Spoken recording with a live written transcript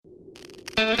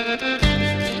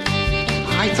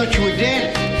I thought you were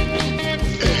dead.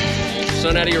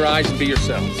 Sun out of your eyes and be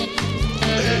yourselves.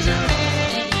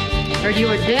 Heard you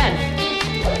were dead.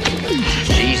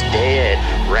 She's dead,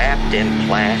 wrapped in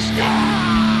plastic.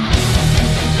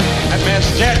 That man's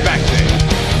dead back there.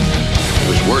 It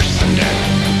was worse than dead.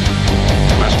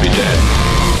 Must be dead.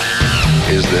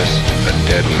 Is this a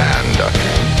dead man,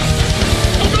 Doctor?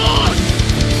 Oh God!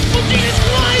 Oh Jesus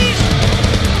Christ!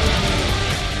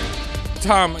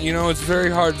 Tom, you know, it's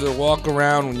very hard to walk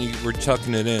around when you were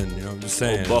tucking it in. You know what I'm just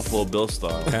saying? Buffalo Bill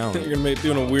style. Talent. You're gonna be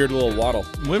doing a weird little waddle.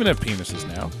 Women have penises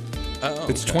now. Oh,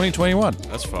 It's 2021.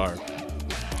 That's fire.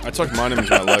 I tucked mine into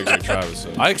my legs like Travis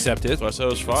said. I accept it. So I said it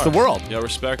was fire. It's the world. Yeah,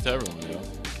 respect to everyone. You know?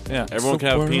 Yeah. Everyone can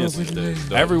have penises these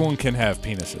days. Everyone can have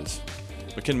penises.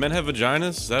 But can men have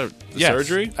vaginas? Is that Yes,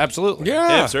 surgery? Absolutely. They Yeah.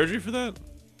 have surgery for that?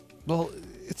 Well,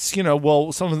 it's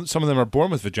some of them are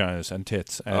born with vaginas and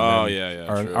tits. And Oh, then yeah,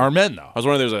 true. are men though? I was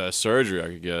wondering if there's a surgery I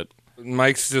could get.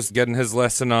 Mike's just getting his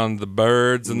lesson on the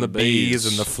birds and the bees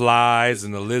and the flies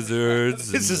and the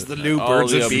lizards. This is the new all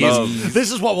birds the and bees. above.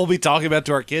 This is what we'll be talking about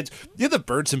to our kids. You know the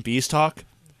birds and bees talk?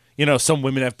 You know, some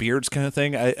women have beards kind of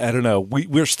thing. I don't know.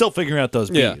 We're still figuring out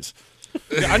those Yeah. bees.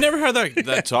 Yeah, I never had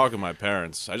that talk with my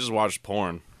parents. I just watched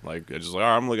porn. Like, I just like, all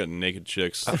right, I'm looking at naked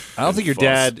chicks. I don't think your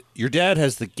dad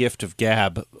has the gift of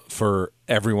gab for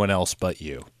everyone else but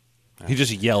you. He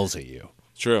just yells at you.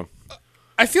 True.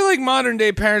 I feel like modern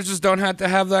day parents just don't have to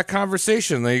have that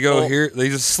conversation. They go here, they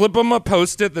just slip them a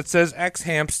Post-it that says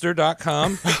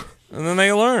xhamster.com, and then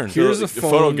they learn. Here's The a phone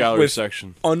photo gallery with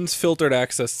section. unfiltered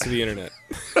access to the internet.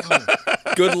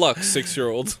 Good luck,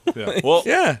 6-year-old. Well,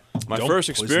 Yeah. my Don't first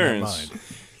poison their experience mind.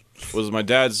 was my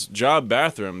dad's job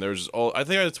bathroom. There's I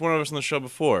think it's one of us on the show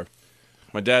before.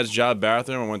 My dad's job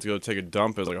bathroom. I went to go take a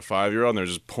dump as like a 5-year-old, and there's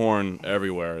just porn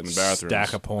everywhere in the bathroom.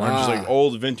 Stack of porn. Just like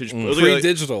old vintage. It was like,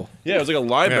 Pre-digital. yeah, it was like a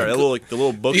library. Yeah. The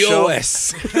little The bookshelf.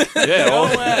 OS.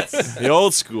 Yeah, the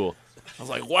old school. I was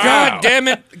like, wow. God damn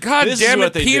it! God This is damn what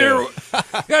it, they Peter!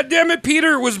 God damn it,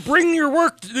 Peter! Was bring your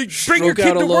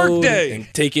kid to work day.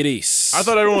 And take it east. I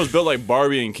thought everyone was built like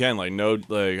Barbie and Ken. Like no,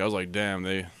 like I was like, damn,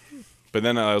 they. But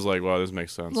then I was like, wow, this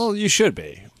makes sense. Well, you should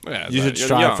be. Yeah, You should you're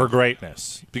strive young. for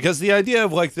greatness. Because the idea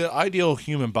of like the ideal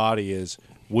human body is,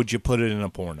 would you put it in a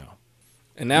porno?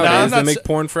 And No, I'm nowadays not they make s-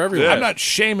 porn for everyone. Yeah. I'm not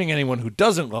shaming anyone who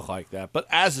doesn't look like that, but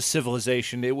as a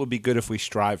civilization, it would be good if we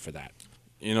strive for that.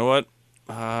 You know what?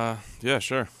 Yeah,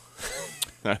 sure.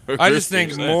 I just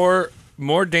think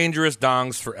more dangerous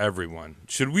dongs for everyone.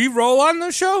 Should we roll on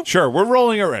the show? Sure, we're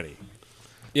rolling already.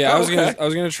 Yeah, Okay. I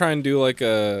was gonna try and do like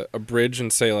a bridge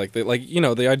and say like the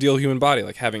ideal human body,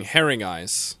 like having herring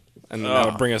eyes, and then that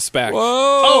would bring us back.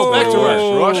 Whoa! Back to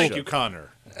Russia. Thank you,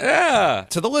 Connor. Yeah.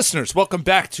 To the listeners, welcome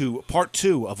back to part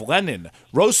 2 of Lenin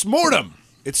Roast Mortem.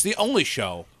 It's the only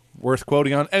show worth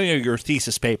quoting on any of your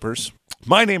thesis papers.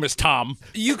 My name is Tom.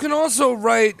 You can also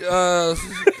write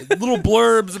little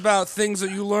blurbs about things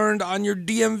that you learned on your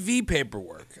DMV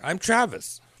paperwork. I'm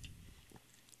Travis.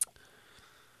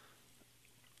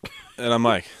 And I'm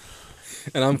Mike.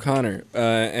 And I'm Connor,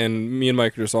 and me and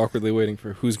Mike are just awkwardly waiting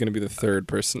for who's going to be the third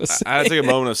person to say. I had to take a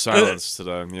moment of silence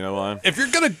today. You know why? If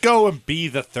you're going to go and be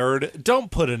the third,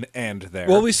 don't put an end there.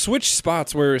 Well, we switched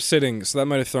spots where we were sitting, so that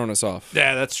might have thrown us off.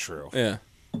 yeah, that's true. Yeah.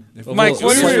 Mike,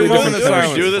 what is your moment of If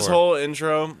silence we do this for? whole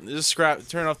intro, just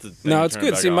turn off the thing. No, it's turn it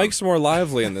good. back See, on. Mike's more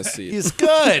lively in this seat. He's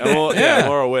good. And we'll, yeah,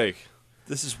 more awake.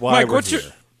 This is why Mike, we're what's here.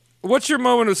 what's your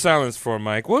moment of silence for,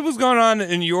 Mike? What was going on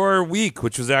in your week,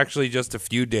 which was actually just a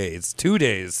few days, 2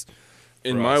 days?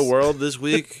 In my world this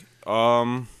week,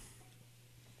 Yeah.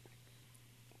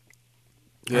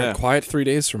 Quiet 3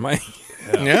 days for Mike.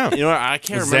 Yeah. you know what? I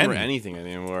can't Zen. remember anything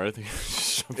anymore. I think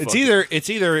It's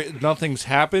either nothing's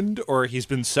happened or he's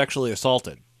been sexually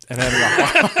assaulted and having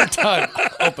a hard time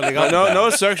opening up. no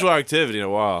sexual activity in a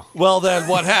while. Well, then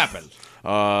what happened?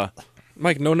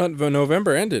 Mike, No Nut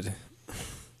November ended.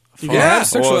 You can Yeah. have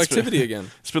sexual Well, it's been- activity again.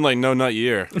 It's been like no nut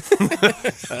year.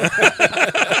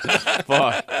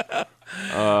 Fuck.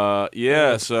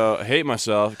 Yeah. So I hate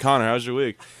myself. Connor, how's your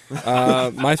week?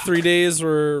 My 3 days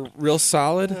were real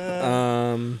solid.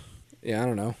 Yeah, I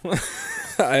don't know.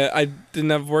 I didn't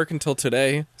have work until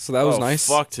today, so that was nice.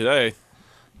 Fuck today.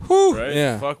 Whew. Right?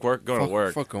 Yeah. Fuck work. Going to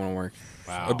work. Fuck going to work.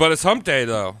 But it's hump day,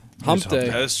 though. Hump day.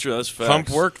 That's true. That's facts. Hump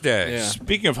work day. Yeah.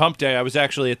 Speaking of hump day, I was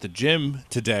actually at the gym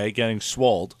today getting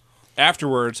swolled.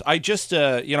 Afterwards, I just,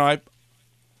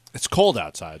 it's cold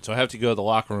outside, so I have to go to the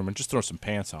locker room and just throw some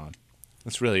pants on.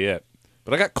 That's really it.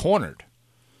 But I got cornered.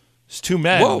 There's 2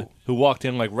 men Whoa. who walked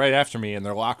in like right after me, and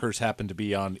their lockers happened to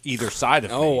be on either side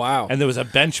of me. Oh, wow. And there was a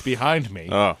bench behind me.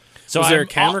 Oh. So Was there a I'm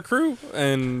camera crew?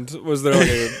 And was there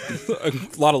like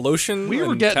a lot of lotion? We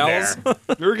were and getting towels? there.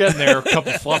 We were getting there. A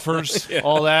couple fluffers,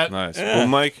 all that. Nice. Well,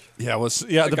 Mike, Yeah,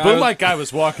 the guy boom was- mic guy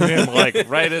was walking in like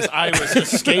right as I was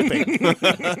escaping.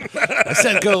 I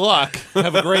said, "Good luck.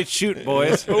 Have a great shoot,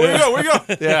 boys." where we go?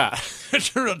 Yeah,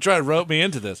 trying to rope me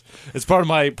into this. It's part of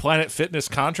my Planet Fitness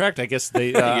contract. I guess they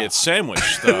You get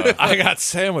sandwiched. I got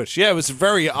sandwiched. Yeah, it was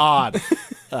very odd,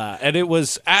 and it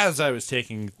was as I was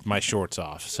taking my shorts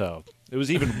off. So it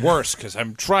was even worse because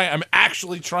I'm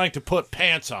actually trying to put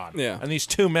pants on. Yeah. and these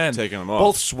two men, Taking them off.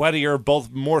 both sweatier,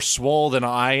 both more swole than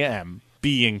I am,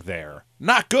 being there,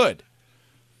 not good.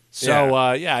 So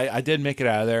I did make it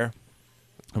out of there.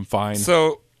 I'm fine.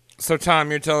 So Tom,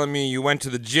 you're telling me you went to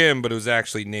the gym, but it was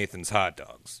actually Nathan's hot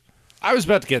dogs. I was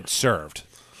about to get served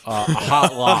a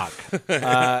hot lock.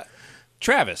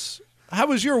 Travis, how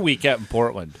was your week out in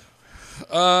Portland?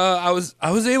 I was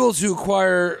able to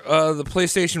acquire the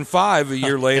PlayStation 5 a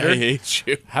year later. I hate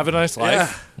you. Have a nice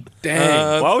life.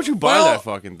 Dang. Why would you buy well- that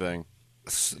fucking thing?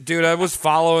 Dude, I was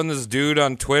following this dude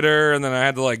on Twitter, and then I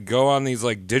had to like go on these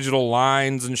like digital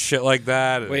lines and shit like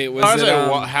that. Wait, I was was it?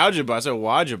 like, how'd you buy? I said,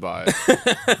 why'd you buy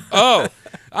it?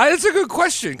 That's a good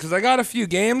question because I got a few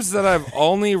games that I've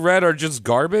only read are just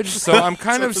garbage. So I'm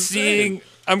kind of seeing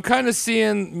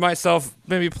myself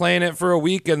maybe playing it for a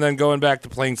week and then going back to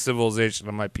playing Civilization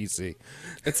on my PC.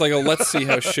 It's like a let's see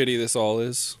how shitty this all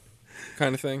is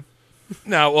kind of thing.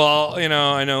 No, well,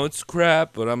 I know it's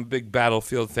crap, but I'm a big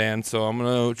Battlefield fan, so I'm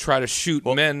gonna try to shoot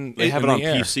men. They have in it on the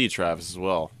air. PC, Travis, as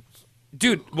well.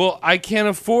 Dude. Well, I can't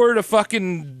afford a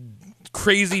fucking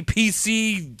crazy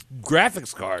PC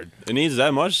graphics card. It needs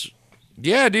that much?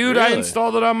 Yeah, dude, I Really?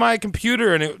 installed it on my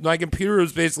computer, and my computer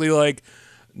was basically like,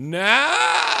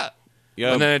 nah.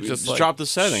 Yeah, And then it just, like, drop the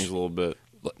settings a little bit.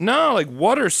 No, like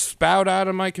water spout out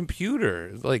of my computer.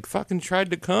 It, like fucking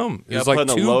tried to come. It Yeah, was put like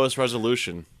in the lowest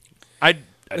resolution. I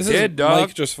This did, is dog.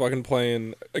 Mike just fucking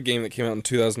playing a game that came out in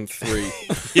 2003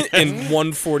 in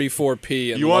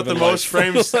 144p. And You want the loving most life.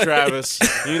 frames, Travis.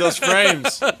 You need those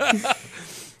frames.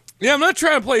 Yeah, I'm not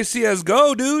trying to play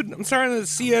CS:GO, dude. I'm starting to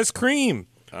CS cream.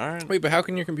 All right. Wait, but how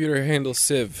can your computer handle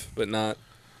Civ but not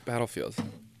Battlefield?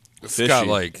 It's Fishy. got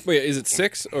like Wait, is it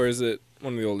 6 or is it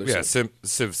one of the older?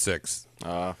 Civ 6.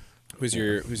 Who's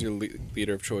your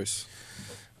leader of choice?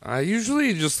 I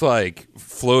usually just like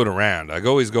float around. I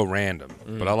always go random,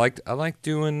 but I like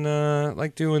doing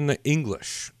the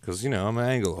English because I'm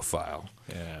an Anglophile.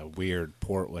 Yeah, weird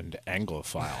Portland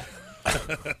Anglophile.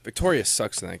 Victoria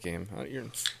sucks in that game. You're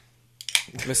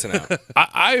missing out.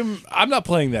 I'm not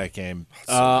playing that game.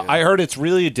 I heard it's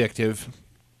really addictive.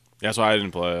 That's why I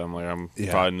didn't play it. I'm like, I'm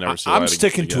probably never see I'm that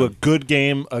sticking to a again. good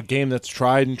game, a game that's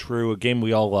tried and true, a game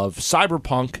we all love.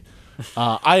 Cyberpunk.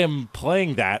 I am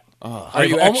playing that. Are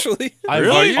you actually? I've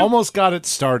Really? almost got it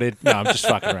started. No, I'm just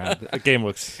fucking around. The game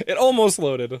looks. It almost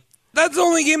loaded. That's the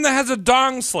only game that has a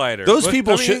dong slider. Those But,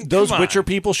 people I mean, should. Those come on. Witcher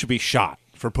people should be shot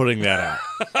for putting that out.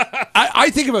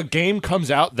 I think if a game comes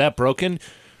out that broken,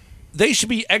 they should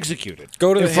be executed.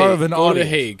 Go to in the front Hague. of an Go to audience.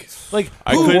 the Hague. Like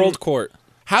I who- couldn't- World Court.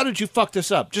 How did you fuck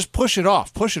this up? Just push it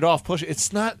off. Push it off. Push it.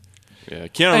 It's not. Yeah,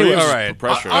 Keanu Anyway, Reeves all is right.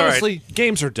 pressure. Honestly,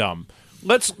 games are dumb.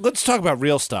 Let's talk about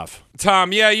real stuff.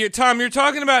 Tom, you're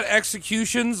talking about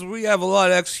executions. We have a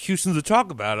lot of executions to talk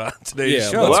about on today's Yeah,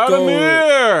 show. let's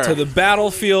Vladimir! go to the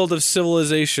battlefield of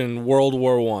civilization, World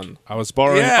War One. I was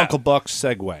borrowing Yeah. Uncle Buck's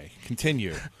Segway.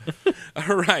 Continue.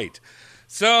 All right.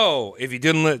 So, if you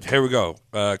didn't here we go.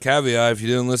 Caveat, if you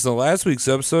didn't listen to last week's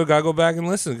episode, gotta go back and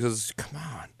listen, because, come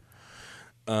on.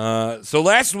 So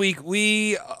last week,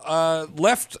 we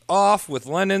left off with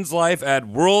Lenin's life at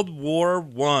World War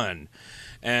I.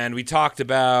 And we talked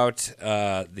about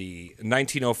the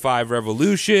 1905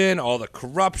 revolution, all the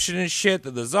corruption and shit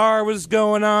that the Tsar was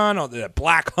going on, all the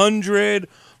Black Hundred.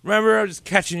 Remember? I'm just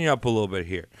catching you up a little bit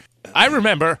here. I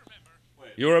remember.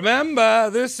 You remember,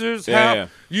 this is Yeah, how yeah.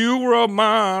 you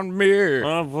remind me.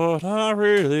 Of what I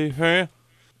really have.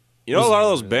 You know, a lot of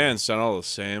those bands sound all the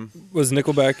same. Was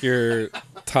Nickelback your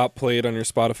top played on your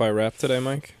Spotify rap today,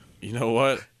 Mike? You know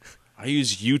what? I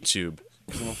use YouTube.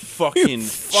 I'm a fucking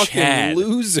Fucking Chad.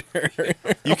 loser.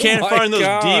 You can't my find those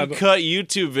God. deep cut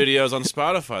YouTube videos on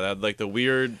Spotify that have, like, the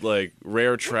weird, like,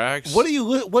 rare tracks. What do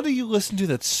you listen to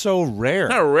that's so rare?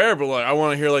 Not rare, but like I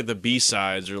want to hear like the B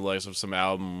sides or like some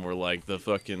album or like the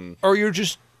fucking. Or you're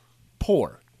just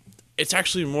poor? It's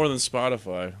actually more than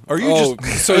Spotify. Or you Oh,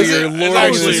 just so you're lording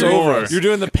actually this more. over. you're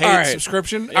doing the paid All right.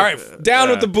 subscription? All right, down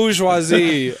with the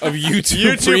bourgeoisie of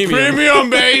YouTube, YouTube Premium,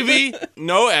 baby.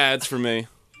 No ads for me.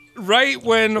 right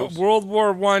when World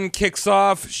War I kicks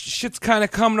off, shit's kind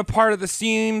of coming apart at the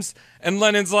seams, and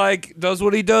Lenin's like, does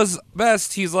what he does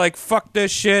best. He's like, fuck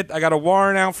this shit. I got a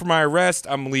warrant out for my arrest.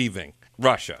 I'm leaving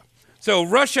Russia. So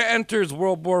Russia enters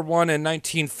World War I in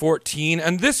 1914,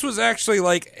 and this was actually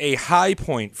like a high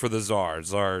point for the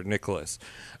Tsar Nicholas.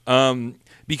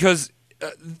 Because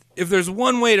if there's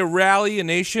one way to rally a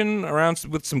nation around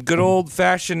with some good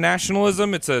old-fashioned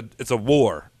nationalism, it's a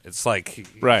war. It's like,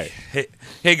 Right.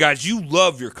 Hey guys, you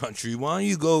love your country. Why don't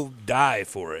you go die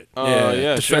for it? Yeah,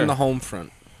 defend sure. the home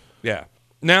front. Yeah.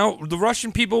 Now the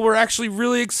Russian people were actually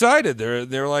really excited.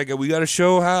 They're like, we got to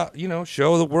show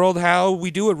show the world how we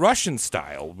do it Russian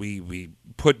style. We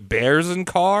put bears in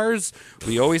cars.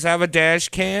 We always have a dash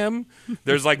cam.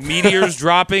 There's like meteors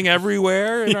dropping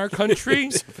everywhere in our country.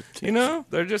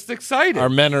 They're just excited. Our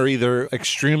men are either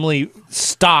extremely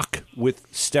stock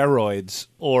with steroids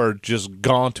or just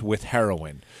gaunt with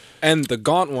heroin. And the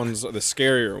gaunt ones are the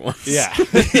scarier ones. Yeah.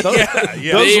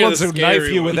 yeah. Those They are ones the who knife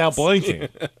scary you ones. without blinking.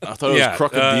 I thought it was Yeah,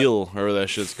 crocodile, whatever that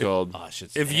shit's called.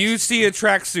 If you see a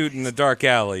tracksuit in the dark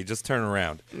alley, just turn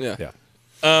around. Yeah.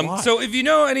 So if you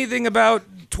know anything about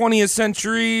 20th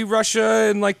century Russia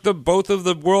and like both of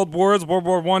the world wars, World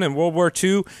War I and World War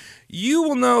II, you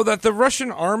will know that the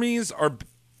Russian armies are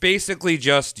basically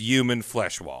just human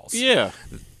flesh walls. Yeah.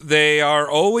 They are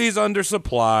always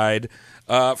undersupplied.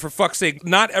 For fuck's sake,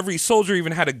 not every soldier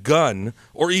even had a gun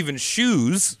or even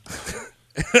shoes.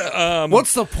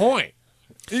 What's the point?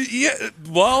 Yeah,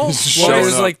 well,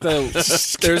 There's like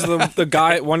the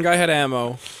guy. One guy had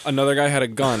ammo, another guy had a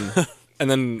gun,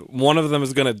 and then one of them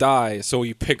is gonna die. So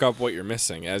you pick up what you're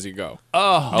missing as you go.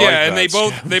 yeah, and they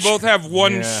both have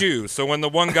one Yeah. shoe. So when the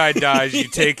one guy dies, you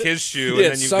take his shoe, Yeah, and it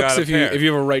then you've sucks got a if pair.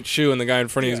 you have a right shoe and the guy in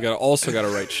front of you's also got a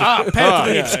right shoe.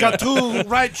 Patrick's got two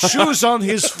right shoes on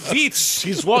his feet.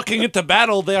 He's walking into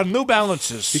battle. They are New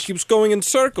Balances. He keeps going in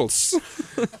circles.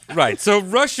 Right. So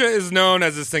Russia is known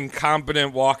as this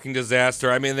incompetent walking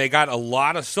disaster. I mean, they got a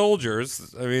lot of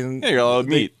soldiers. I mean, Yeah, you got a lot of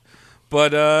meat.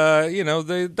 but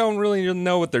they don't really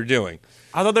know what they're doing.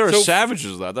 I thought they were So-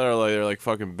 savages. Though. I thought they were like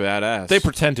fucking badass. They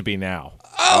pretend to be now.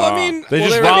 Oh, I mean, They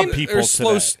just they're- rob people They're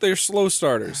slow. today. They're slow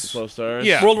starters. slow stars.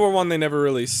 Yeah. World War I, they never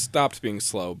really stopped being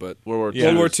slow, but World War II.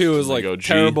 World War II was like go G.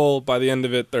 terrible. By the end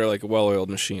of it, they're like a well-oiled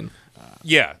machine.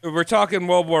 yeah, we're talking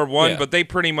World War I, Yeah. but they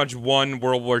pretty much won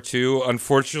World War II.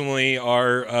 Unfortunately,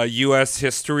 our U.S.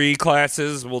 history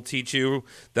classes will teach you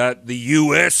that the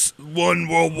U.S. won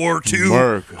World War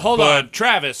II. Hold on,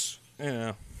 Travis.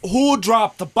 Yeah. Who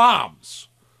dropped the bombs?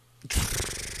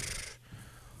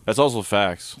 That's also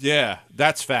facts. Yeah,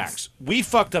 that's facts. We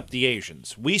fucked up the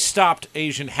Asians. We stopped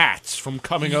Asian hats from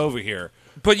coming over here.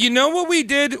 But you know what we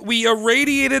did? We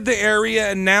irradiated the area,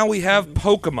 and now we have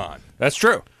Pokemon. That's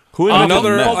true. Who invented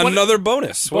Another meth? another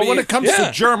bonus. But when it comes Yeah.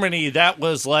 to Germany, that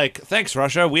was like, thanks,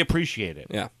 Russia. We appreciate it.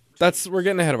 Yeah, we're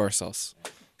getting ahead of ourselves.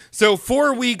 So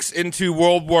 4 weeks into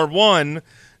World War I,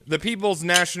 the people's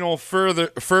national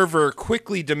fervor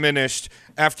quickly diminished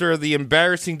after the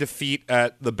embarrassing defeat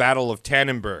at the Battle of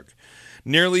Tannenberg.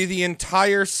 Nearly the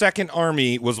entire Second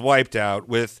Army was wiped out,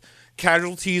 with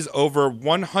casualties over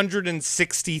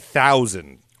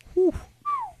 160,000. A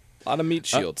lot of meat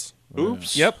shields.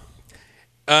 Oops. Yep.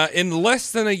 In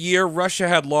less than a year, Russia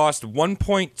had lost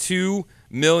 1.2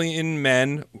 million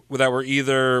men that were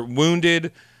either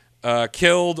wounded,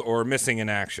 killed, or missing in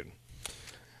action.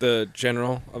 The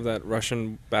general of that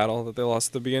Russian battle that they lost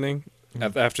at the beginning,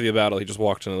 after the battle, he just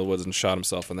walked into the woods and shot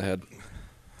himself in the head.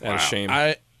 Out of shame.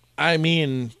 I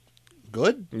mean,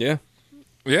 good. Yeah.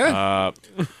 Yeah.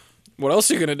 What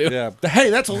else are you gonna do? Yeah. Hey,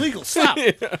 that's illegal. Stop.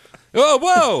 Oh,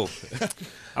 whoa!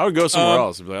 I would go somewhere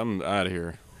else. I'd be like, I'm out of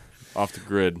here. Off the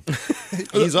grid.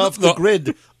 He's off the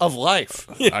grid of life.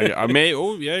 I may.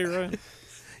 Oh, yeah, you're right.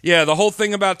 Yeah, the whole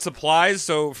thing about supplies.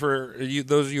 So for you,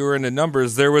 those of you who are into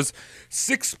numbers, there was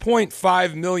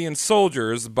 6.5 million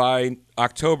soldiers by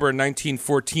October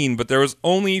 1914, but there was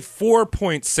only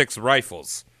 4.6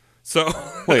 rifles. So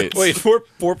Wait.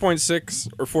 4.6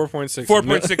 or 4.6?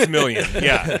 4.6 million.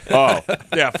 Yeah. Oh.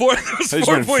 Yeah, just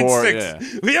meant 4.6. four, yeah.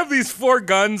 We have these 4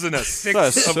 guns and a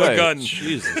sixth of a gun.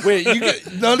 Jesus. Wait,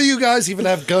 none of you guys even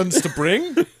have guns to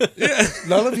bring? Yeah.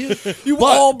 None of you? You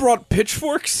all brought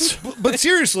pitchforks? But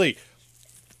seriously,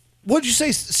 what'd you say,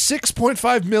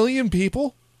 6.5 million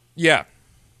people? Yeah.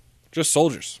 Just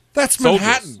soldiers. That's Soldiers.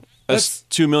 Manhattan. That's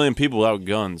 2 million people without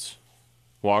guns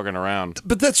walking around.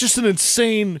 But that's just an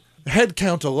insane head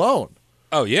count alone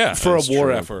Oh, yeah. for a war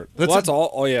true. effort. That's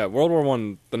all. Oh, yeah. World War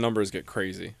I, the numbers get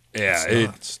crazy. Yeah,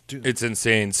 nuts, dude. it's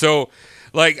insane. So,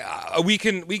 like, we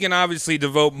can obviously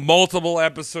devote multiple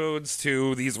episodes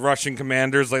to these Russian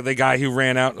commanders, like the guy who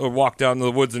ran out or walked out into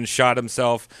the woods and shot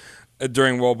himself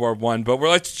during World War I. But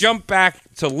let's jump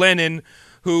back to Lenin,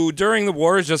 who during the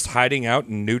war is just hiding out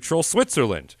in neutral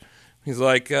Switzerland. He's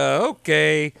like,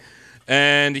 okay,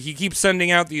 and he keeps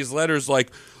sending out these letters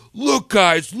like, "Look,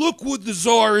 guys, look what the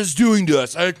Tsar is doing to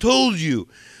us. I told you."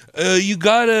 You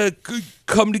gotta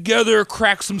come together,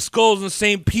 crack some skulls in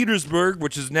St. Petersburg,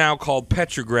 which is now called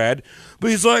Petrograd.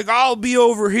 But he's like, I'll be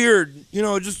over here,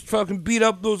 just fucking beat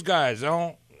up those guys.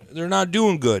 They're not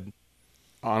doing good.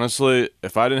 Honestly,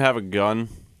 if I didn't have a gun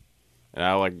and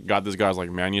I got this guy's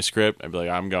manuscript, I'd be like,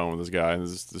 I'm going with this guy.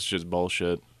 This shit's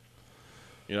bullshit.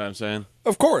 You know what I'm saying?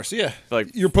 Of course, yeah.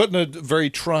 Like, you're put in a very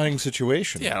trying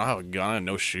situation. Yeah, I don't have a gun and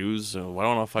no shoes, so why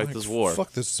don't I fight this war?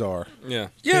 Fuck this Tsar. Yeah.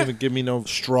 Can't even give me no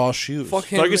straw shoes. Fuck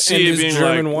him So I could see and it his being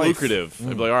German wife. lucrative.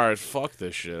 I'd be like, all right, fuck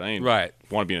this shit. I ain't Right.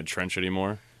 want to be in a trench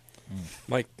anymore.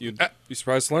 Mike, you'd be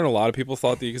surprised to learn a lot of people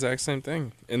thought the exact same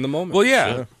thing in the moment. Well,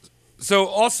 yeah. So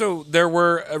also there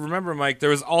were, remember, Mike, there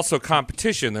was also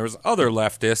competition. There was other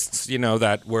leftists,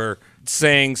 that were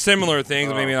saying similar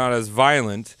things, maybe not as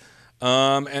violent.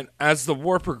 And as the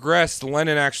war progressed,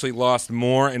 Lenin actually lost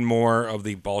more and more of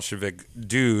the Bolshevik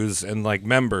dues and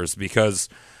members because,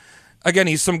 again,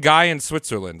 he's some guy in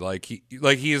Switzerland. He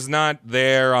is not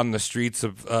there on the streets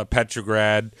of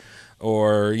Petrograd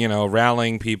or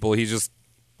rallying people. He's just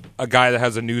a guy that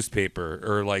has a newspaper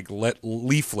or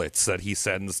leaflets that he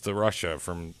sends to Russia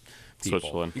from people.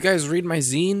 Switzerland. You guys read my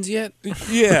zines yet?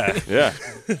 Yeah. Yeah.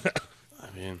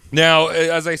 Now,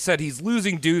 as I said, he's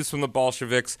losing dues from the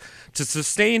Bolsheviks. To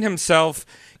sustain himself,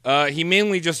 he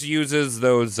mainly just uses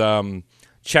those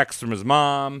checks from his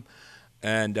mom.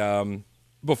 And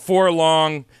before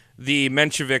long, the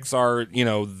Mensheviks are,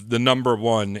 the number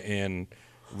one in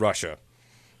Russia,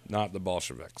 not the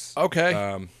Bolsheviks.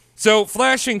 Okay. So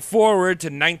flashing forward to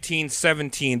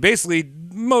 1917, basically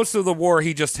most of the war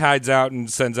he just hides out and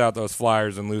sends out those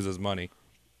flyers and loses money.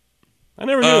 I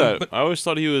never knew that. I always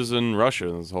thought he was in Russia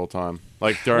this whole time.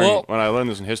 When I learned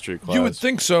this in history class. You would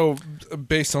think so,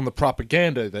 based on the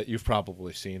propaganda that you've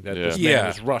probably seen, that this man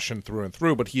is Russian through and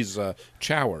through, but he's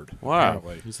choward. Wow.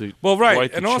 Apparently. He's a Right,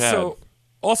 white and Chad.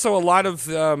 also a lot of,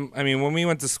 when we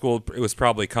went to school, it was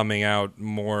probably coming out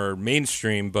more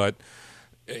mainstream, but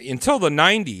until the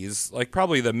 90s,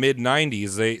 probably the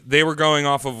mid-90s, they were going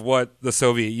off of what the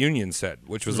Soviet Union said,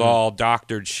 which was all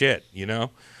doctored shit,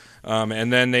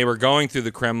 and then they were going through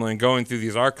the Kremlin, going through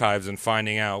these archives and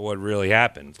finding out what really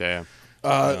happened. Damn.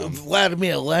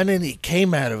 Vladimir Lenin, he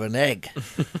came out of an egg.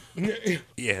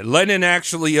 Yeah, Lenin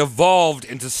actually evolved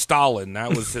into Stalin.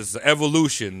 That was his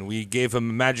evolution. We gave him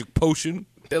a magic potion.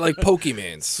 They're like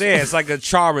Pokemans. Yeah, it's like a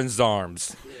Charin's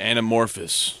arms.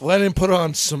 Anamorphous. Lenin put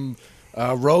on some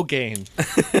Rogaine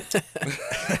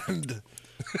and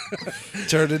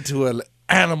turned into an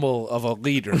animal of a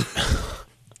leader.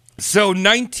 So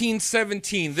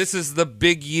 1917, this is the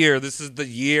big year. This is the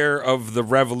year of the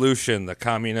revolution, the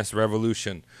communist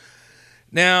revolution.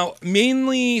 Now,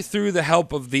 mainly through the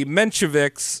help of the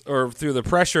Mensheviks, or through the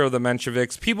pressure of the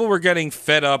Mensheviks, people were getting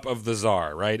fed up of the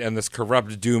Tsar, right? And this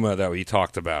corrupt Duma that we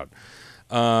talked about.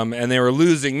 And they were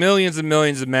losing millions and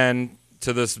millions of men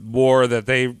to this war that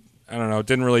they,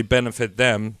 didn't really benefit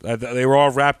them. They were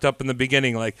all wrapped up in the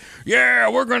beginning yeah,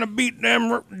 we're going to beat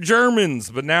them Germans.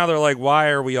 But now they're like, why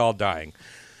are we all dying?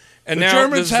 And the now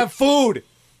Germans have food.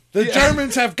 The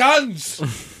Germans have guns.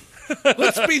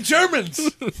 Let's be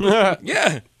Germans.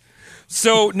 Yeah.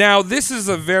 So now this is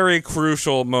a very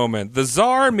crucial moment. The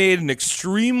Tsar made an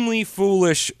extremely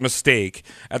foolish mistake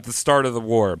at the start of the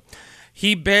war.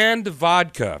 He banned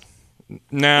vodka.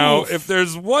 Now, if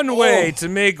there's one way to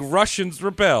make Russians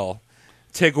rebel,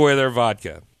 take away their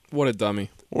vodka. What a dummy.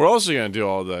 What else are you going to do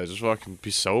all day? Just fucking be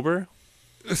sober?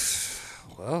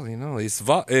 Well, it's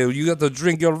you got to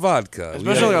drink your vodka.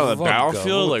 Especially on the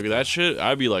battlefield, that shit,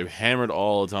 I'd be hammered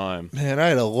all the time. Man, I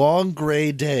had a long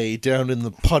gray day down in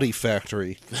the putty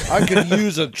factory. I could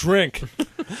use a drink.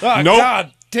 Oh, Nope.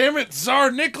 God damn it, Tsar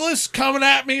Nicholas coming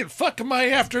at me and fucking my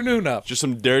afternoon up. Just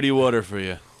some dirty water for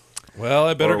you. Well,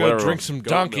 I better Or go whatever. drink some Goat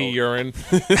donkey milk. urine.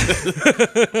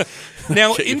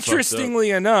 Now, Get you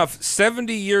interestingly enough,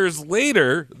 70 years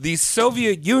later, the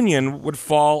Soviet Union would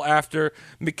fall after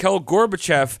Mikhail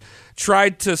Gorbachev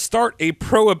tried to start a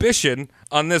prohibition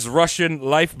on this Russian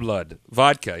lifeblood,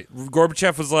 vodka.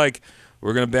 Gorbachev was like,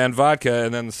 we're going to ban vodka,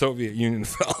 and then the Soviet Union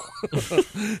fell.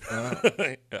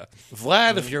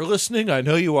 Vlad, if you're listening, I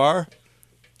know you are.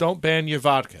 Don't ban your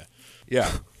vodka. Yeah.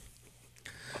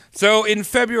 So in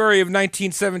February of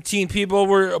 1917,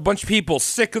 a bunch of people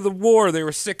sick of the war. They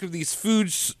were sick of these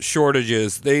food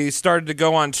shortages. They started to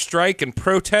go on strike and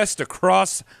protest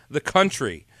across the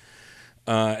country.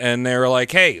 And they were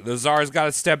like, hey, the Tsar's got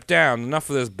to step down. Enough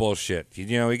of this bullshit.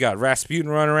 We got Rasputin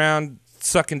running around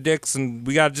sucking dicks, and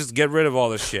we got to just get rid of all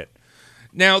this shit.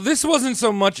 Now, this wasn't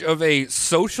so much of a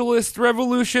socialist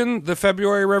revolution, the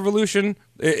February Revolution.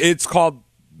 It's called...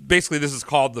 Basically, this is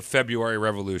called the February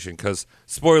Revolution because,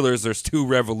 spoilers, there's 2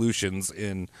 revolutions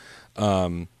in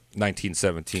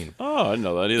 1917. Oh, I didn't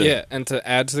know that either. Yeah, and to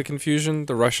add to the confusion,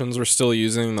 the Russians were still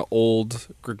using the old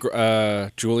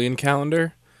Julian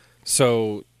calendar.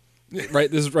 So,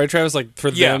 right, Travis? Like,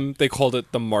 for them, they called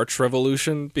it the March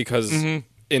Revolution because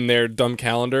in their dumb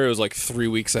calendar, it was like 3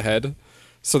 weeks ahead.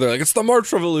 So they're like, it's the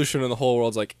March Revolution, and the whole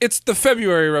world's like, it's the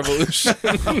February Revolution.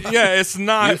 Yeah, it's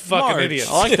not. You fucking March.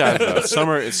 idiots. I like that, though. It's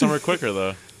summer quicker,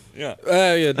 though. Yeah.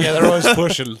 Yeah, they're always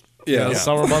pushing. Yeah.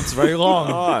 Summer months very long.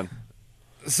 Come on.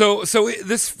 So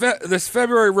this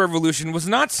February Revolution was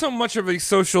not so much of a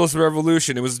socialist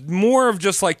revolution. It was more of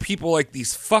just like people like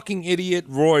these fucking idiot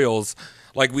royals,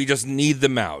 like we just need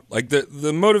them out. Like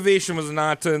the motivation was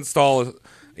not to install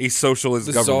a socialist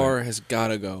government. The Tsar has got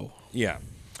to go. Yeah.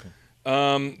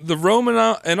 The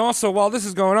Romanov, and also while this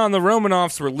is going on, the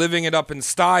Romanovs were living it up in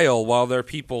style while their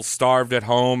people starved at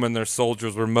home and their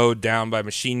soldiers were mowed down by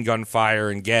machine gun fire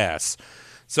and gas.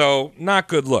 So, not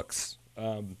good looks.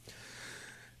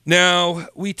 Now,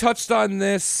 we touched on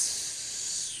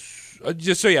this,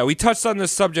 we touched on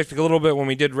this subject a little bit when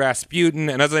we did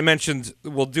Rasputin, and as I mentioned,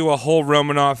 we'll do a whole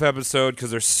Romanov episode because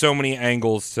there's so many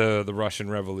angles to the Russian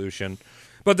Revolution.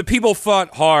 But the people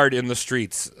fought hard in the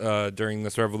streets during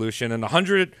this revolution, and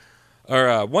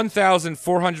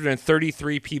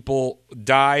 1,433 people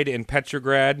died in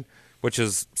Petrograd, which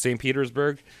is St.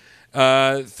 Petersburg,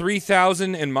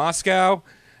 3,000 in Moscow,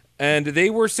 and they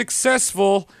were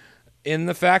successful in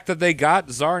the fact that they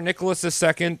got Tsar Nicholas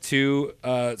II to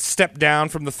step down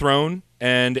from the throne,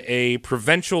 and a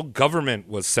provincial government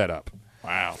was set up.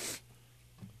 Wow.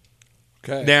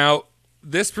 Okay. Now,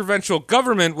 this provincial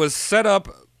government was set up,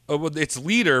 its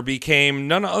leader became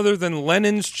none other than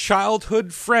Lenin's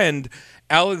childhood friend,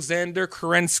 Alexander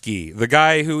Kerensky, the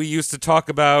guy who used to talk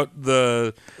about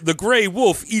the gray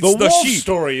wolf eats the wolf sheep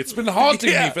story. It's been haunting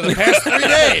me for the past 3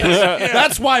 days.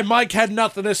 That's why Mike had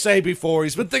nothing to say before.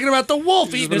 He's been thinking about the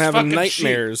wolf He's eating been his having fucking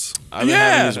nightmares. I've been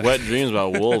having these wet dreams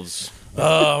about wolves.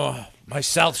 My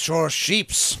South Shore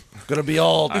sheep's gonna be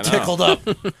all tickled up.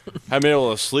 Haven't been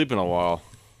able to sleep in a while.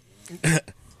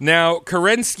 Now,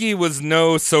 Kerensky was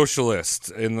no socialist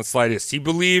in the slightest. He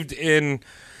believed in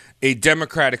a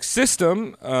democratic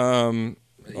system.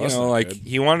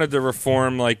 He wanted to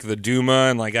reform like the Duma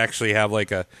and like actually have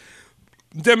like a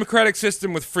democratic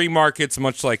system with free markets,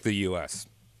 much like the U.S.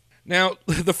 Now,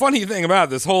 the funny thing about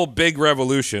this whole big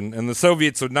revolution, and the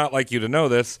Soviets would not like you to know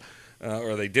this,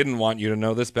 or they didn't want you to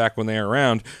know this back when they were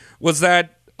around, was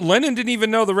that Lenin didn't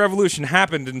even know the revolution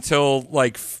happened until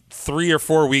like 3 or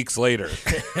 4 weeks later.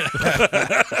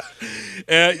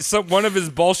 So one of his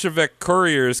Bolshevik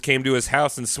couriers came to his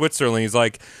house in Switzerland. He's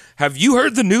like, "Have you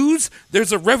heard the news?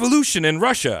 There's a revolution in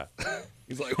Russia."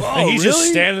 He's like, "Oh, And he's really?" just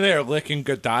standing there licking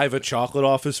Godiva chocolate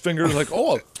off his fingers, like,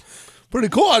 "Oh, pretty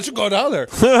cool. I should go down there."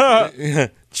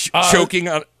 Choking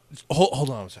on. Hold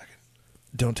on a second.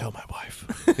 Don't tell my wife.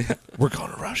 We're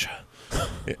going to Russia.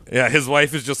 Yeah, his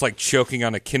wife is just like choking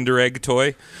on a Kinder Egg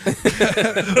toy.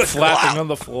 Flapping on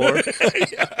the floor.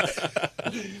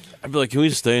 I'd be like, can we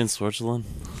stay in Switzerland?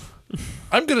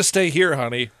 I'm going to stay here,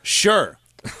 honey. Sure.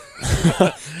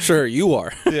 Sure, you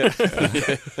are.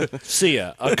 See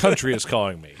ya. A country is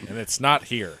calling me, and it's not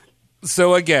here.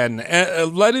 So again,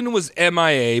 Lenin was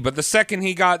MIA, but the second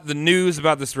he got the news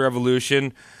about this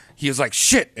revolution, he was like,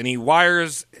 shit, and he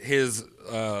wires his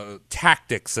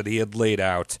tactics that he had laid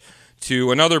out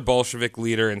to another Bolshevik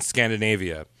leader in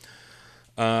Scandinavia.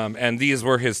 And these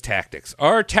were his tactics.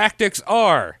 Our tactics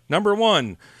are, number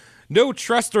 1, no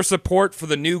trust or support for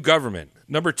the new government.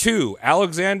 Number 2,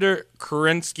 Alexander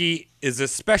Kerensky is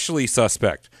especially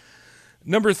suspect.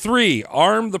 Number 3,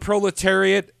 arm the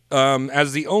proletariat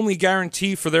as the only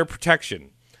guarantee for their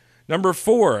protection. Number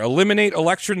 4, eliminate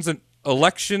elections. You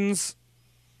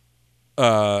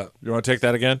want to take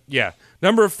that again? Yeah.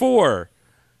 Number 4.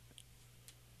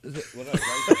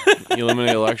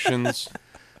 Eliminate elections.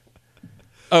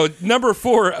 Oh, number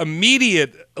 4,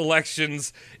 immediate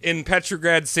elections in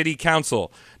Petrograd City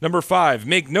Council. Number 5,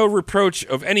 make no reproach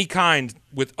of any kind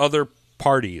with other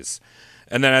parties.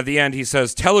 And then at the end he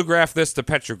says, telegraph this to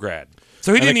Petrograd.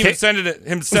 So he And didn't it even ca- send it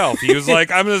himself. He was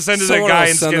like, I'm going to send it to a Someone guy in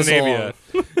else send us Scandinavia.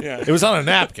 It was on a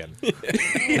napkin.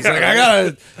 He's like, I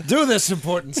gotta do this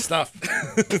important stuff.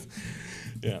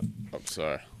 I'm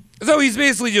sorry. So he's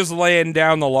basically just laying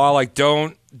down the law, like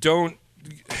don't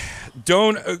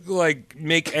like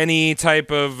make any type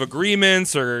of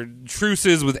agreements or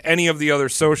truces with any of the other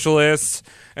socialists,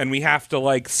 and we have to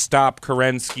like stop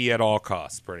Kerensky at all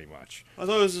costs, pretty much. I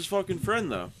thought it was his fucking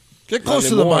friend, though. Get close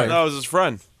to the mic. No, it was his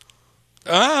friend.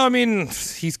 I mean,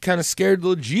 he's kind of scared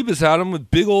the jeebus out of him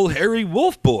with big old hairy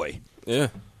wolf boy. Yeah.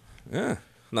 Yeah.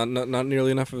 Not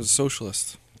nearly enough of a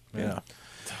socialist. Yeah.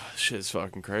 Shit's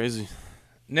fucking crazy.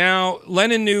 Now,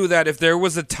 Lenin knew that if there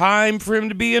was a time for him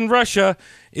to be in Russia,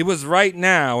 it was right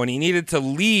now, and he needed to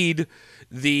lead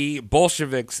the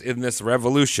Bolsheviks in this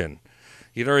revolution.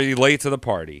 He'd already late to the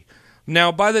party.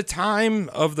 Now, by the time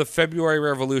of the February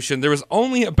Revolution, there was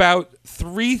only about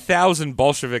 3,000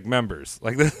 Bolshevik members.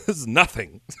 Like, this is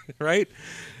nothing, right?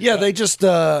 Yeah, they just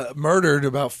murdered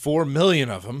about 4 million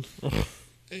of them.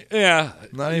 Yeah.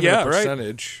 Not even yeah, a right?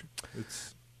 percentage.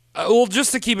 Well,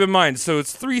 just to keep in mind, so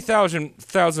it's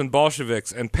 3,000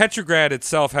 Bolsheviks, and Petrograd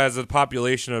itself has a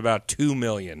population of about 2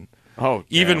 million. Oh,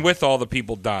 even damn. with all the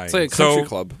people dying. It's like a country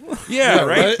club. Yeah,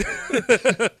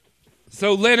 right?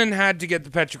 So Lenin had to get to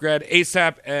Petrograd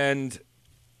ASAP, and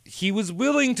he was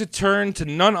willing to turn to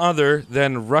none other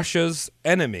than Russia's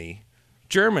enemy,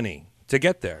 Germany, to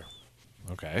get there.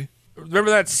 Okay.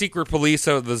 Remember that secret police,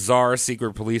 the Tsar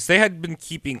secret police? They had been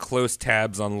keeping close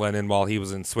tabs on Lenin while he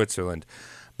was in Switzerland.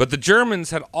 But the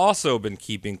Germans had also been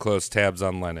keeping close tabs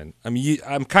on Lenin. I mean,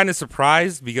 I'm kind of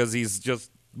surprised because he's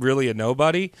just really a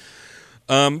nobody.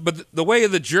 But the way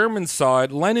the Germans saw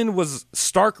it, Lenin was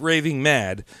stark raving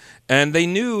mad, and they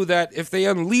knew that if they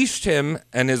unleashed him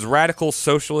and his radical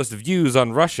socialist views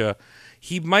on Russia,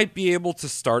 he might be able to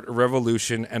start a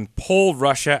revolution and pull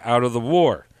Russia out of the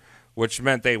war, which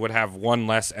meant they would have one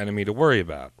less enemy to worry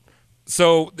about.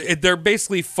 So they're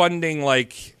basically funding,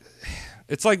 like,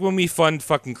 it's like when we fund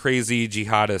fucking crazy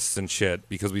jihadists and shit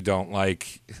because we don't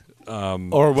like...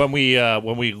 or when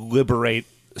we liberate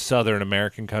Southern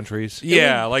American countries.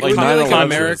 Yeah, like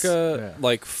America,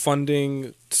 like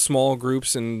funding small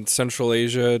groups in Central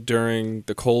Asia during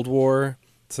the Cold War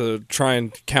to try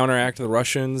and counteract the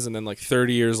Russians, and then like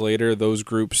 30 years later, those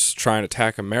groups try and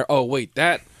attack America. Oh wait,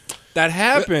 that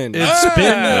happened.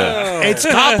 It's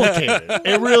complicated.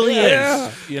 It really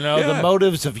is. You know, the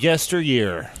motives of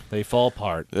yesteryear, they fall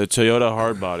apart. The Toyota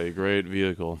Hardbody, great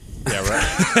vehicle. Yeah, right.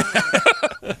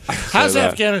 How's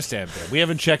Afghanistan been? We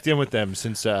haven't checked in with them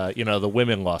since the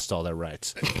women lost all their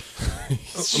rights.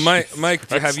 Mike,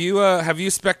 have you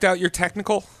spec'd out your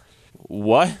technical?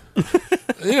 What?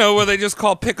 Where they just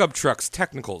call pickup trucks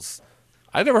technicals.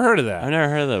 I never heard of that. I've never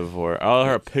heard of that before. I'll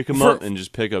hear pick 'em up and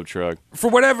just pickup truck. For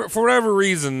whatever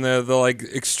reason, the like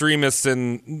extremists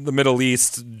in the Middle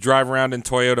East drive around in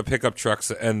Toyota pickup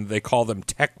trucks and they call them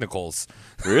technicals.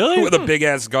 Really? With a big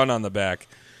ass gun on the back.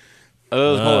 It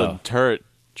was called a turret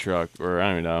truck, or I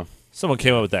don't even know. Someone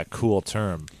came up with that cool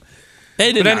term.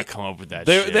 They did not come up with that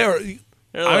shit.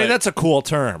 I mean, that's a cool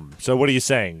term. So what are you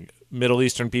saying? Middle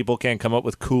Eastern people can't come up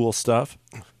with cool stuff?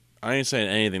 I ain't saying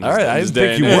anything. All right, I didn't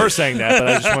think you were saying that, but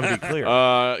I just want to be clear.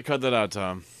 Cut that out,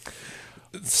 Tom.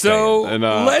 So,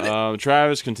 and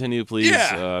Travis, continue, please.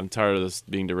 Yeah. I'm tired of this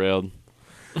being derailed.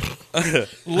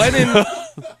 Lenin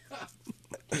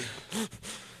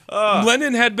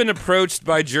had been approached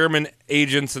by German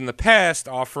agents in the past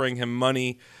offering him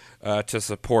money to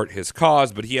support his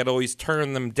cause, but he had always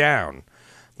turned them down.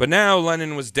 But now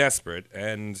Lenin was desperate,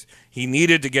 and he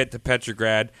needed to get to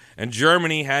Petrograd, and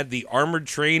Germany had the armored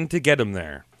train to get him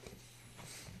there.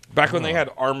 Back when they had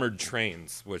armored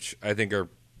trains, which I think are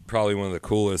probably one of the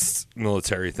coolest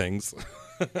military things.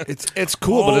 It's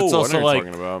cool, but it's also like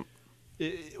talking about.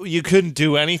 You couldn't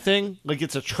do anything. Like,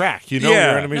 it's a track. You know where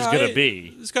your enemy's going to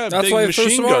be. It's got That's big why it throws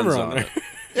machine some guns armor on on there. it.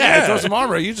 Yeah, throw some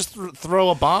armor. You just throw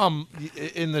a bomb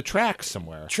in the track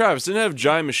somewhere. Travis didn't it have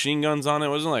giant machine guns on it. It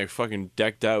wasn't like fucking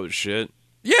decked out with shit.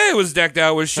 Yeah, it was decked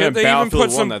out with shit. And They even Battlefield put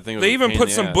 1, some. that thing was They a even pain put in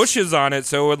the some ass. bushes on it,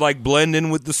 so it would like blend in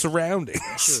with the surroundings.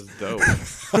 This is dope.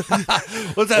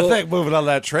 What's that thing moving on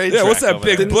that train? Yeah, what's track that over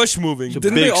big there? bush moving?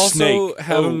 Didn't they big also snake.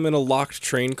 have him in a locked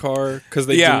train car because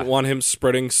they Yeah. didn't want him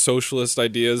spreading socialist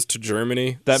ideas to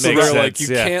Germany? That so makes they're like, sense,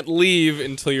 you yeah. can't leave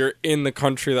until you're in the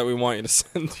country that we want you to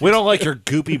send. You. We don't like your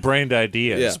goopy-brained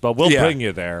ideas, Yeah. but we'll Yeah. bring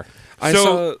you there. I So-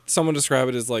 saw someone describe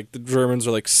it as like the Germans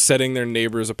are like setting their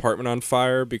neighbor's apartment on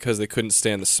fire because they couldn't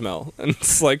stand the smell, and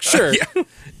it's like, sure,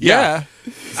 Yeah.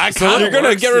 You're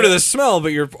gonna get rid of the smell, but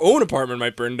your own apartment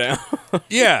might burn down.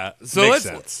 Yeah. So Makes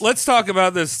sense. let's talk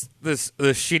about this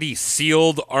shitty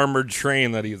sealed armored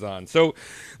train that he's on. So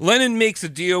Lenin makes a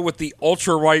deal with the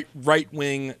ultra right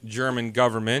wing German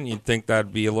government. You'd think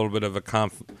that'd be a little bit of a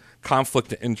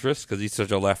conflict of interest because he's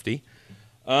such a lefty.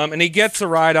 And he gets a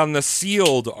ride on the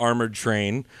sealed armored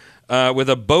train with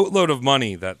a boatload of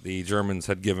money that the Germans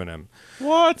had given him.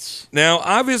 What? Now,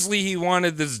 obviously, he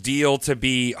wanted this deal to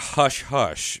be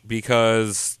hush-hush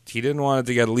because he didn't want it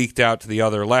to get leaked out to the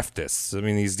other leftists. I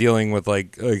mean, he's dealing with,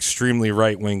 like, an extremely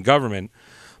right-wing government.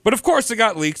 But, of course, it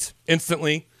got leaked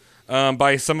instantly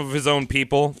by some of his own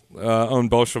people, own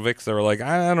Bolsheviks. They were like,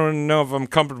 I don't know if I'm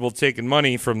comfortable taking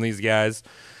money from these guys.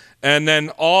 And then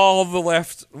all of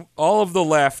the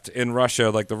left in Russia,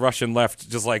 like the Russian left,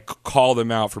 just like called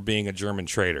him out for being a German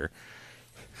traitor.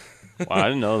 Wow, I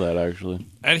didn't know that actually.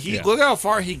 And look how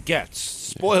far he gets.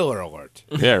 Spoiler alert.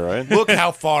 Yeah, right. Look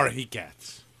how far he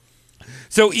gets.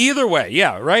 So either way,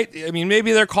 yeah, right? I mean,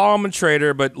 maybe they're calling him a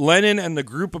traitor, but Lenin and the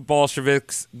group of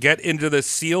Bolsheviks get into the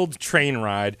sealed train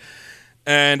ride.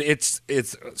 And it's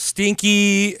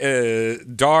stinky,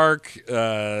 dark.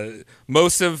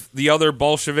 Most of the other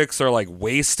Bolsheviks are like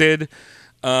wasted.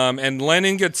 And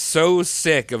Lenin gets so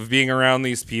sick of being around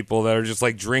these people that are just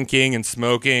like drinking and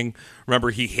smoking. Remember,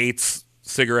 he hates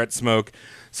cigarette smoke.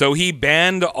 So he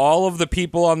banned all of the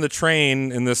people on the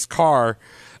train in this car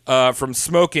from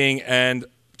smoking and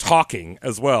talking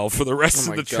as well for the rest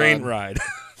of the train ride.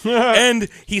 And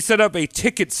he set up a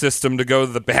ticket system to go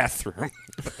to the bathroom.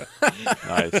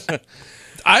 Nice.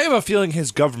 I have a feeling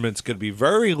his government's going to be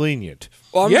very lenient.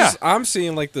 Well, I'm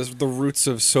seeing like the roots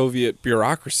of Soviet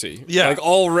bureaucracy. Yeah. Like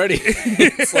already.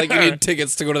 It's like you need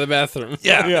tickets to go to the bathroom.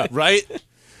 Yeah. Right?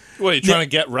 What, are you trying to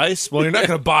get rice? Well, you're not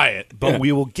going to buy it, but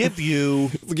we will give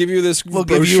you... We'll give you this We'll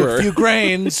brochure. give you a few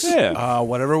grains. Yeah.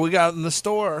 Whatever we got in the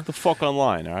store. The fuck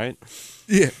online, all right?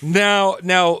 Yeah.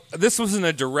 Now, this wasn't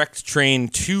a direct train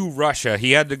to Russia.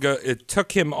 He had to go. It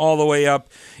took him all the way up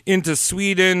into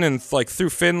Sweden and like through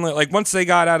Finland. Like once they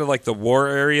got out of like the war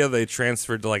area, they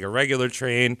transferred to like a regular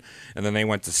train, and then they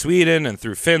went to Sweden and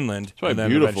through Finland. It's probably and then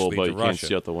beautiful, eventually but to you can't Russia.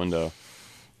 see out the window.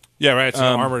 Yeah, right. It's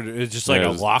an armored... It's just like Yeah,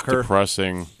 a it's locker.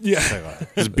 Depressing. Yeah.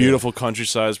 It's beautiful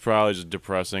countryside, probably just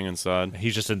depressing inside.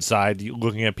 He's just inside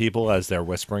looking at people as they're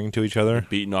whispering to each other.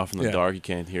 Beaten off in the dark, you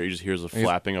can't hear. He just hears the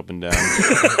flapping up and down.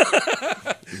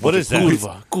 What is that?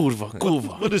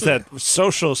 Kurva. What is that?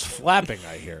 Socialist flapping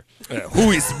I hear. Who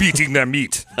is beating their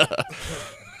meat?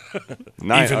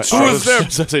 Nice. Who is there?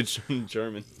 Say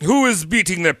German. Who is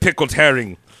beating their pickled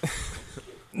herring?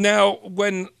 Now,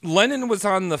 when Lenin was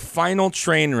on the final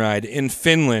train ride in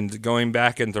Finland going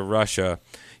back into Russia,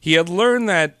 he had learned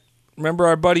that, remember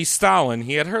our buddy Stalin,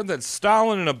 he had heard that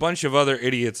Stalin and a bunch of other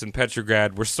idiots in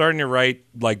Petrograd were starting to write,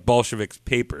 like, Bolshevik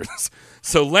papers.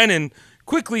 So Lenin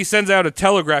quickly sends out a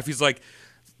telegraph. He's like,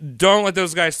 don't let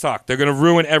those guys talk. They're going to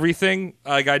ruin everything.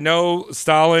 Like, I know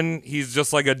Stalin, he's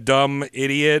just like a dumb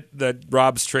idiot that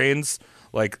robs trains.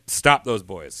 Like, stop those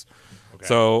boys.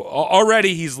 So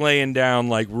already he's laying down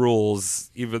like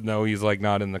rules, even though he's like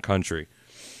not in the country.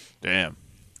 Damn.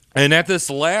 And at this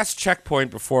last checkpoint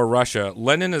before Russia,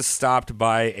 Lenin is stopped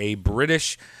by a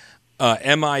British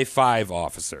MI5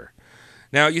 officer.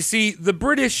 Now, you see, the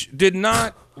British did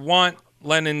not want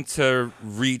Lenin to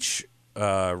reach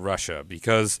Russia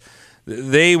because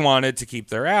they wanted to keep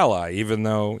their ally, even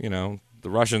though, you know, the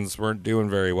Russians weren't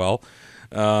doing very well.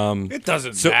 It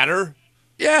doesn't matter.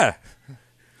 Yeah.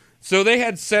 So they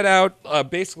had set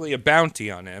out basically a bounty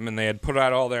on him, and they had put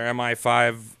out all their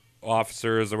MI5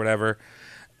 officers or whatever.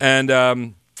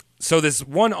 And so this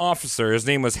one officer, his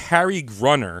name was Harry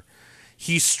Grunner,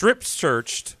 he strip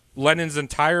searched Lenin's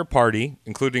entire party,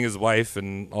 including his wife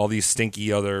and all these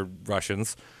stinky other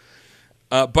Russians.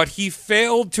 But he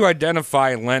failed to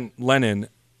identify Lenin,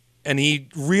 and he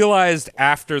realized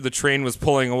after the train was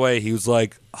pulling away, he was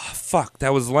like, oh, fuck,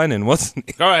 that was Lenin, wasn't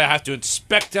he? Oh, I have to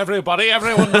inspect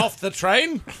everyone off the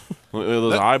train. With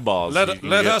those eyeballs.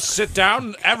 Let us sit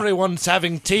down. Everyone's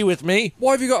having tea with me.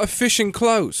 Why have you got a fishing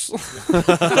close?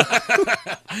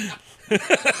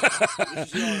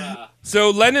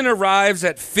 So Lenin arrives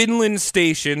at Finland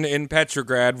Station in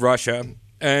Petrograd, Russia,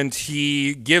 and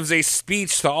he gives a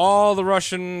speech to all the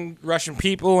Russian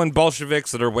people and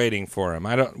Bolsheviks that are waiting for him.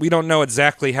 We don't know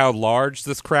exactly how large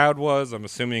this crowd was. I'm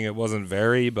assuming it wasn't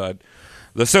very, but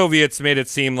the Soviets made it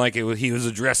seem like he was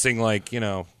addressing, like, you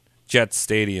know, Jet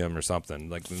Stadium or something.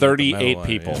 Like 38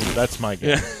 people. Yeah. That's my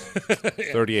guess.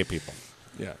 38 people.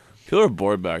 Yeah. People were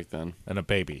bored back then. And a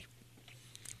baby.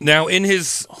 Now, in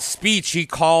his speech, he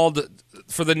called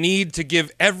for the need to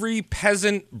give every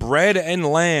peasant bread and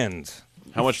land.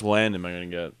 How much land am I going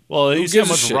to get? Well, you see how gives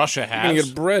a much shit? Russia You're gonna has.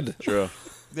 get bread. True.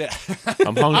 Yeah.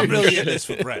 I'm hungry. I'm really in this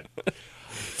for bread.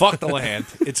 Fuck the land.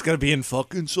 It's gonna be in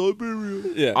fucking Siberia.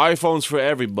 Yeah. iPhones for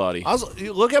everybody. Also,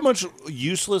 look how much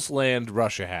useless land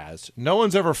Russia has. No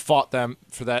one's ever fought them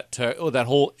for that that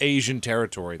whole Asian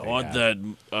territory. I They want have.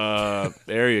 that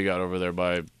area you got over there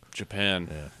by Japan.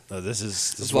 This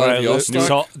is a lot where of I live. Yellowstone.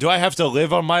 So, do I have to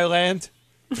live on my land?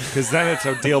 Because then it's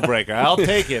a deal breaker. I'll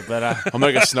take it, but I'll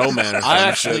make a snowman or something. I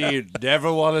actually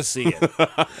never want to see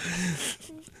it.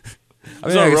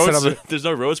 There's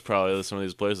no roads probably to some of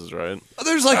these places, right?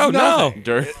 There's like Oh, no. nothing.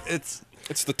 Dirt. It's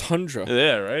It's the tundra.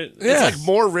 Yeah, right? it's like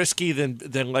more risky than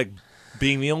like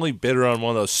being the only bidder on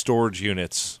one of those storage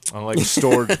units on like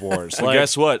Storage Wars. But Like,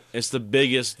 guess what? It's the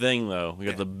biggest thing, though. We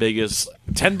got the biggest.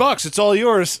 $10, it's all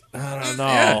yours. I don't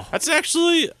know. That's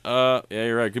actually. Yeah,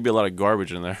 you're right. Could be a lot of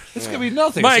garbage in there. It's gonna be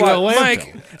nothing. Mike, It's like a Mike,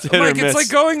 landfill. hit or Mike, it's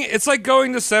miss. like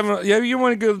going to 7. Yeah, you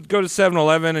want to go to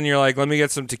 7-Eleven and you're like, let me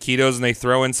get some taquitos, and they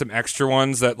throw in some extra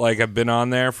ones that like have been on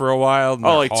there for a while. and Oh,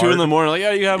 they're like 2 in hard. the morning. Like,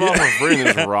 yeah, you have them all for free. And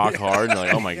it's rock hard. And you're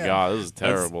like, oh my god, this is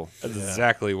terrible. That's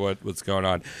exactly what's going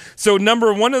on. So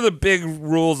one of the big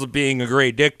rules of being a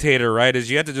great dictator, right,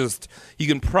 is you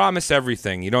can promise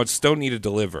everything. You just don't need to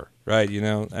deliver, right? I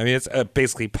mean, it's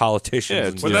basically politicians. Yeah,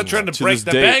 and We're not trying to To break this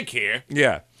the day. bank here.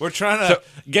 yeah. We're trying to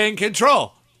gain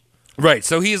control. Right,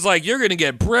 so he's like, you're gonna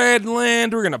get bread,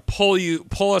 land. We're gonna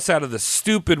pull us out of this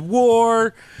stupid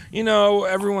war.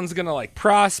 Everyone's gonna like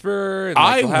prosper. And, like,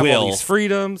 I you'll have all will. these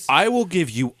freedoms. I will give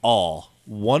you all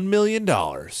 $1 million,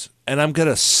 and I'm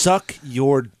gonna suck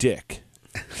your dick.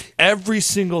 Every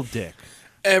single dick.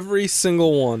 Every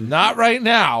single one. Not right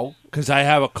now, because I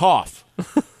have a cough.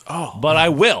 But I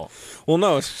will. Well,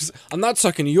 no, it's just, I'm not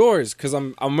sucking yours because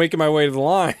I'm making my way to the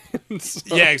line.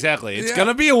 So, Yeah, exactly. It's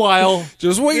gonna be a while.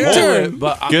 just wait your Hold turn. it,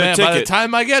 But Get a man, by the ticket.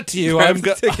 time I get to you, Grab I'm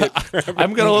the ticket.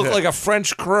 I'm gonna look like a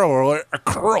French curler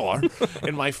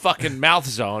in my fucking mouth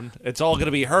zone. It's all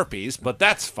gonna be herpes, but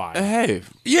that's fine. Hey,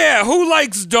 Yeah, who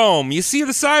likes dome? You see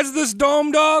the size of this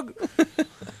dome, dog?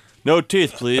 no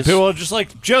teeth, please. People are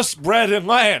just bread and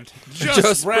land.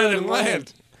 Just bread and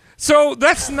land. So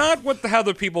that's not how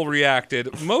the people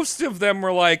reacted. Most of them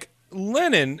were like,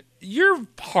 Lenin, you're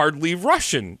hardly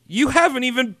Russian. You haven't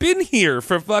even been here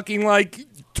for fucking like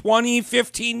 20,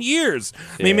 15 years.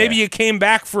 I mean, maybe you came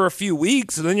back for a few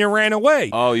weeks and then you ran away.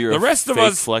 Oh, you're the a rest fake of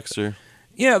us. flexer.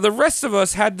 Yeah, the rest of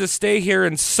us had to stay here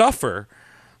and suffer.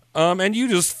 And you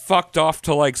just fucked off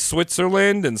to like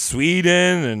Switzerland and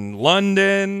Sweden and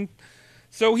London.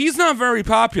 So he's not very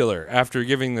popular after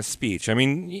giving this speech. I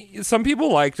mean, some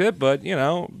people liked it, but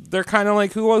they're kind of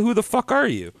like, who the fuck are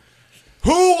you?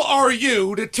 Who are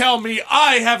you to tell me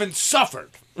I haven't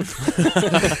suffered?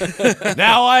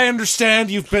 Now I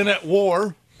understand you've been at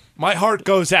war. My heart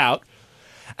goes out.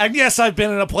 And yes, I've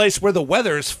been in a place where the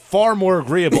weather is far more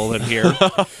agreeable than here.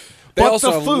 They But also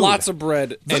the have food, lots of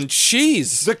bread and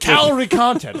cheese. the calorie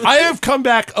content. I have come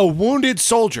back a wounded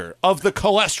soldier of the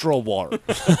cholesterol war.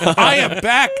 I am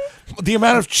back the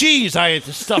amount of cheese I had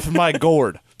to stuff in my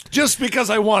gourd just because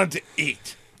I wanted to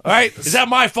eat. All right? Is that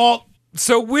my fault?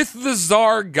 So with the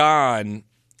Tsar gone,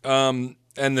 and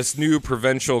this new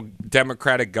provincial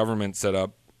democratic government set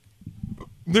up,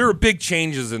 there were big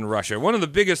changes in Russia. One of the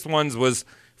biggest ones was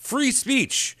free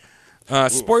speech.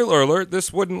 Spoiler alert: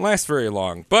 this wouldn't last very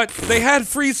long, but they had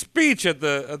free speech at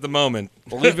the moment.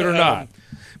 Believe it or not.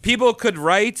 People could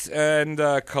write and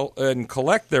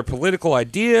collect their political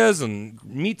ideas and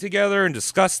meet together and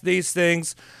discuss these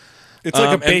things. It's like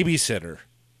a and- babysitter.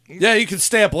 Yeah, you can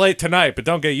stay up late tonight, but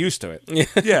don't get used to it.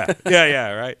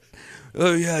 Yeah, right.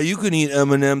 Oh yeah, you can eat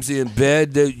M&Ms in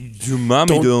bed. Your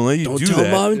mommy don't let you do tell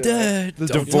that. mom and dad. The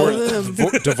Don't tell them.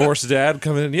 divorced dad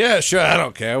coming in. Yeah, sure, I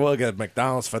don't care. We'll get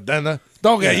McDonald's for dinner.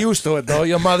 Don't get used to it, though.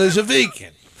 Your mother's a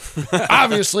vegan.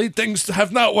 Obviously, things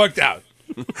have not worked out.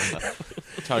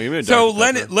 So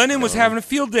Lenin was having a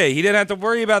field day. He didn't have to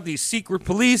worry about these secret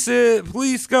police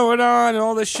going on and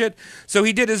all this shit. So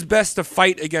he did his best to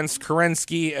fight against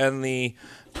Kerensky and the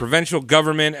provincial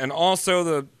government, and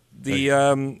also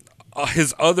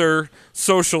his other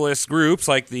socialist groups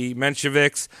like the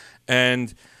Mensheviks.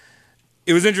 And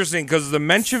it was interesting because the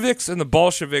Mensheviks and the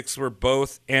Bolsheviks were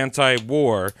both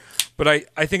anti-war. But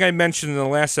I think I mentioned in the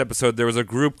last episode there was a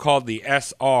group called the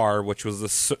SR, which was the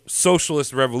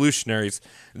Socialist Revolutionaries.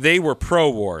 They were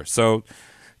pro-war. So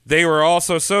they were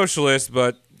also socialists,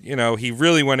 but he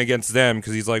really went against them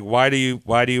because he's like, why do you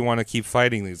want to keep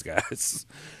fighting these guys?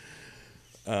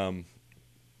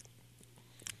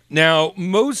 Now,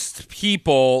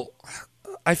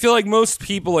 I feel like most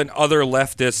people and other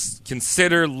leftists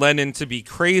consider Lenin to be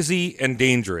crazy and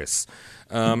dangerous.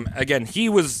 Again, he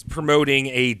was promoting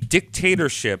a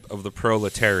dictatorship of the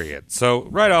proletariat. So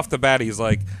right off the bat, he's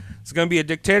like, it's going to be a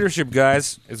dictatorship,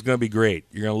 guys. It's going to be great.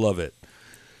 You're going to love it.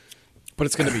 But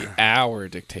it's going to be our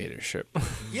dictatorship.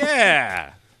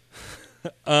 Yeah.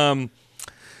 And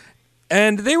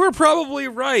they were probably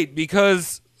right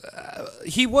because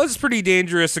he was pretty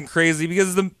dangerous and crazy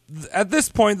because at this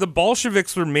point, the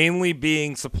Bolsheviks were mainly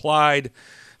being supplied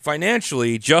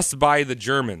financially just by the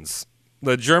Germans.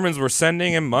 The Germans were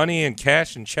sending him money and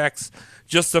cash and checks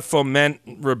just to foment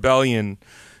rebellion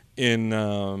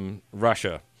in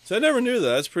Russia. So I never knew that.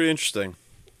 That's pretty interesting.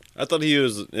 I thought he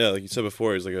was, like you said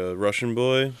before, he's like a Russian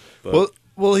boy. But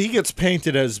Well, he gets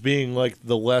painted as being like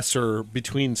the lesser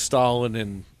between Stalin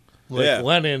and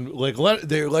Lenin.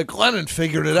 Lenin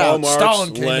figured it Karl out. Marx,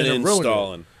 Stalin came Lenin, in and ruined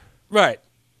Stalin. Right.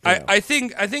 Yeah. I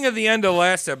think at the end of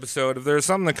last episode, if there was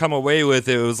something to come away with,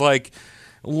 it was like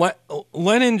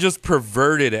Lenin just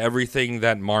perverted everything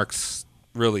that Marx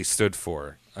really stood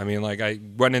for. I mean, like, I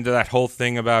went into that whole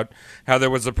thing about how there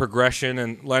was a progression,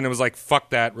 and Lenin was like, fuck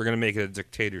that, we're going to make it a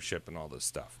dictatorship and all this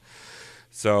stuff.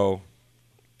 So,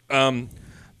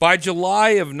 by July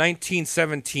of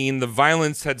 1917, the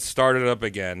violence had started up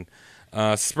again,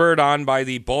 spurred on by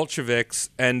the Bolsheviks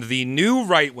and the new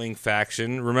right-wing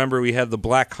faction. Remember, we had the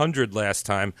Black Hundred last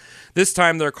time. This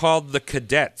time, they're called the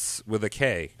Cadets, with a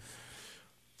K.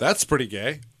 That's pretty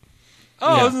gay. Oh,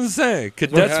 I was going to say,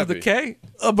 Cadets with a K?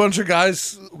 A bunch of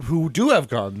guys who do have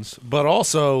guns, but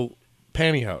also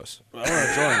pantyhose. I want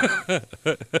to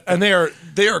join. And they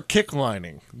are kick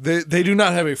lining. They do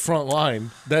not have a front line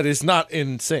that is not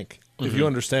in sync, if you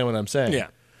understand what I'm saying. Yeah.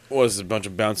 What is it, a bunch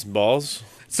of bouncing balls?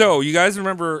 So, you guys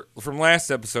remember from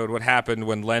last episode what happened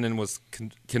when Lenin was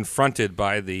confronted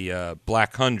by the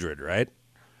Black Hundred, right?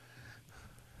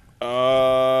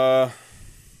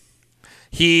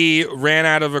 He ran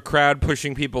out of a crowd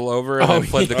pushing people over and then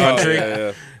fled the country.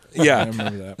 Yeah. I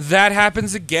remember that. That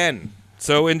happens again.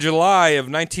 So in July of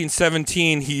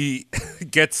 1917, he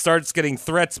starts getting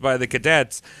threats by the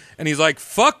cadets, and he's like,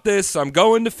 fuck this, I'm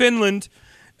going to Finland.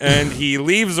 And he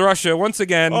leaves Russia once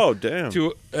again. Oh, damn.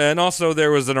 And also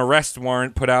there was an arrest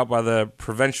warrant put out by the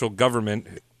provincial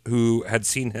government who had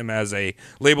seen him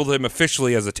labeled him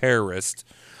officially as a terrorist.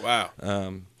 Wow.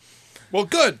 Well,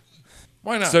 good.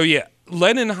 Why not? So, yeah,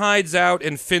 Lenin hides out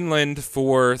in Finland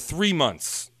for 3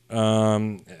 months.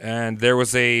 And there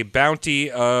was a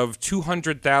bounty of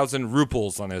 200,000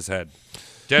 rubles on his head,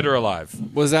 dead or alive.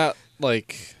 Was that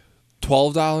like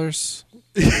 $12?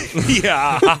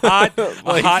 Yeah,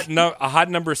 a hot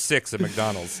number 6 at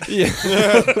McDonald's. Yeah.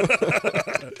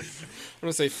 I'm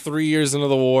gonna say 3 years into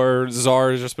the war,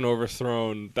 Tsar has just been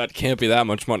overthrown. That can't be that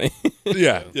much money.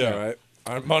 Yeah. Right.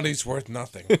 Our money's worth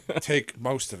nothing. Take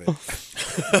most of it.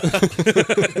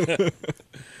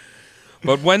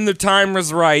 But when the time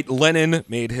was right, Lenin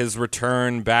made his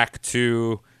return back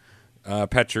to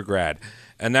Petrograd.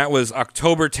 And that was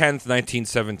October 10th,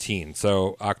 1917.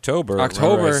 So October. I think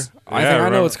I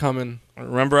know what's coming.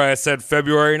 Remember I said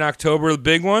February and October, the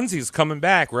big ones? He's coming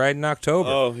back right in October.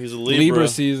 Oh, he's a Libra. Libra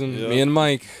season. Yep. Me and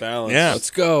Mike. Balance. Yeah.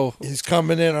 Let's go. He's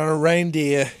coming in on a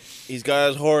reindeer. He's got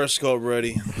his horoscope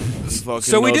ready. Fucking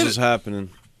So we knows did- what's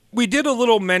happening. We did a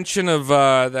little mention of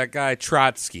that guy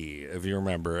Trotsky, if you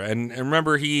remember. And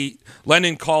remember,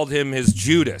 Lenin called him his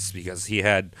Judas because he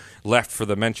had left for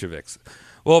the Mensheviks.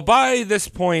 Well, by this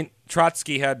point,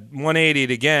 Trotsky had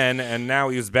 180'd again, and now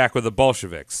he was back with the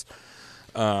Bolsheviks.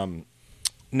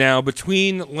 Now,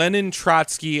 between Lenin,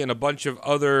 Trotsky, and a bunch of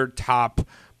other top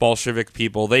Bolshevik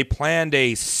people, they planned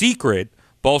a secret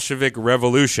Bolshevik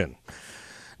revolution.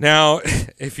 Now,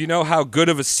 if you know how good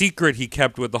of a secret he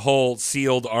kept with the whole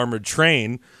sealed armored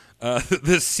train,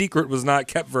 this secret was not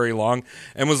kept very long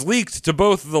and was leaked to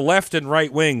both the left and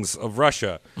right wings of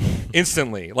Russia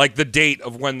instantly, like the date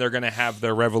of when they're going to have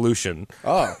their revolution.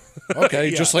 Oh, okay.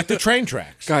 Just like the train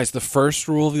tracks. Guys, the first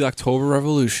rule of the October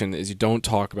Revolution is you don't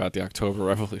talk about the October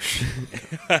Revolution.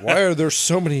 Why are there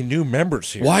so many new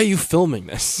members here? Why are you filming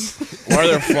this? Why are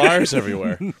there flyers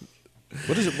everywhere?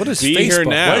 What is it? What is Be Facebook? here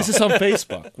now. Why is this on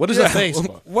Facebook? What is a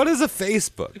Facebook? What is a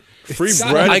Facebook? Free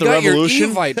bread I at the got your revolution?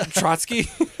 invite, Trotsky.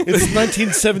 It's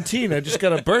 1917. I just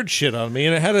got a bird shit on me,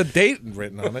 and it had a date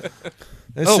written on it.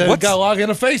 It said, what's- got to log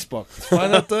into Facebook.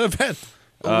 Find out the event.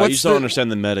 You just don't understand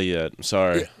the meta yet. I'm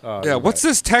sorry. Yeah, what's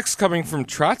this text coming from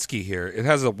Trotsky here? It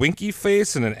has a winky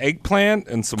face and an eggplant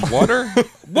and some water.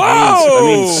 Whoa! I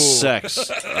mean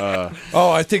sex.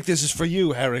 Oh, I think this is for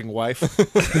you, herring wife.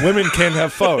 Women can't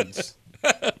have phones.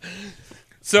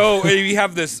 So you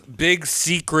have this big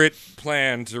secret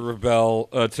plan to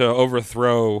to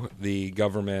overthrow the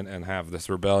government and have this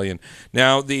rebellion.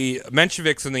 Now, the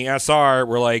Mensheviks and the SR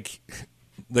were like,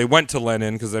 they went to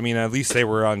Lenin because, I mean, at least they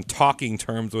were on talking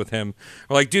terms with him.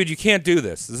 We're like, dude, you can't do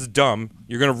this. This is dumb.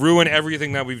 You're going to ruin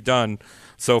everything that we've done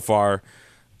so far.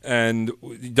 And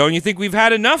don't you think we've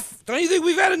had enough? Don't you think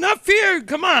we've had enough here?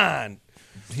 Come on.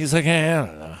 He's like, I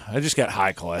don't know. I just got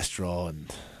high cholesterol,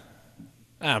 and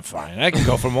I'm fine. I can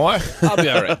go for more. I'll be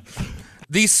all right.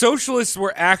 The socialists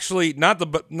were actually not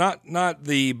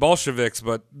the Bolsheviks,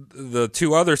 but the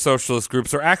two other socialist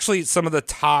groups are actually some of the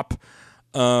top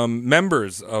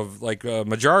members of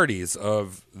majorities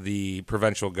of the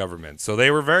provincial government. So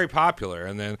they were very popular,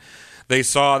 and then they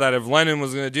saw that if Lenin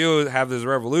was going to have this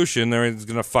revolution, they were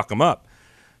going to fuck him up.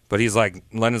 But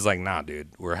Lenin's like, nah, dude,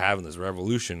 we're having this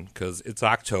revolution because it's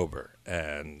October,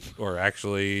 or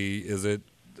actually, is it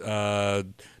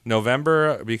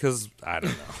November? Because I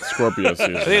don't know. Scorpio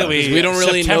season. We don't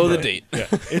really know the date. Yeah.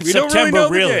 It's We don't September, really know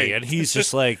the really, date. and he's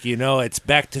just like, it's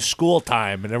back to school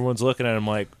time, and everyone's looking at him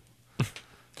like,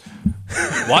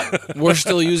 what? We're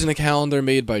still using a calendar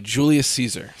made by Julius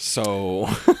Caesar, so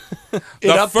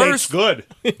Good.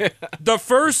 The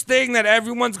first thing that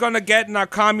everyone's going to get in our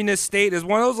communist state is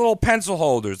one of those little pencil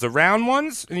holders, the round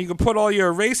ones, and you can put all your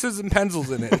erasers and pencils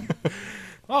in it.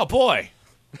 Oh, boy.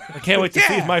 I can't wait to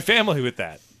feed my family with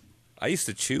that. I used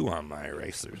to chew on my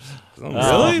erasers.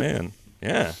 Really? Man.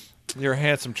 Yeah. You're a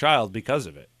handsome child because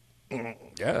of it. Yeah.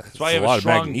 That's why you have a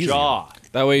strong jaw.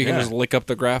 that way you can just lick up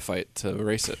the graphite to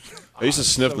erase it. I used to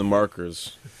sniff the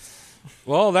markers.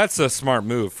 Well, that's a smart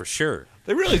move for sure.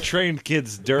 They really trained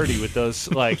kids dirty with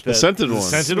those, like the scented ones.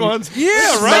 Scented ones?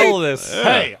 Yeah, Smell right. this.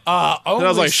 Hey, only I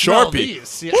was like, smell Sharpie.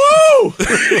 these. Yeah. Woo!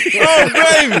 Oh,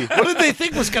 baby! What did they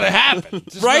think was going to happen?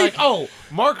 Just Right? like,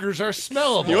 markers are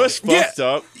smellable. You was fucked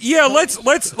up. Yeah,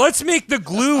 let's make the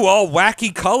glue all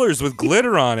wacky colors with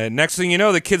glitter on it. Next thing you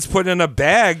know, the kid's putting in a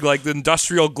bag like the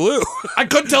industrial glue. I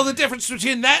couldn't tell the difference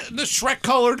between that and the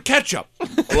Shrek-colored ketchup.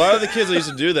 A lot of the kids that used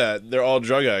to do that, they're all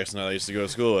drug addicts now. I used to go to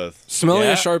school with. Smelling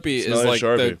Yeah. a Sharpie Smelling is a like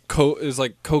Sharpie. is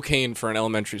like cocaine for an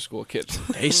elementary school kid.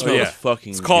 They smell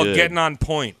fucking. It's called good. getting on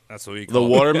point. That's what we call the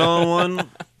it. watermelon one,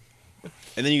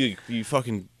 and then you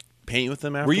fucking paint with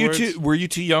them Were afterwards. you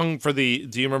too young for the?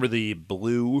 Do you remember the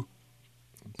blue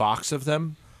box of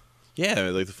them? Yeah,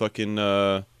 like the fucking.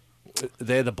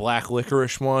 They had the black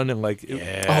licorice one, and like,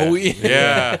 Oh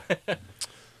yeah. Yeah.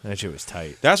 that shit was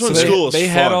tight. That's when So school was they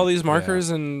fun. had all these markers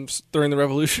and during the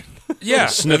revolution. Yeah.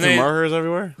 And sniffing markers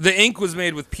everywhere. the ink was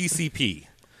made with PCP.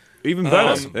 Even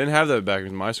better. They didn't have that back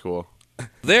in my school.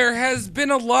 There has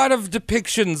been a lot of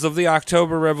depictions of the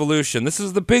October Revolution. This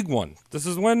is the big one. This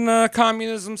is when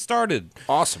communism started.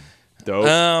 Awesome. Dope.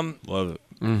 Love it.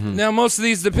 Now, most of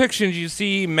these depictions, you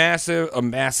see a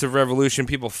massive revolution,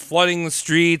 people flooding the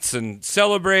streets and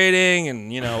celebrating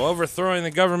and, overthrowing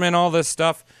the government, all this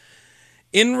stuff.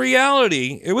 In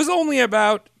reality, it was only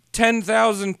about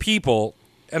 10,000 people.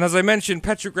 And as I mentioned,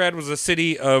 Petrograd was a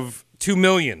city of 2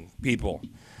 million people.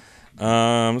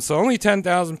 So only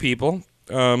 10,000 people.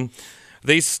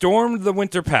 They stormed the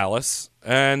Winter Palace,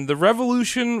 and the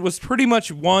revolution was pretty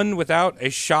much won without a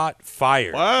shot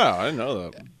fired. Wow, I didn't know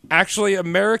that. Actually,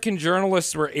 American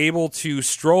journalists were able to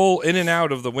stroll in and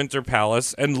out of the Winter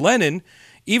Palace, and Lenin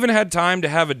even had time to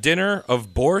have a dinner of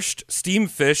borscht, steamed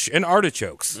fish, and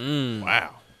artichokes.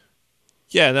 Wow.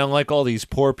 Yeah, and then like all these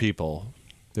poor people,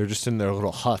 they're just in their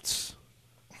little huts.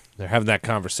 They're having that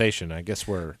conversation. I guess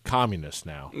we're communists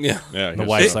now. Yeah. Yeah, The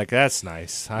wife's like, that's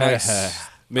nice.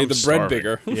 Made the bread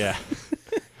bigger. Yeah.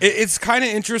 It's kind of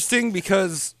interesting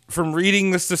because from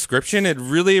reading this description, it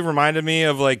really reminded me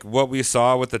of like what we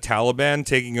saw with the Taliban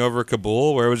taking over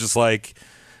Kabul, where it was just like,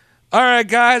 all right,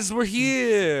 guys, we're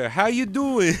here. How you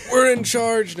doing? We're in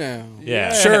charge now.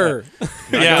 Yeah. Sure.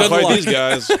 Yeah. Fight these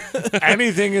guys.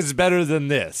 Anything is better than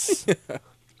this.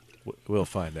 We'll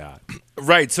find out.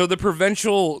 Right. So the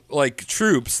provincial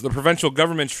troops, the provincial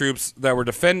government troops that were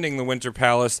defending the Winter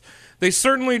Palace, they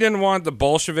certainly didn't want the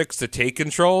Bolsheviks to take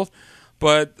control,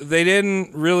 but they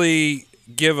didn't really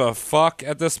give a fuck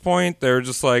at this point. They were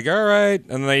just like, all right,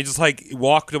 and they just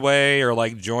walked away or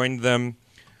joined them.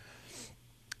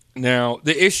 Now,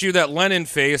 the issue that Lenin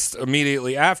faced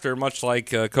immediately after, much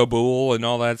like Kabul and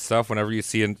all that stuff, whenever you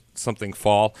see something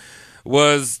fall,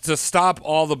 was to stop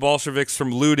all the Bolsheviks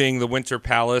from looting the Winter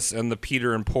Palace and the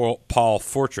Peter and Paul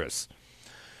Fortress.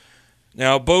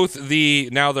 Now,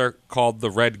 now they're called the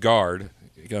Red Guard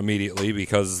immediately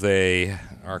because they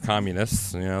are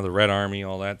communists, the Red Army,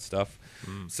 all that stuff.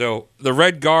 So the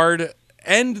Red Guard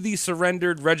and the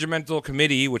surrendered Regimental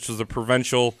Committee, which was the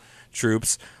provincial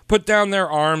troops, put down their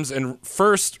arms and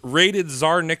first raided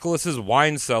Tsar Nicholas's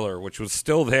wine cellar, which was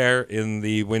still there in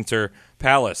the Winter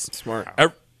Palace. Smart.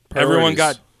 Everyone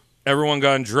got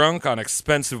drunk on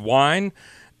expensive wine,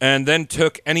 and then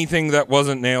took anything that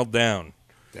wasn't nailed down.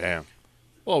 Damn.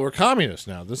 Well, we're communists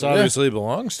now. This obviously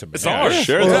belongs to me. It's ours.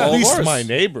 Sure. Well, it's at all least ours. my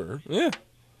neighbor. Yeah.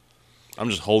 I'm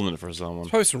just holding it for someone.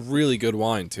 Probably some really good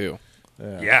wine, too.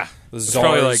 Yeah. The It's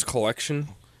probably Czar's like collection.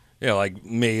 Yeah, like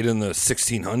made in the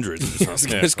 1600s or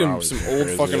something. It's gonna be some old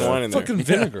fucking wine in there. Fucking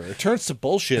vinegar. It turns to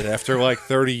bullshit after like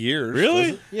 30 years.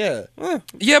 Really? Yeah.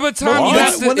 Yeah, but Tom, Well,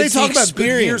 that's when they it's the talk about good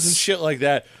years experience. and shit like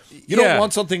that, you Yeah. don't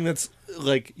want something that's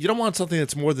like you don't want something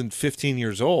that's more than 15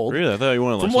 years old. Really? I thought you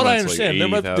wanted like From what I something that's,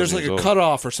 understand, like there's like 80,000 a years old.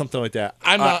 cutoff or something like that.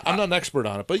 I'm not an expert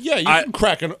on it, but yeah, you can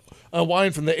crack a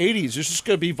wine from the 80s. It's just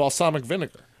going to be balsamic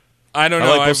vinegar. I don't I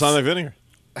know. like I've- balsamic vinegar.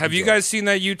 Have you guys seen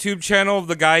that YouTube channel of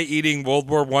the guy eating World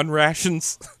War I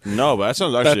rations? No, but that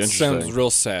sounds actually That interesting. sounds real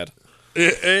sad.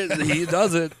 He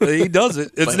does it. He does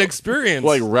it. It's an experience.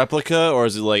 Like replica, or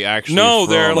is it like actually? No,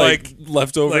 from, they're like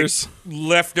Leftovers.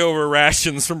 leftover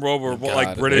rations from World War I, like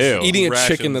God. British Ew. Eating a rations.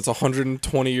 chicken that's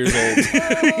 120 years old.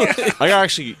 I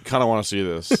actually kind of want to see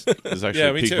this. This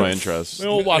actually piqued my interest.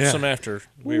 We'll watch Yeah. some after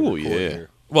we Ooh, record yeah. here.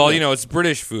 Well, you know, it's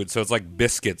British food, so it's like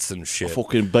biscuits and shit.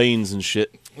 Fucking beans and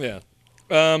shit. Yeah.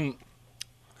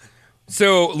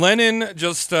 So Lenin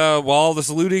just while this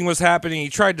looting was happening, he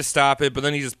tried to stop it, but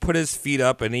then he just put his feet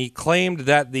up and he claimed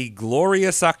that the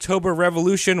glorious October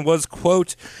Revolution was,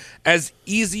 quote, as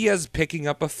easy as picking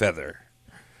up a feather.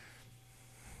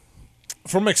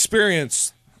 From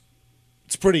experience,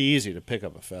 it's pretty easy to pick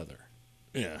up a feather.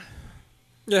 Yeah.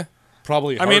 Yeah.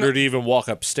 Probably I mean- harder to even walk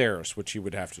upstairs, which you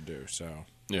would have to do. So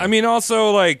Yeah. I mean,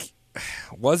 also, like,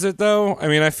 was it though? I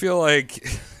mean, I feel like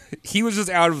he was just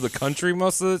out of the country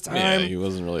most of the time. Yeah, he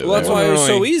wasn't really. Well, that's there. why it was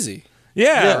so Really? easy.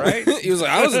 Yeah, right? He was like,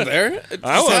 I wasn't there. It just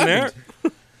I wasn't happened.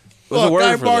 there. There's a look, word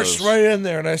I for marched those. right in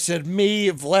there and I said, "Me,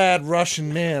 Vlad,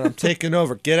 Russian man, I'm taking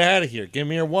over. Get out of here. Give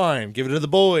me your wine. Give it to the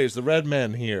boys, the red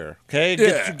men here. Okay,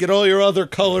 Yeah. get all your other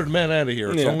colored men out of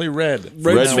here. It's Yeah. only red.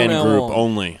 Red Red from men now group on.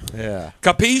 only. Yeah.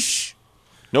 Capiche?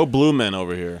 No blue men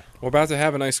over here. We're about to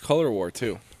have a nice color war,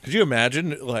 too. Could you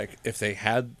imagine, like, if they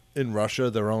had in Russia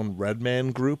their own red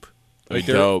man group? That'd Like,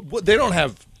 be they're- dope. well, they don't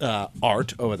have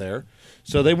art over there,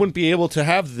 so they wouldn't be able to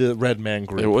have the red man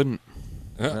group. They wouldn't.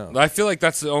 I feel like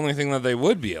that's the only thing that they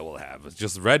would be able to have. It's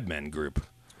just Red Men group.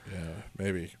 Yeah,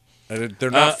 maybe. And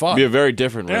they're not fun. Be a very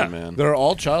different Yeah. red man. They're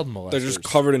all child molesters. They're just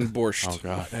covered in borscht. Oh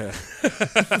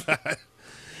god.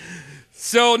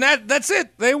 So that's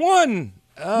it. They won.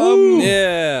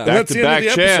 Yeah. That's the end of Back-to-back the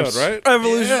champs. episode,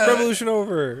 right? Revolution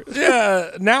over.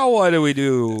 Yeah. Now what do we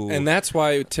do? And that's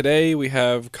why today we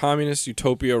have communist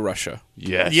utopia Russia.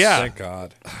 Yes. Yeah. Thank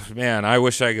God. Man, I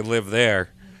wish I could live there.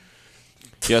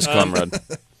 Yes, comrade.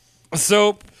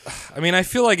 So, I mean, I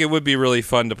feel like it would be really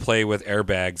fun to play with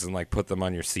airbags and like put them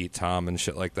on your seat, Tom, and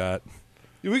shit like that.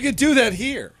 We could do that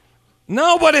here.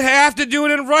 No, but I have to do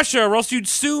it in Russia, or else you'd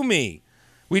sue me.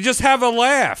 We just have a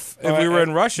laugh if we were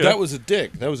in Russia. That was a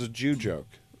dig. That was a Jew joke.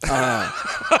 That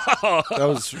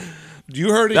was. You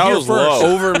heard it That here was first.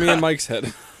 low. Over me and Mike's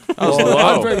head. Well,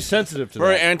 I'm very sensitive to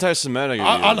Very that. anti-Semitic. of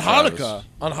On you, Travis.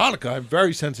 Hanukkah, I'm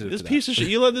very sensitive This to that. piece of shit.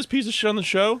 You let this piece of shit on the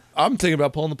show. I'm thinking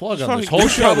about pulling the plug on Fucking this whole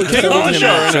show. probably Take it told on the him show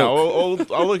that right now. joke.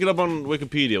 I'll look it up on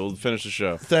Wikipedia. We'll finish the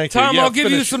show. Thank you. Tom, Yeah, I'll give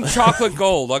you finish. some chocolate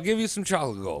gold. I'll give you some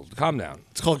chocolate gold. Calm down.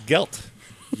 It's called Gelt.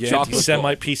 You Chocolate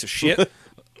anti-Semite piece of shit.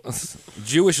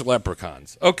 Jewish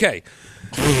leprechauns. Okay.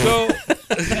 So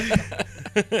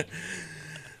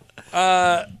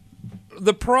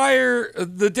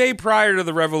the day prior to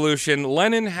the revolution,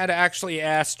 Lenin had actually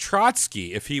asked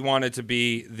Trotsky if he wanted to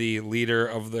be the leader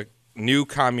of the new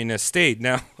communist state.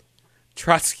 Now,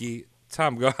 Trotsky,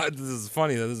 Tom, go ahead. This is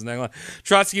funny that this is next line.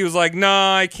 Trotsky was like,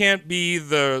 "Nah, I can't be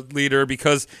the leader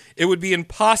because it would be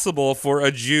impossible for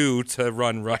a Jew to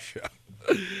run Russia."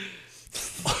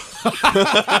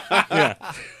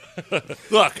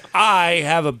 Look, I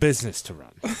have a business to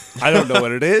run. I don't know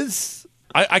what it is.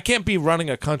 I can't be running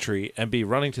a country and be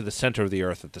running to the center of the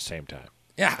earth at the same time.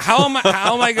 Yeah, how am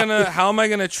I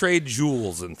gonna trade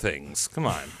jewels and things? Come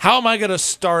on. How am I going to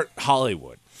start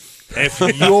Hollywood if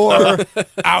you're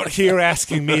out here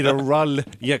asking me to run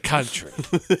your country?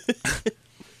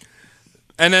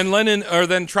 And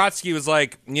then Trotsky was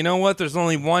like, "You know what? There's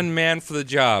only one man for the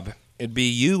job. It'd be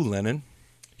you, Lenin."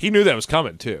 He knew that was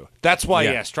coming, too. That's why he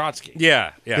Yeah. asked Trotsky.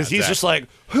 Yeah. Because he's just like,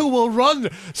 who will run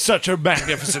such a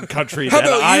magnificent country How that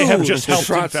about I you, have just helped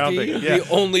in Trotsky, founding? Yeah. the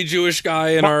only Jewish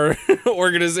guy in our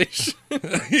organization.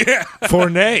 For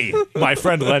nay, my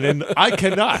friend Lenin, I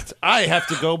cannot. I have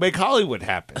to go make Hollywood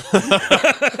happen.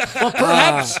 Well,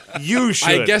 perhaps you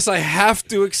should. I guess I have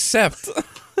to accept.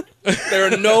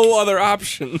 There are no other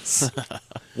options.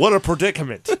 What a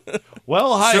predicament.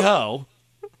 Well, hi-ho.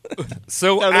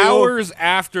 So they will- hours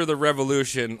after the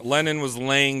revolution, Lenin was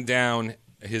laying down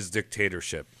his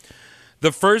dictatorship.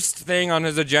 The first thing on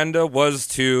his agenda was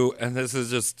to, and this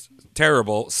is just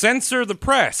terrible, censor the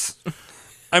press.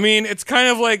 I mean, it's kind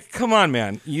of like, come on,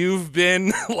 man. You've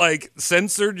been, like,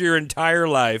 censored your entire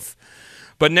life.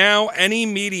 But now any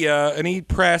media, any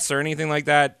press or anything like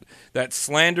that that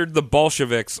slandered the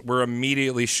Bolsheviks were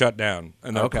immediately shut down.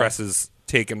 And their press is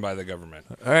taken by the government.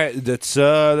 All right, that's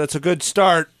a good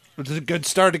start. It's a good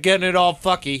start to getting it all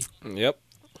fucky. Yep.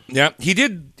 Yeah, he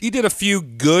did a few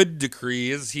good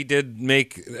decrees. He did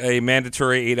make a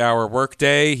mandatory 8-hour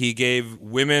workday. He gave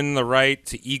women the right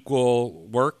to equal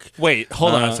work. Wait,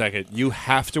 hold on a second. You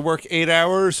have to work 8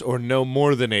 hours or no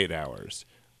more than 8 hours?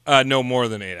 No more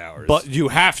than 8 hours. But you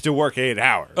have to work 8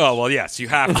 hours. Oh, well, yes, you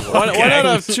have to work. Why not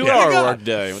a 2-hour Yeah. work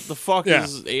day? What the fuck Yeah.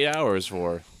 is 8 hours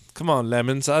for? Come on,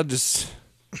 Lemons. I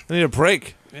need a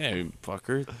break. Yeah, you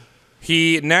fucker.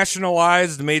 He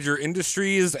nationalized major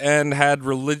industries and had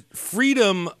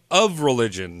freedom of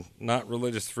religion, not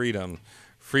religious freedom,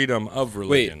 freedom of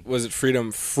religion. Wait, was it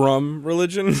freedom from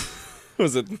religion?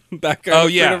 Was it that kind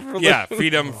of yeah, freedom from religion? yeah,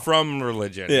 freedom from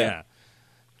religion. Yeah.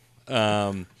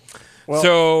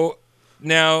 So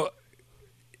now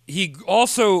he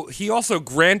also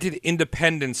granted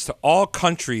independence to all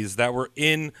countries that were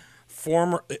in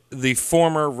the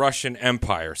former Russian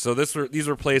Empire. So these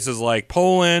were places like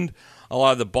Poland, a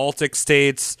lot of the Baltic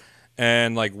states,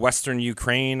 and like Western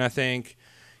Ukraine, I think.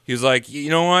 He was like, you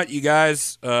know what, you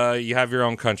guys, you have your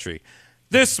own country.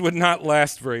 This would not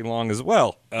last very long as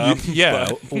well. Yeah,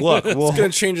 look, It's going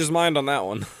to change his mind on that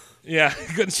one. Yeah,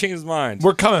 he couldn't change his mind.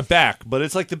 we're coming back, but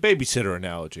it's like the babysitter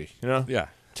analogy, you know? Yeah.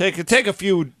 Take a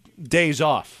few days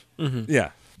off.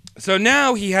 Yeah. So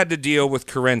now he had to deal with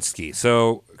Kerensky.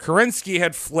 So Kerensky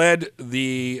had fled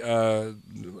the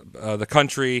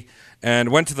country and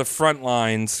went to the front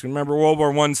lines. Remember, World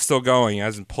War I's still going. He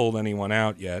hasn't pulled anyone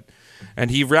out yet. And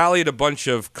he rallied a bunch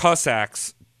of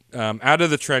Cossacks out of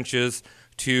the trenches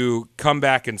to come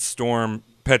back and storm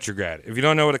Petrograd. If you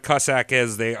don't know what a Cossack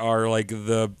is, they are like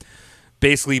the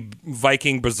basically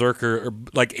Viking berserker, or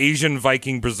like Asian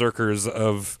Viking berserkers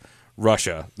of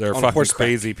Russia. They're On fucking horseback.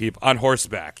 crazy people on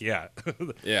horseback. Yeah,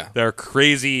 Yeah. they're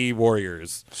crazy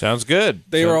warriors. Sounds good.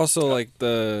 They were also like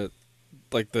the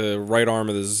right arm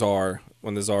of the Tsar.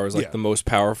 When the Tsar was like Yeah. the most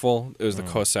powerful, it was the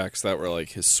Cossacks that were like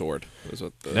his sword. It was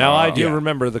what the, Now, I do Yeah.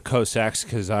 remember the Cossacks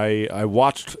because I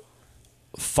watched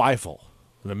Fievel,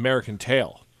 An American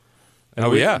Tale. And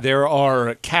Oh, yeah. There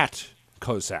are cat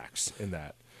Cossacks in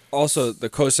that. Also, the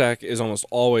Cossack is almost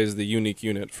always the unique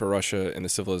unit for Russia in the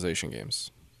Civilization games.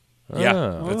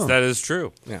 Yeah, that is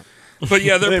true. Yeah. But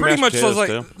yeah, they're They pretty mashed much just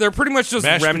potatoes, like they're pretty much just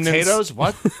Mashed remnants. potatoes?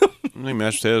 What? I think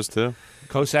mashed potatoes too.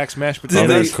 Cossacks mashed Oh, potatoes?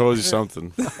 there's cozy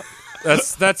something.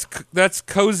 That's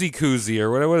cozy koozie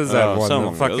or what is that one?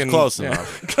 Something. The That's close yeah.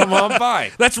 enough. Come on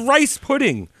by. That's rice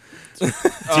pudding. Do you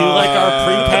like our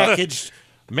prepackaged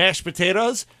mashed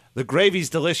potatoes? The gravy's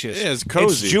delicious. Yeah, it's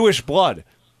cozy. It's Jewish blood.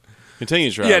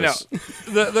 Continue, Travis. Yeah,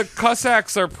 no. The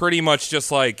Cossacks are pretty much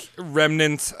just like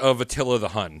remnants of Attila the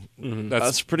Hun.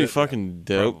 That's pretty fucking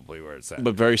dope. probably where it's at.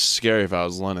 But very scary if I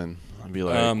was Lenin. I'd be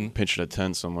like pitching a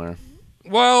tent somewhere.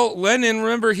 Well, Lenin,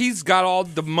 remember, he's got all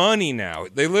the money now.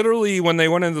 They literally, when they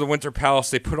went into the Winter Palace,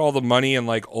 they put all the money in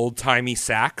like old-timey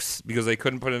sacks because they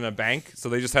couldn't put it in a bank. So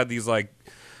they just had these like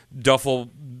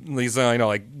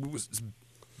like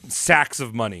sacks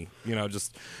of money,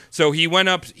 just. So he went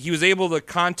up, he was able to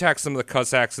contact some of the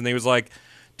Cossacks, and they was like,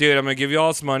 dude, I'm going to give you all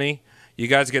this money. You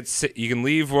guys you can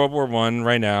leave World War I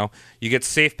right now. You get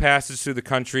safe passage through the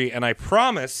country, and I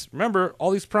promise, remember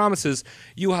all these promises,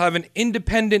 you will have an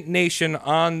independent nation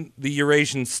on the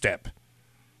Eurasian steppe.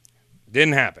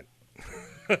 Didn't happen.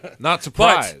 Not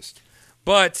surprised.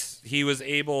 But he was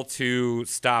able to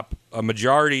stop a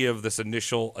majority of this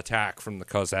initial attack from the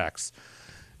Cossacks.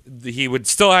 He would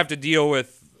still have to deal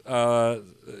with,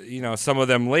 some of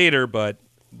them later, but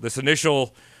this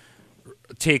initial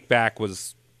take back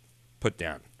was put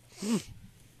down.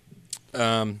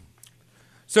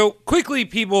 So quickly,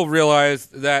 people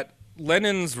realized that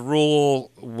Lenin's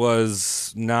rule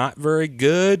was not very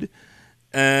good,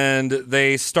 and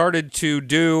they started to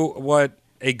do what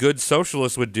a good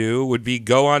socialist would do, would be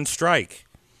go on strike.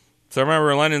 So I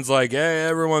remember Lenin's like, hey,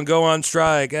 everyone go on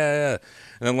strike. Yeah.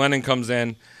 And then Lenin comes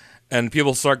in, and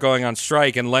people start going on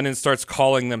strike, and Lenin starts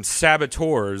calling them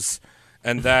saboteurs,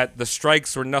 and that the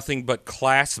strikes were nothing but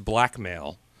class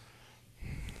blackmail.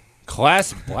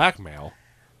 Class blackmail?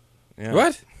 Yeah.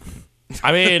 What?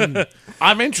 I mean,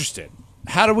 I'm interested.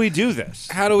 How do we do this?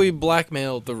 How do we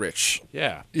blackmail the rich?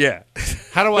 Yeah. Yeah.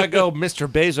 How do I go, Mr.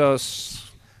 Bezos?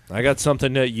 I got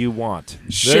something that you want.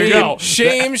 There Shame, you go.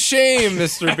 shame,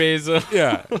 Mr. Bezos.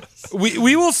 Yeah,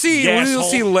 we will see.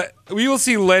 Yes, We will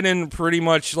see Lenin pretty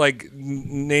much like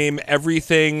name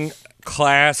everything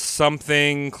class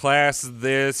something, class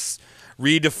this,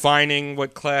 redefining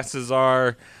what classes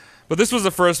are. But this was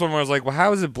the first one where I was like, well,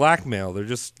 how is it blackmail? They're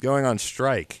just going on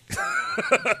strike.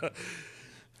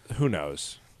 Who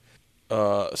knows?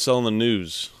 Selling the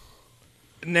news.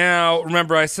 Now,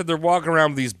 remember, I said they're walking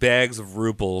around with these bags of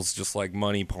rubles, just like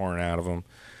money pouring out of them.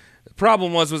 The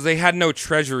problem was they had no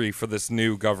treasury for this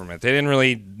new government. They didn't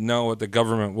really know what the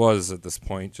government was at this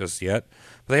point just yet.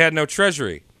 But they had no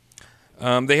treasury.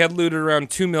 They had looted around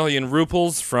 2 million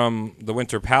rubles from the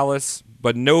Winter Palace,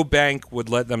 but no bank would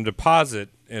let them deposit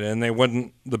it, and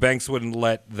the banks wouldn't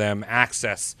let them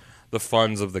access the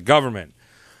funds of the government.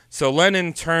 So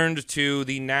Lenin turned to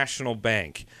the National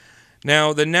Bank.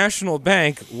 Now, the National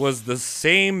Bank was the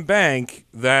same bank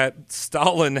that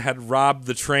Stalin had robbed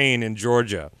the train in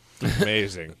Georgia.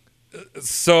 Amazing.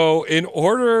 So in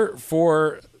order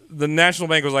for the National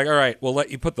Bank was like, all right, we'll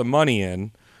let you put the money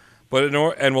in, but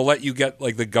and we'll let you get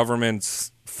like the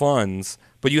government's funds,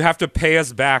 but you have to pay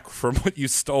us back from what you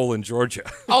stole in Georgia.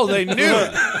 Oh, they knew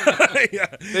it.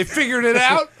 Yeah. They figured it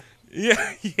out?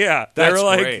 Yeah. That's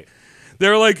great. They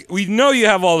were like, we know you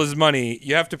have all this money.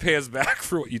 You have to pay us back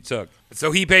for what you took.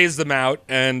 So he pays them out,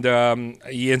 and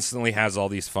he instantly has all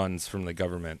these funds from the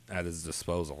government at his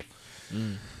disposal.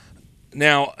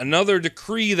 Now, another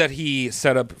decree that he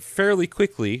set up fairly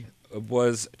quickly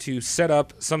was to set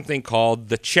up something called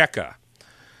the Cheka.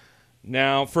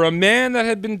 Now, for a man that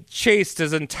had been chased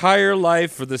his entire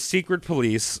life for the secret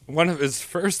police, one of his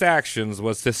first actions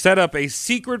was to set up a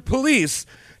secret police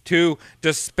to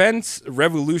dispense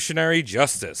revolutionary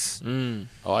justice. I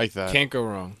like that. Can't go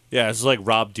wrong. Yeah, it's like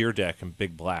Rob Deerdeck and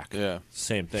Big Black. Yeah.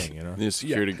 Same thing, you know? Need a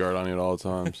security guard on you at all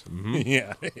times.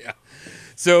 Yeah.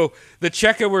 So the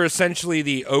Cheka were essentially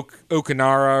the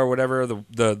Okanara or whatever,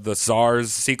 the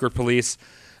Tsar's secret police,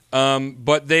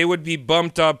 but they would be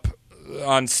bumped up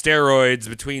on steroids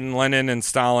between Lenin and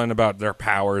Stalin about their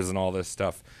powers and all this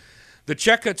stuff. The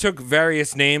Cheka took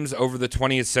various names over the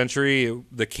 20th century,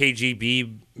 the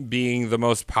KGB being the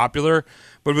most popular,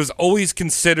 but it was always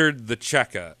considered the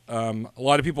Cheka. A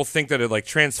lot of people think that it like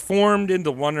transformed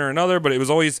into one or another, but it was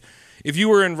always, if you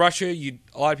were in Russia,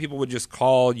 a lot of people would just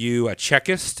call you a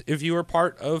Chekist if you were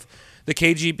part of the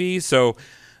KGB. So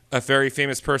a very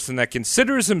famous person that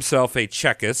considers himself a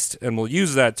Chekist, and will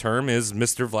use that term, is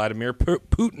Mr. Vladimir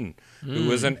Putin, who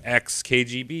was an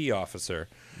ex-KGB officer.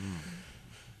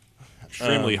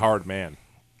 Extremely hard man.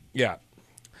 Yeah.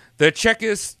 The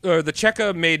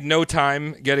Cheka made no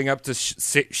time getting up to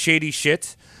shady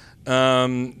shit.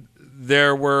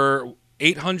 There were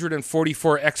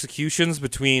 844 executions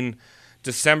between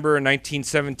December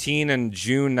 1917 and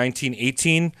June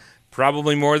 1918.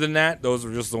 Probably more than that. Those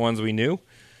were just the ones we knew.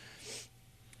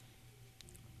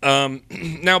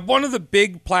 Now, one of the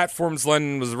big platforms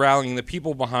Lenin was rallying the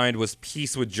people behind was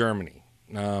peace with Germany.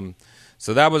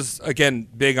 So that was, again,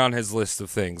 big on his list of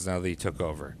things now that he took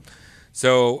over.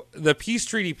 So the peace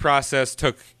treaty process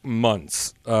took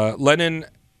months. Lenin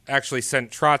actually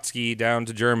sent Trotsky down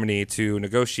to Germany to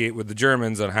negotiate with the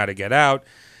Germans on how to get out.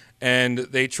 And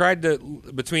they tried to,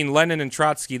 between Lenin and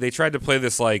Trotsky, they tried to play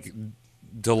this like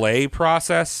delay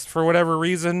process for whatever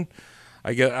reason.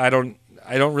 I don't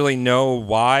really know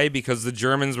why, because the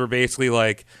Germans were basically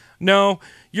like, no,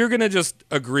 you're going to just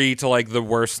agree to like the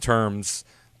worst terms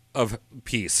of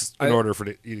peace in order for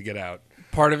you to get out.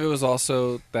 Part of it was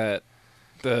also that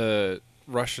the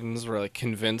Russians were like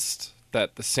convinced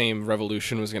that the same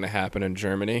revolution was going to happen in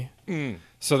Germany.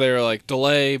 So they were like,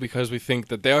 delay because we think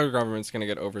that the other government's going to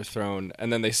get overthrown.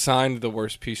 And then they signed the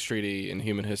worst peace treaty in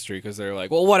human history because they're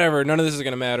like, well, whatever, none of this is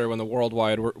going to matter when the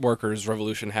worldwide workers'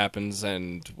 revolution happens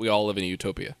and we all live in a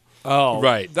utopia. Oh,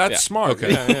 right. That's smart.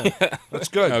 Okay. Yeah. That's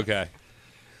good. Okay.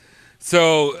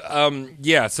 So,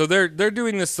 so they're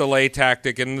doing this delay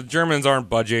tactic, and the Germans aren't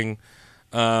budging.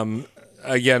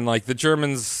 Again, like the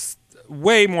Germans,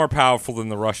 way more powerful than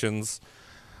the Russians.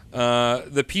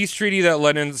 The peace treaty that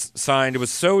Lenin signed was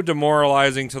so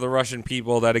demoralizing to the Russian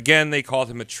people that, again, they called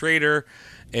him a traitor,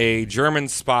 a German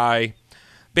spy.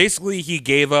 Basically, he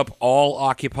gave up all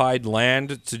occupied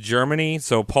land to Germany,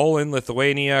 so Poland,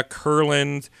 Lithuania,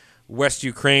 Kurland, West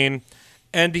Ukraine,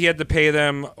 and he had to pay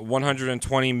them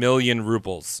 120 million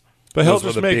rubles. But he'll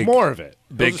just make more of it.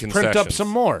 Big He'll just print up some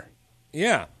more.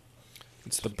 Yeah.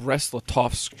 It's the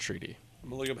Brest-Litovsk Treaty. I'm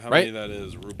going to look up how Right? many that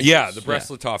is. Rubles. Yeah, the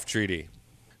Brest-Litovsk Treaty.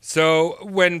 So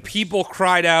when people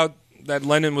cried out that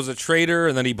Lenin was a traitor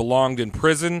and that he belonged in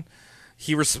prison,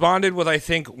 he responded with, I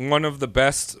think, one of the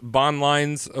best Bond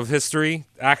lines of history,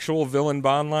 actual villain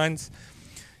Bond lines.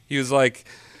 He was like,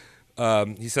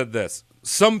 he said this: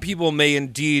 "Some people may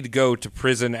indeed go to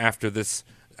prison after this,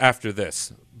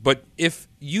 but if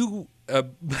you,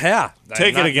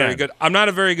 Take it again. Very good. I'm not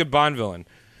a very good Bond villain.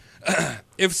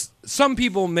 If some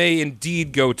people may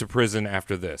indeed go to prison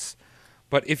after this,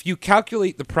 but if you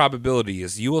calculate the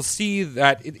probabilities, you will see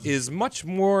that it is much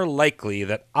more likely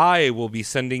that I will be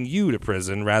sending you to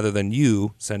prison rather than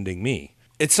you sending me."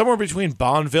 It's somewhere between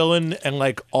Bond villain and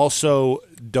like also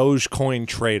Dogecoin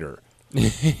trader.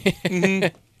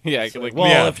 Yeah, like Well,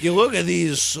 yeah. if you look at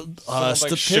these Like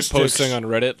statistics, shit posting on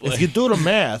Reddit. if Like, you do the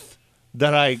math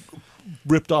that I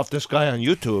ripped off this guy on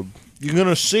YouTube, you're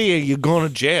gonna see you're going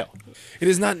to jail. it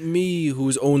is not me who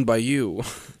is owned by you.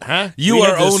 Huh? You We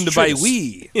are have this owned by truce.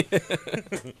 we.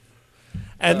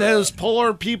 And there's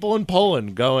polar people in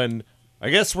Poland going, I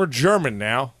guess we're German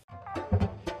now.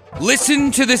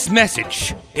 Listen to this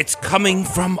message. It's coming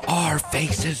from our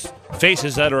faces.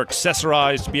 Faces that are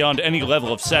accessorized beyond any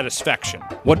level of satisfaction.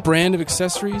 What brand of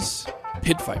accessories?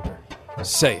 Pit Viper.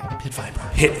 Say it. Hit Viper.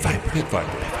 Hit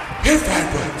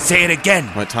Viper. Say it again.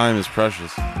 My time is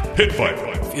precious.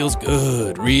 Feels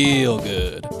good. Real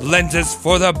good. Lenses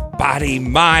for the body,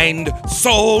 mind,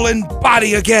 soul, and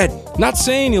body again. Not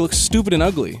saying you look stupid and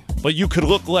ugly. But you could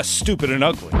look less stupid and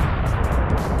ugly.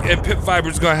 And Pit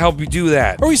Viper's going to help you do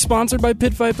that. Are we sponsored by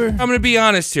Pit Viper? I'm going to be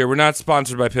honest here. We're not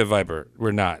sponsored by Pit Viper.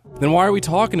 We're not. Then why are we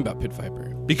talking about Pit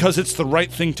Viper? Because it's the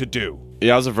right thing to do.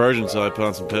 Yeah, I was a virgin, so I put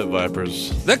on some Pit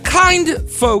Vipers. The kind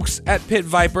folks at Pit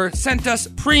Viper sent us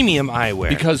premium eyewear.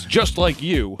 Because just like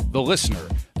you, the listener,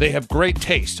 they have great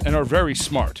taste and are very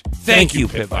smart. Thank you,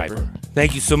 Pit Viper.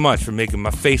 Thank you so much for making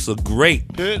my face look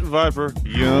great. Pit Viper.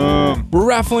 Yum. We're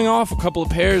raffling off a couple of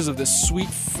pairs of this sweet,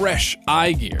 fresh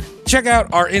eye gear. Check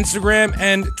out our Instagram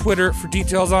and Twitter for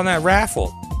details on that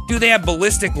raffle. Dude, they have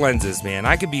ballistic lenses, man.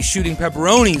 I could be shooting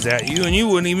pepperonis at you and you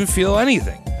wouldn't even feel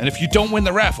anything. And if you don't win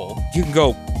the raffle, You can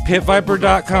go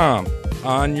pitviper.com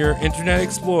on your Internet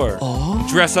Explorer.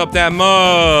 Dress up that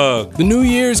mug. The new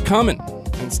year's coming,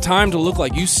 and it's time to look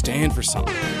like you stand for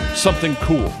something. something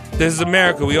cool. This is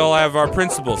America. We all have our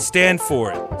principles. Stand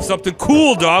for it. Something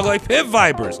cool, dog, like Pit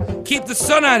Vipers. Keep the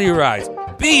sun out of your eyes.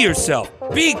 Be yourself.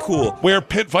 Be cool. Wear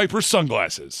Pit Viper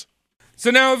sunglasses. So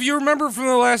now, if you remember from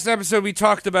the last episode, we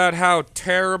talked about how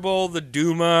terrible the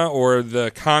Duma or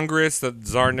the Congress that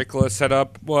Tsar Nicholas set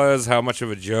up was, how much of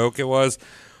a joke it was.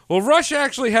 Well, Russia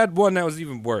actually had one that was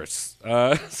even worse.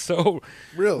 Really?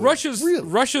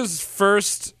 Russia's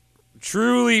first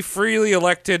truly freely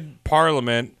elected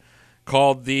parliament,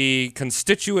 called the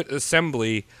Constituent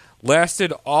Assembly,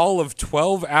 lasted all of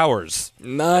 12 hours.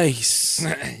 Nice.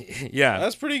 Yeah.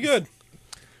 That's pretty good.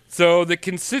 So the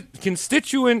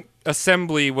Constituent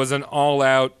Assembly was an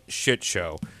all-out shit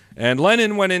show, and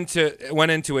Lenin went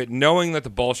into it knowing that the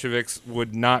Bolsheviks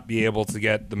would not be able to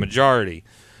get the majority.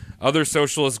 Other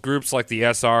socialist groups like the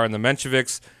SR and the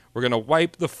Mensheviks were going to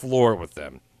wipe the floor with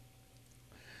them.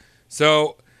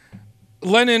 So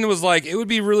Lenin was like, it would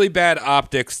be really bad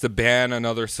optics to ban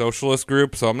another socialist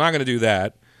group, so I'm not going to do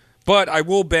that. But I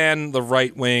will ban the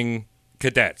right-wing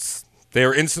cadets. They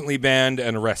are instantly banned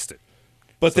and arrested.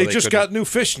 But So they they just couldn't- got new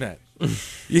fishnet.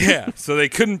 Yeah, so they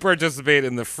couldn't participate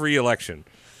in the free election.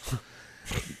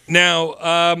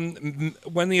 Now,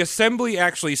 when the assembly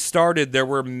actually started, there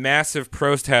were massive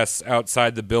protests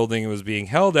outside the building it was being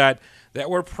held at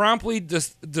that were promptly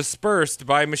dispersed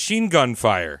by machine gun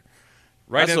fire.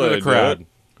 Right That's into what the I crowd. did.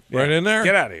 Right in there?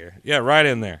 Get out of here. Yeah, right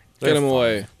in there. Get him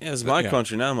away. Yeah, it's my Yeah.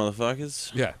 country now,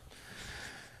 motherfuckers. Yeah.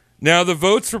 Now, the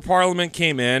votes for parliament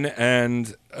came in,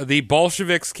 and the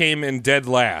Bolsheviks came in dead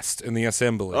last in the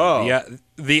assembly. Oh.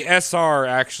 The SR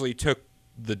actually took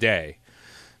the day.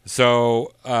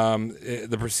 So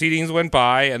the proceedings went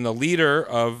by, and the leader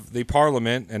of the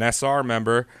parliament, an SR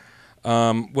member,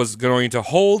 was going to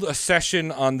hold a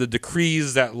session on the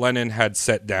decrees that Lenin had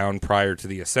set down prior to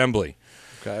the assembly.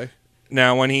 Okay.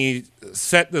 Now, when he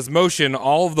set this motion,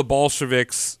 all of the Bolshevik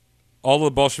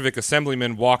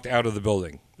assemblymen walked out of the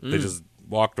building. They just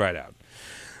walked right out.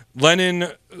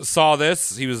 Lenin saw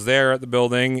this. He was there at the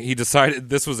building. He decided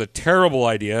this was a terrible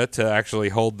idea to actually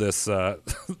hold this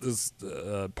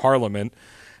parliament,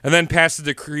 and then passed a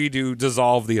decree to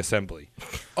dissolve the assembly.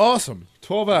 Awesome.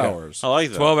 12 hours. I like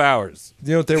that. 12 hours.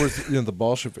 You know what they were? The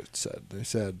Bolsheviks said? They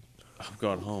said, I'm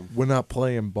going home. "We're not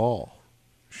playing ball,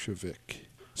 Shevik."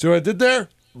 See what I did there?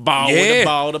 Bow Yeah. da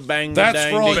bow da bang. That's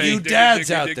dang, for all ding. you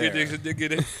dads out there.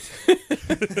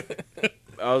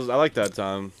 I like that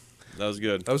time. That was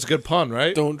good. That was a good pun,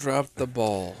 right? Don't drop the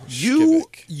ball. You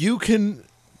Shkivik. you can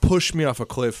push me off a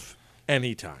cliff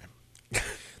anytime.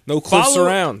 No cliffs Follow-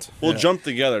 around. We'll jump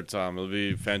together, Tom. It'll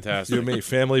be fantastic. You and me,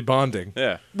 family bonding.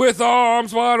 Yeah. With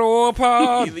arms wide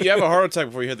open. You have a heart attack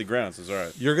before you hit the ground, so it's all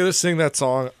right. You're gonna sing that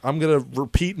song. I'm gonna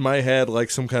repeat in my head like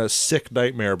some kind of sick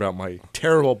nightmare about my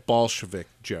terrible Bolshevik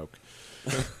joke.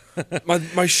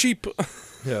 My sheep.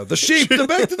 Yeah, the sheep. The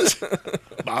back to the.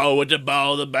 Bow with the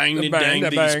bow, the bang, the bang, dang, the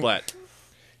the bang. splat.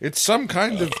 It's some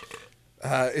kind of.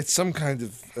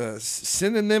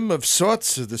 Synonym of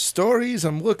sorts of the stories.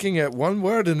 I'm looking at one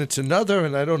word and it's another,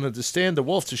 and I don't understand. The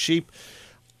wolf, the sheep.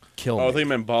 Kill me. Oh, I think you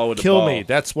meant ball with the Kill ball. me.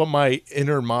 That's what my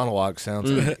inner monologue sounds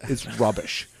like. It's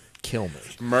rubbish. Kill me.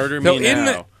 Murder So me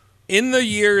now. in the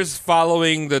years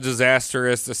following the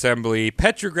disastrous assembly,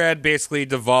 Petrograd basically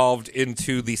devolved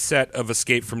into the set of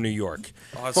Escape from New York.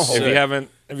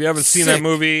 If you haven't seen that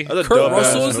movie, That's a Kurt dope-ass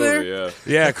Russell was movie, there? Yeah.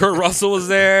 yeah, Kurt Russell was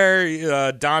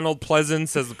there. Donald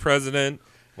Pleasance as the president.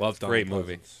 Love Great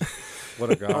movie. What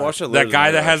a guy. I watched that That later guy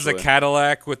tonight, that has the actually.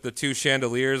 Cadillac with the two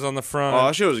chandeliers on the front. Oh,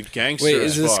 that shit was a gangster. Wait,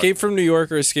 as is it fuck. Escape from New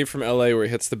York or Escape from L.A. where he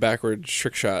hits the backward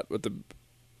trick shot with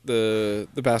the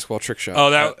basketball trick shot?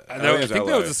 Oh, I I think it's think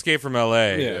that LA. was Escape from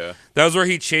L.A. Yeah. That was where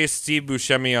he chased Steve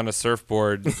Buscemi on a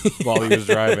surfboard while he was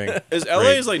driving. Is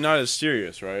LA is like not as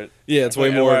serious, right? Yeah, it's I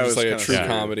way thought more LA of just was like a kinda true serious.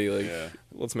 comedy. Like, Yeah.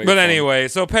 let's make. But it fun. anyway,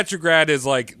 so Petrograd is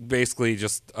like basically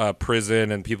just a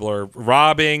prison, and people are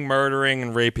robbing, murdering,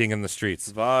 and raping in the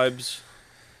streets. Vibes.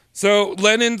 So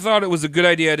Lenin thought it was a good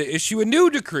idea to issue a new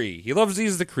decree. He loves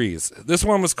these decrees. This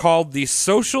one was called the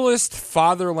Socialist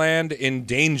Fatherland in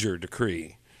Danger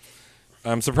Decree.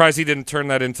 I'm surprised he didn't turn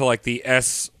that into like the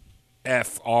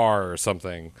SFR or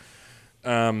something.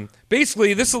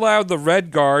 Basically, this allowed the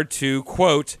Red Guard to,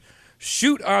 quote,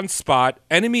 shoot on spot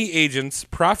enemy agents,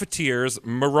 profiteers,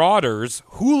 marauders,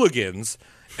 hooligans,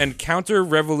 and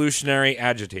counter-revolutionary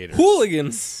agitators.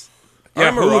 hooligans. Yeah,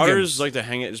 Aren't marauders hooligans. like to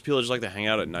hang? Just people that just like to hang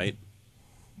out at night.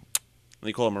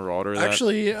 They call a marauder. That?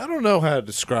 Actually, I don't know how to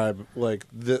describe like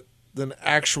the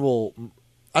actual.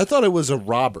 I thought it was a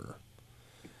robber.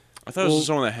 I thought it was just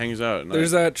someone that hangs out at night.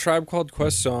 There's that Tribe Called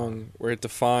Quest song where it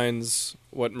defines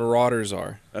what marauders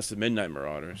are. That's the Midnight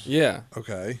Marauders. Yeah.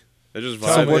 Okay. They're just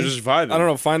Someone- vibing. They're just vibing. I don't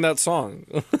know. Find that song.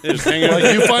 They're just hanging out.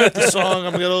 Like you find the song,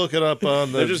 I'm gonna look it up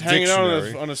on the. They're just hanging out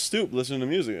dictionary. on a stoop listening to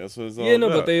music. That's what it's all Yeah, no,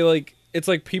 about. but they like it's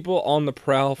like people on the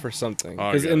prowl for something. Oh,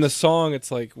 I Because in the guess. song,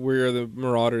 it's like we're the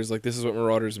marauders. Like this is what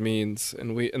marauders means,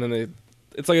 and then they.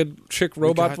 It's like a chick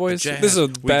robot got the voice. jazz. This is a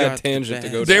We bad got the tangent to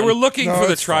jazz. go. They down. were looking No, for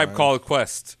the it's Tribe fine. Called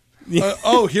Quest.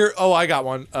 I got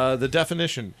one. The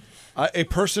definition: a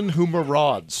person who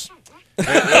marauds.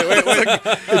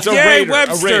 It's a Yay, raider.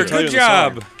 Webster! A raider. Tell you Good the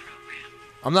job. song.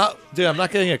 I'm not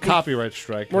getting a copyright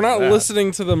strike. We're not for that.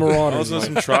 listening to the I'm marauders. listening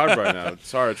to Mike. some Tribe right now.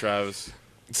 Sorry, Travis.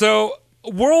 So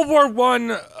World War One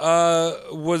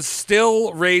was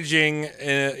still raging,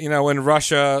 in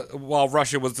Russia, while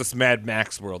Russia was this Mad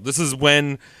Max world. This is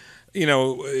when,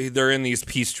 they're in these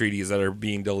peace treaties that are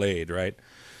being delayed, right?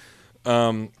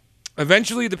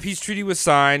 Eventually, the peace treaty was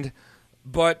signed,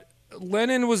 but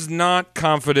Lenin was not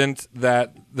confident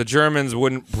that the Germans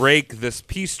wouldn't break this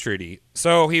peace treaty.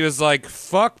 So he was like,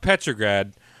 fuck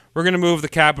Petrograd. We're going to move the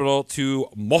capital to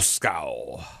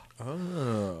Moscow.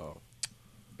 Oh.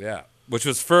 Yeah. Which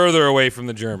was further away from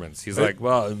the Germans. He's like,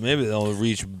 well, maybe they'll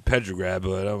reach Petrograd,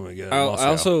 but I'm going to get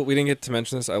Moscow. We didn't get to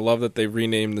mention this. I love that they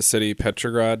renamed the city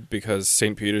Petrograd because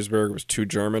St. Petersburg was too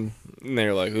German. And they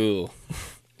were like, ooh.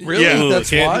 Really? Yeah.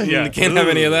 That's why. You can't have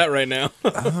any of that right now.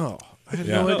 Oh, I had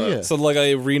no idea. So, like,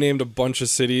 I renamed a bunch of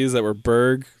cities that were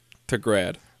Berg to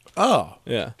Grad. Oh,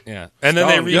 Yeah. Yeah. And then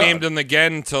they Stalingrad. renamed them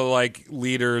again to, like,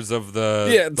 leaders of the...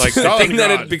 Yeah, like, and then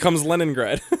Stalingrad. it becomes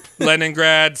Leningrad.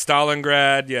 Leningrad,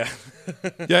 Stalingrad, yeah.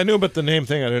 yeah, I knew about the name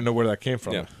thing. I didn't know where that came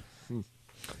from. Yeah.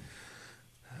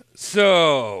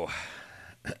 So,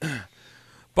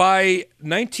 by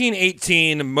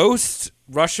 1918, most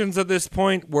Russians at this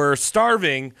point were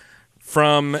starving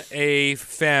from a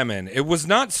famine. It was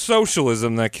not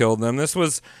socialism that killed them. This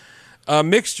was a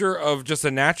mixture of just a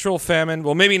natural famine.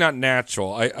 Well, maybe not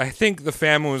natural. I think the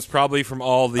famine was probably from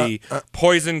all the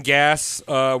poison gas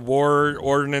war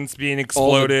ordnance being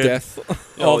exploded.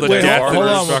 All the Wait, death and hold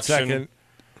on 1 destruction. second.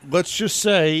 Let's just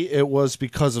say it was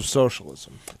because of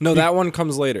socialism. No, that one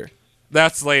comes later.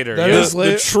 That's later. That yeah. is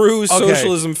later. The true Okay.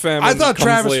 socialism famine I thought comes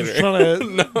Travis later. was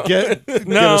trying to get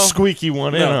No. a squeaky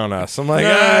one in on us. I'm like,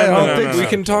 No, I don't no, think no, so. We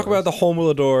can talk about the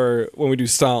Holodomor when we do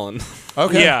Stalin.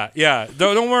 Okay. Yeah.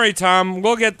 Don't worry, Tom.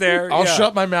 We'll get there. I'll Yeah.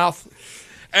 shut my mouth.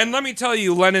 And let me tell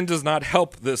you, Lenin does not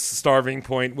help this starving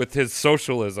point with his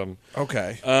socialism.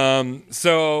 Okay.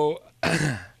 So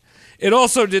it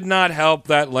also did not help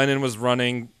that Lenin was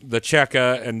running the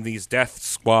Cheka and these death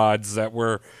squads that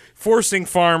were forcing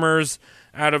farmers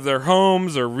out of their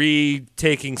homes or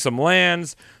retaking some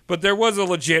lands. But there was a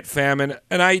legit famine,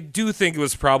 and I do think it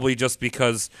was probably just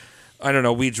because, I don't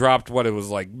know, we dropped what it was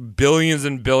like billions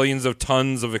and billions of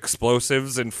tons of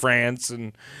explosives in France,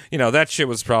 and that shit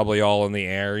was probably all in the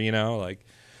air.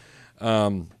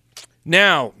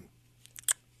 Now,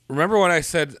 remember when I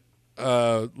said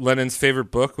Lennon's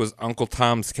favorite book was Uncle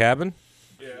Tom's Cabin?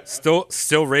 Yeah.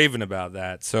 Still raving about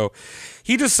that. So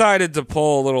he decided to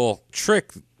pull a little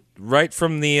trick right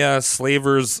from the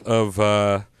slavers of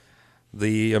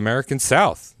the American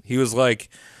South. He was like,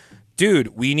 dude,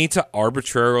 we need to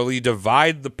arbitrarily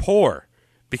divide the poor,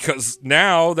 because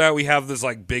now that we have this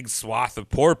like big swath of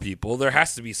poor people, there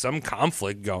has to be some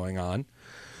conflict going on.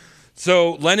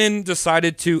 So Lenin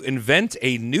decided to invent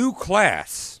a new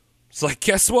class. It's like,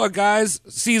 guess what, guys?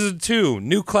 Season 2,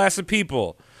 new class of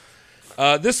people.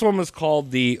 This one was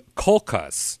called the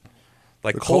Kolkas.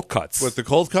 Like cold cuts. With the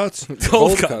cold cuts?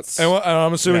 Cold cuts. And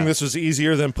I'm assuming this was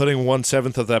easier than putting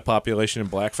 1/7 of that population in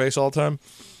blackface all the time?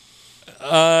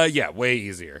 Yeah, way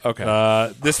easier.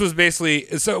 Okay. This was basically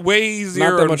way easier.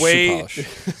 Not that and much way, shoe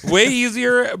polish. way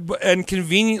easier and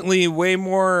conveniently way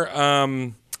more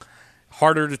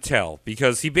harder to tell,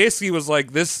 because he basically was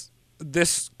like, this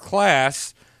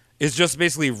class is just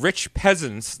basically rich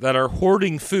peasants that are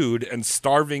hoarding food and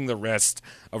starving the rest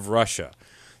of Russia.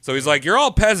 So he's like, you're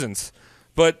all peasants,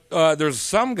 but there's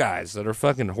some guys that are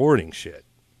fucking hoarding shit.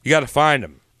 You got to find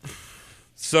them.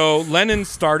 So Lenin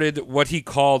started what he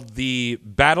called the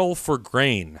Battle for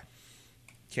Grain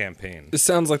campaign. This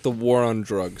sounds like the war on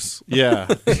drugs. Yeah.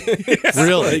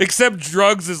 Really? Except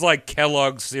drugs is like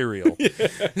Kellogg's cereal.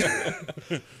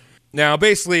 Now,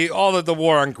 basically, all that the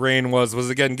war on grain was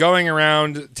again going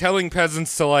around telling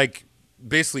peasants to like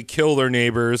basically kill their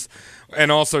neighbors, and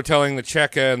also telling the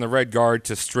Cheka and the Red Guard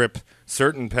to strip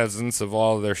certain peasants of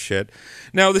all of their shit.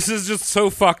 Now, this is just so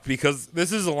fucked, because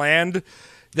this is land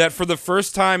that for the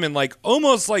first time in like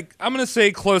almost like, I'm going to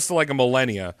say close to like a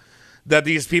millennia, that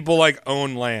these people like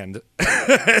own land.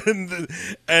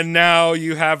 and now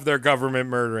you have their government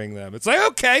murdering them. It's like,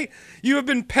 okay, you have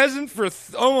been peasant for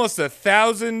almost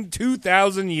 1,000,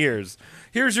 2,000 years.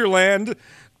 Here's your land.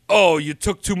 Oh, you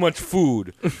took too much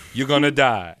food. You're going to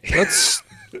die. That's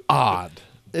odd.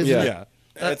 Yeah.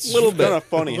 It's kind of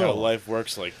funny how life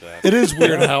works like that. It is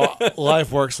weird how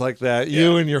life works like that.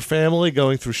 You and your family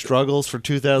going through struggles for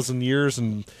 2,000 years,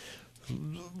 and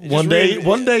one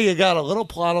day you got a little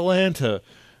plot of land to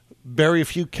bury a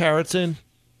few carrots in,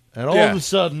 and all of a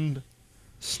sudden,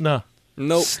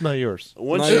 Nope. It's not yours.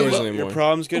 Once Not yours anymore. your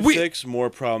problems get fixed,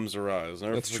 more problems arise.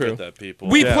 Never That's forget true. that, people.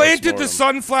 We Yeah, planted the that's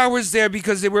sunflowers there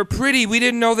because they were pretty. We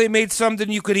didn't know they made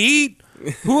something you could eat.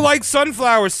 Who likes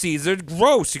sunflower seeds? They're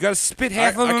gross. You got to spit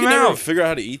half of I them can never out. figure out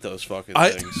how to eat those fucking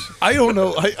things. I don't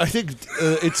know. I think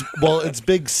it's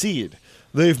big seed.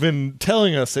 They've been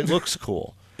telling us it looks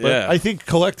cool. But Yeah. I think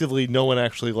collectively no one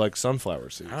actually likes sunflower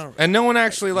seeds. And no one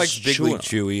actually likes Big chewing League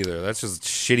Chew either. That's just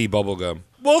shitty bubble gum.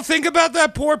 Well, think about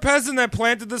that poor peasant that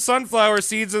planted the sunflower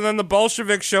seeds, and then the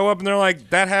Bolsheviks show up and they're like,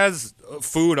 that has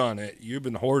food on it. You've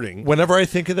been hoarding. Whenever I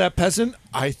think of that peasant,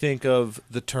 I think of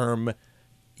the term,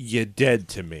 "you dead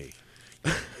to me."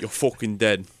 You're fucking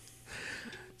dead.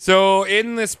 So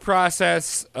in this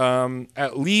process,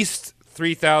 at least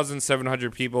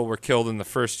 3,700 people were killed in the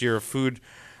first year of food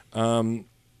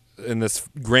in this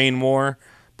grain war,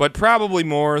 but probably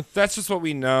more. That's just what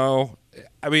we know.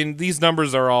 I mean, these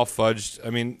numbers are all fudged. I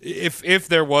mean, if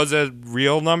there was a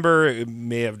real number, it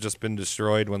may have just been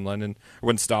destroyed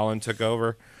when Stalin took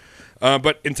over.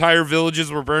 But entire villages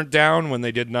were burnt down when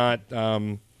they did not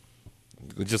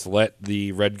just let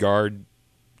the Red Guard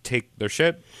take their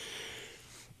shit.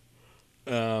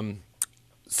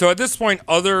 So at this point,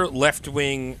 other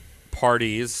left-wing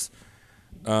parties,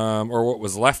 or what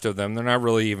was left of them, they're not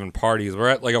really even parties. We're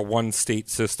at like a one-state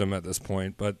system at this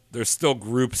point, but there's still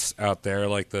groups out there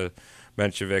like the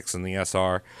Mensheviks and the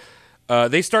SR.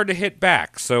 They started to hit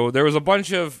back. So there was a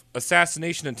bunch of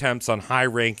assassination attempts on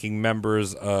high-ranking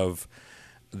members of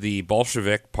the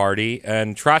Bolshevik Party,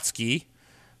 and Trotsky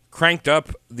cranked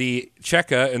up the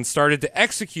Cheka and started to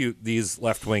execute these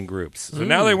left-wing groups. So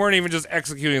now they weren't even just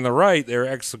executing the right, they were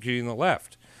executing the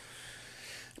left.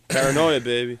 Paranoia,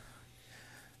 baby.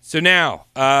 So now,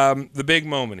 the big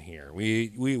moment here.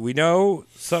 We know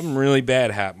something really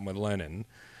bad happened with Lenin.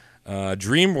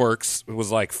 DreamWorks was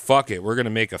like, fuck it, we're going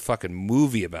to make a fucking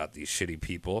movie about these shitty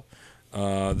people.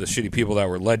 The shitty people that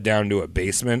were led down to a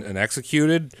basement and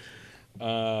executed.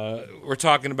 We're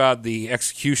talking about the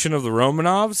execution of the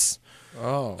Romanovs.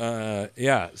 Oh.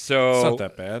 Yeah, so... It's not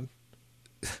that bad.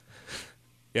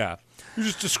 Yeah. You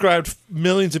just described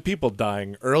millions of people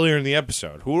dying earlier in the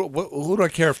episode. Who do I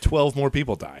care if 12 more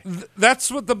people die? That's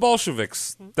what the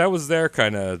Bolsheviks. That was their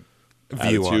kind of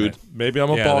view on Attitude. it. Maybe I'm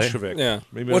a Yeah, Bolshevik. Yeah.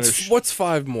 Maybe What's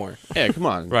 5 more? Yeah, come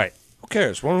on. Right. who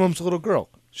cares? One of them's a little girl.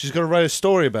 She's gonna write a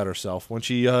story about herself when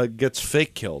she gets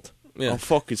fake killed. Yeah. I'm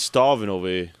fucking starving over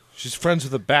here. She's friends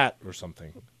with a bat or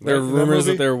something. There are Right? rumors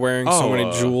movie? that they're wearing so Oh,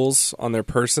 many jewels on their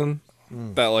person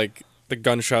that like the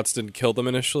gunshots didn't kill them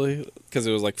initially because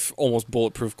it was like almost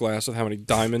bulletproof glass with how many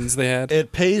diamonds they had.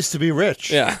 It pays to be rich.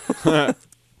 Yeah,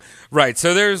 Right.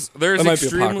 So there's that might be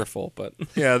extremely apocryphal, but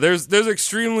yeah there's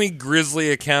extremely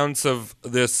grisly accounts of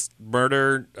this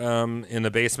murder in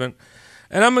the basement,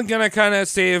 and I'm gonna kind of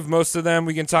save most of them.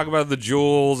 We can talk about the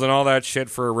jewels and all that shit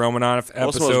for a Romanov What's the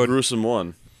most episode. gruesome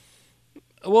one?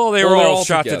 Well, they Well, were they're all all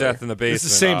shot together. to death in the basement. It's the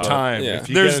same time. yeah. If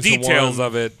you There's get into details one-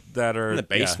 of it that are In the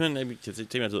basement? Maybe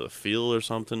take me out to the field or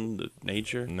something? The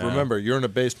nature? No. Remember, you're in a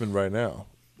basement right now.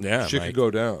 Yeah, Shit Mike. could go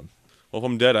down. Well, if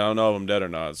I'm dead, I don't know if I'm dead or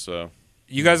not, so.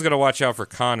 You guys got to watch out for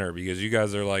Connor because you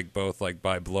guys are like both like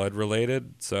by blood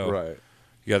related. So Right.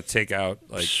 you got to take out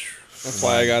like that's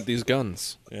why I got these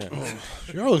guns. yeah.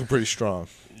 You're looking pretty strong.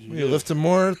 You lifting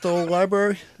more at the old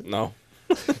library? No,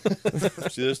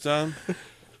 See this time?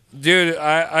 Dude,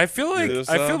 I feel like This,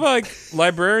 I feel like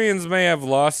librarians may have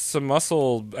lost some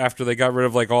muscle after they got rid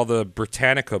of like all the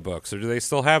Britannica books, or do they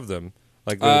still have them?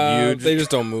 Like the huge. they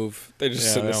just don't move. They just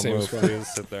yeah, sit in they the don't same move. spot. They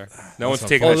just sit there. No one's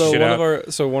taking that Although shit one out.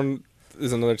 of our one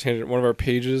is another tangent. One of our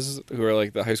pages who are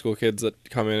like the high school kids that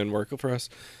come in and work for us.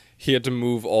 He had to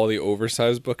move all the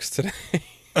oversized books today.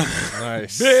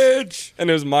 Nice. Bitch. And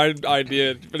it was my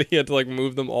idea, but he had to like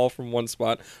move them all from one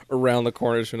spot around the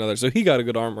corner to another. So he got a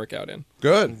good arm workout in.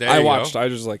 Good. There I you watched. go. I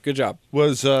was just like, good job.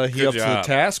 Was he Good up to the job.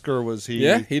 task, or was he?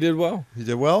 Yeah, he did well. He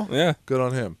did well? Yeah. Good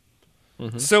on him.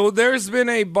 So there's been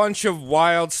a bunch of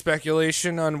wild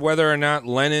speculation on whether or not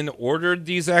Lenin ordered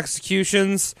these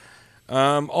executions.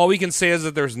 All we can say is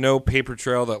that there's no paper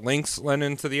trail that links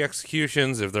Lenin to the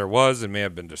executions. If there was, it may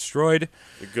have been destroyed.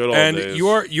 The good old And days.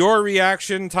 your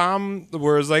reaction, Tom,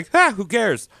 was like, who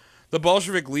cares? The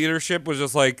Bolshevik leadership was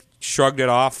just like shrugged it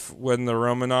off when the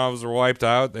Romanovs were wiped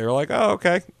out. They were like, oh,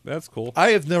 okay, that's cool. I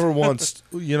have never once,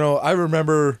 I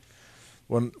remember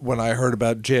when I heard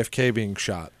about JFK being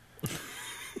shot.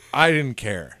 I didn't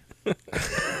care.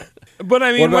 But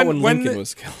I mean, What about when when Lincoln the-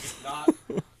 was killed?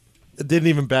 It didn't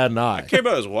even bat an eye. I care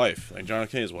about his wife. Like John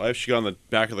F. Kennedy's wife. She got on the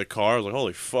back of the car. I was like,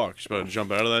 holy fuck. She's about to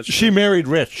jump out of that shit. She married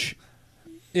rich.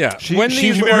 yeah, She- when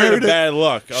she these married married a a- bad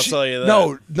luck. I'll She- tell you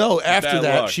that. No, after Bad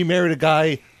that, luck. she married a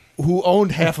guy who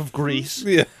owned half of Greece.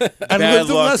 Yeah. And Bad lived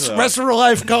the luck, rest though. of her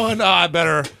life going, I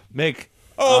better make.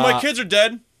 Oh, my kids are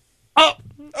dead.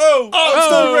 Oh, I'm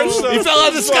still rich, though. he fell out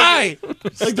of the sky.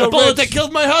 Like the bullet that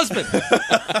killed my husband.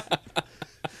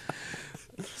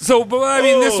 So, but I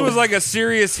mean, this was like a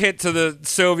serious hit to the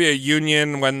Soviet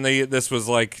Union when this was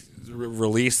like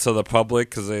released to the public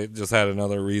because they just had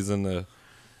another reason to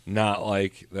not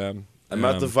like them. I'm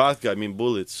out the vodka. I mean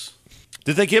bullets.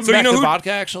 Did they give So him you back know the who-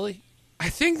 vodka, actually? I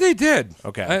think they did.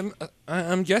 Okay.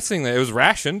 I'm guessing that it was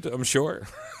rationed. I'm sure.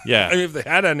 Yeah. I mean, if they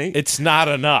had any, It's not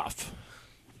enough.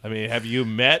 I mean, have you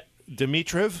met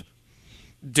Dmitriev?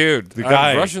 dude, The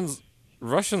guy-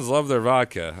 Russians love their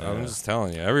vodka. I'm just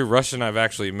telling you. Every Russian I've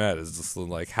actually met is just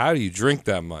like, how do you drink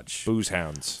that much? Booze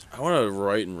hounds. I want to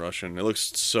write in Russian. It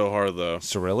looks so hard, though.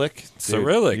 Cyrillic? Dude,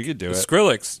 Cyrillic. You could do it.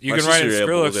 Skrillex. You My can write in sister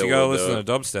Skrillex. was You able gotta to listen do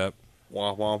to dubstep.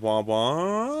 Wah, wah, wah,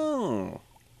 wah.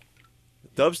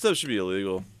 Dubstep should be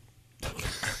illegal.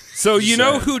 So you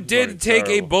know Sad. who did Fucking take a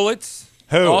terrible. bullet?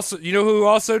 Who? Also, you know who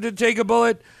also did take a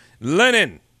bullet?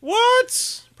 Lenin.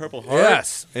 What? Purple Heart?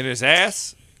 Yes. In his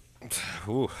ass?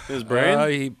 Ooh. His brain?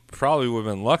 He probably would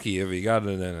have been lucky if he got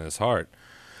it in his heart.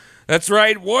 That's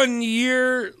right. 1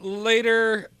 year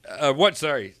later. That's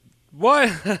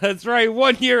right.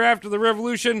 1 year after the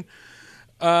revolution.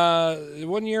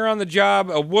 1 year on the job.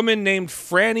 A woman named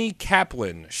Franny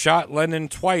Kaplan shot Lenin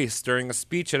twice during a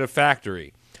speech at a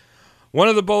factory. One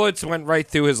of the bullets went right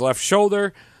through his left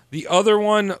shoulder. The other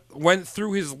one went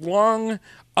through his lung,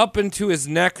 up into his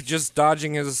neck, just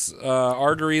dodging his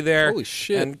artery there. Holy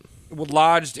shit. And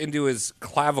lodged into his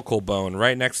clavicle bone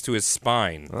right next to his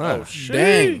spine. Oh,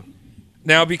 Dang.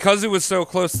 Now, because it was so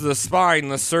close to the spine,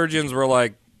 the surgeons were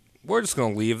like, we're just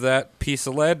going to leave that piece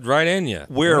of lead right in you.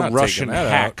 We're not Russian taking that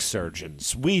hack out."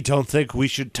 surgeons. We don't think we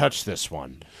should touch this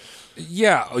one.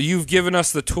 Yeah, you've given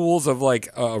us the tools of like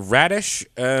a radish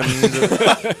and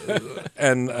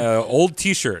and old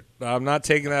T-shirt. I'm not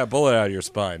taking that bullet out of your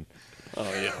spine. Oh,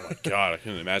 yeah. Oh, my God. I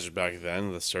couldn't imagine back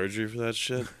then the surgery for that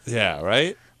shit. Yeah,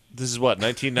 right? This is what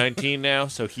 1919 now,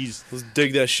 so he's Let's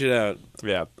dig that shit out.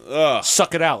 yeah. Ugh.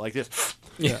 Suck it out like this.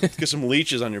 Let's get some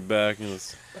leeches on your back. And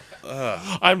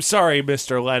I'm sorry,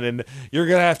 Mr. Lennon. You're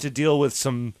gonna have to deal with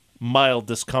some mild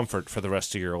discomfort for the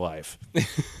rest of your life.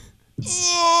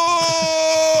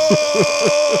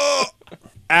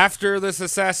 After this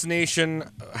assassination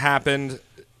happened,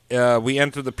 we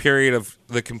entered the period of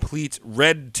the complete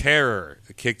Red Terror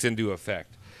that kicked into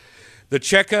effect. The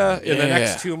Cheka, in the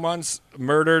next 2 months,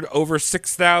 murdered over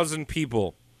 6,000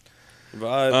 people.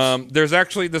 There's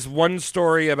actually this one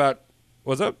story about...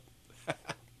 What's up?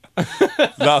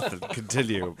 Nothing.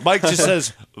 Continue. Mike just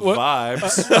says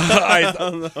vibes. I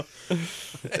don't know.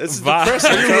 It's depressing.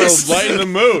 Trying to lighten the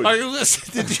mood. Are you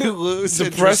listening? Did you lose?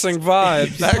 Depressing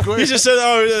vibes. He just said,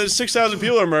 "Oh, 6,000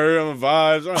 people are murdered." I'm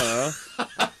vibes. I don't know.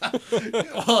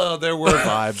 Well, there were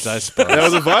vibes, I suppose. That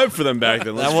was a vibe for them back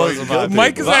then. That was a vibe.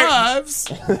 Mike is vibes.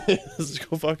 Let's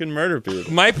go fucking murder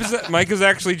people. Mike is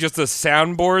actually just a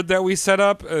soundboard that we set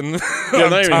up, and I'm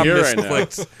not even Tom here right now.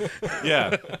 misclicked.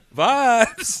 Yeah.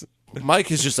 Vibes.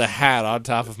 Mike is just a hat on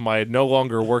top of my no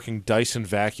longer working Dyson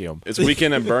vacuum. It's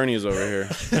Weekend at Bernie's over here.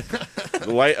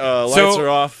 The lights are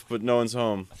off, but no one's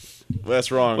home. Well,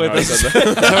 that's wrong. Wait, how I said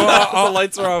that. So all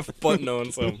lights are off, but no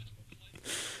one's home.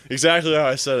 Exactly how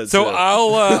I said it. So too.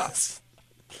 I'll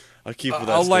keep with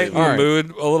that. I'll lighten the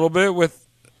mood a little bit with.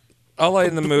 I'll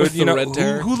lighten the mood. You know, Red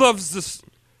Terror. who loves this?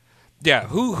 Yeah,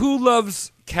 who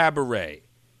loves cabaret?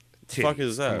 The fuck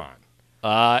is that? Come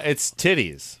on. It's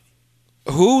titties.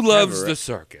 Who loves Cabaret. the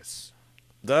circus?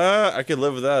 I could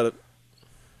live with that.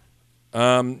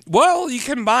 Well, you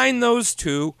combine those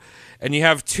two, and you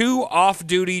have two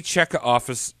off-duty Cheka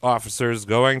officers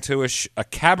going to a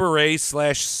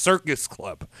cabaret/circus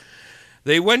club.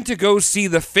 They went to go see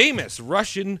the famous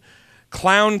Russian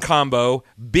clown combo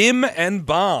Bim and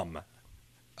Bomb.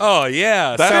 Oh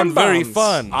yeah, that sounds very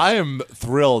fun. I am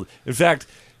thrilled. In fact,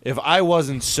 if I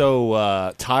wasn't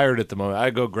so tired at the moment,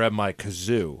 I'd go grab my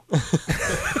kazoo.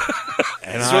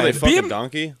 And So they fucking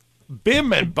donkey?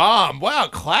 Bim and Bomb. Wow,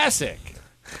 classic.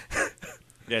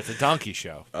 Yeah, it's a donkey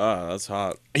show. Ah, that's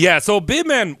hot. Yeah, so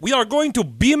we are going to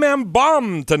Bim and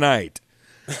Bomb tonight.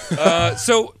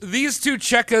 So these two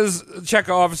Cheka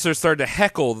officers started to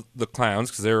heckle the clowns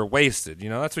because they were wasted. You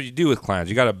know, that's what you do with clowns.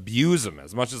 You got to abuse them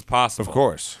as much as possible. Of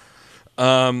course.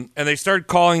 And they started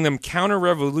calling them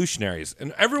counter-revolutionaries.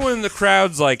 And everyone in the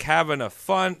crowd's like having a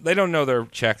fun. They don't know they're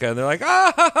Cheka. And they're like,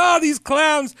 these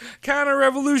clowns,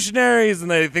 counter-revolutionaries. And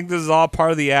they think this is all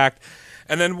part of the act.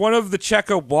 And then one of the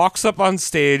Cheka walks up on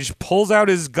stage, pulls out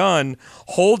his gun,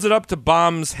 holds it up to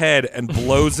Bomb's head, and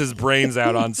blows his brains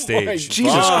out on stage.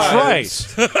 Jesus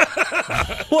Christ.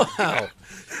 Wow.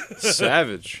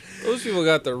 Savage. Those people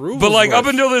got the rules. But, like, right. up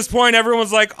until this point,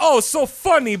 everyone's like, oh, so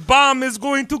funny. Bomb is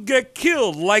going to get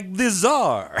killed like the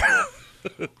Tsar.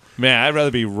 Man, I'd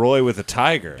rather be Roy with a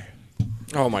tiger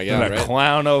Oh my than god! a Right?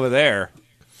 clown over there.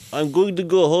 I'm going to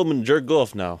go home and jerk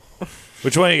off now.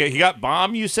 Which one you got? You got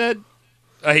Bomb, you said?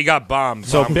 He got bombed.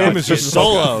 So Bomb Bim got is just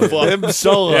killed. solo. Bim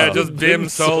solo. Yeah, just Bim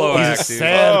solo He's a act, dude.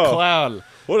 sad Oh. clown.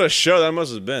 What a show that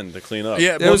must have been to clean up.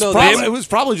 Yeah, It was, no, probably, Bim- it was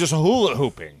probably just hula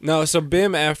hooping. No, so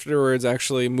Bim afterwards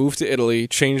actually moved to Italy,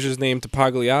 changed his name to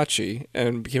Pagliacci,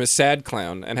 and became a sad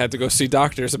clown, and had to go see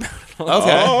doctors about it.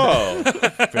 Oh,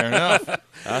 Fair enough.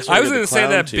 that's where I we was get going the to say clown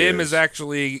that Bim tears. is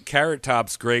actually Carrot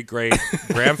Top's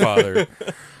great-great-grandfather.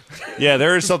 Yeah,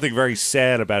 there is something very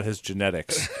sad about his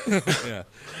genetics.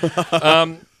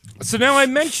 So now I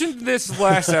mentioned this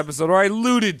last episode, or I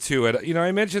alluded to it. You know,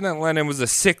 I mentioned that Lennon was a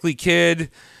sickly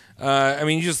kid. I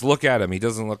mean, you just look at him. He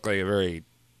doesn't look like a very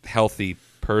healthy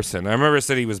person. I remember I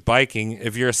said he was biking.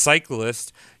 If you're a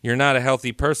cyclist, you're not a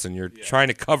healthy person. You're trying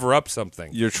to cover up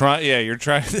something. You're trying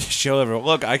to show everyone,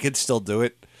 look, I can still do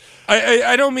it.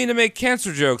 I don't mean to make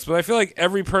cancer jokes, but I feel like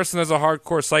every person that's a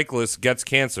hardcore cyclist gets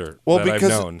cancer that I've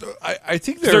known. I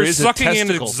think They're is sucking a in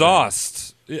testicle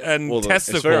exhaust and Well,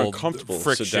 testicle it's very uncomfortable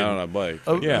friction. to sit down on a bike.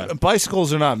 Yeah.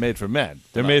 Bicycles are not made for men.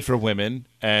 They're made for women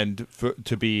and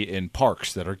to be in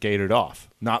parks that are gated off,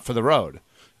 not for the road.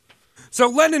 So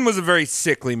Lennon was a very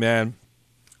sickly man.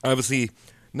 Obviously,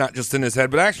 not just in his head,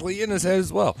 but actually in his head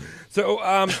as well.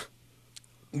 So,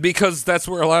 because that's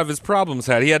where a lot of his problems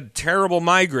had. He had terrible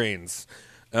migraines.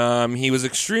 He was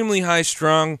extremely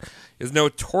high-strung. He was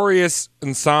notorious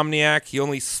insomniac. He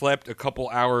only slept a couple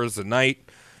hours a night.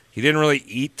 He didn't really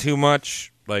eat too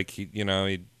much. Like, he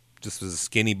just was a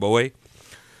skinny boy.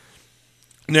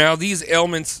 Now, these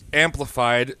ailments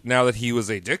amplified now that he was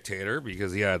a dictator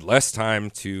because he had less time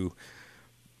to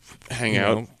Hang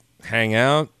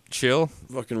out, chill.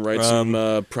 fucking write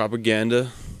some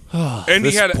propaganda. And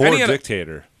This he had poor and he had,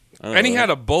 dictator. and he had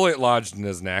a bullet lodged in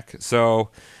his neck. So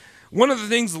One of the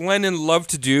things Lenin loved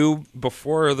to do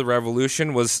before the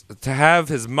revolution was to have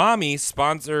his mommy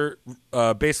sponsor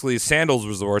basically sandals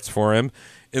resorts for him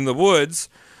in the woods.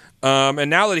 And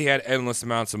now that he had endless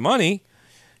amounts of money,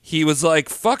 he was like,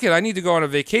 fuck it, I need to go on a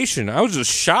vacation. I was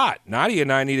just shot. Nadia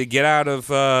and I need to get out of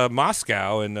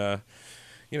Moscow. And,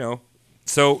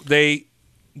 so they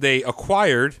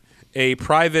acquired a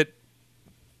private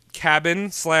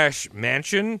cabin /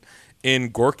 mansion in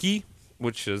Gorky,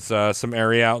 which is some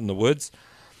area out in the woods,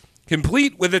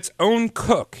 complete with its own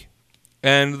cook.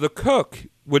 And the cook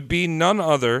would be none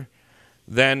other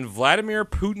than Vladimir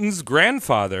Putin's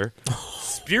grandfather,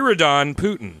 Spiridon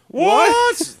Putin.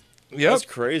 What? Yep. That's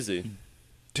crazy.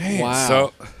 Damn. Wow.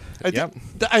 So,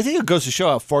 I think it goes to show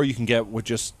how far you can get with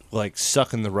just like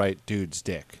sucking the right dude's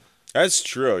dick. That's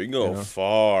true. You can go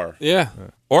far. Yeah.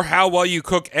 or how well you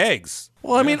cook eggs.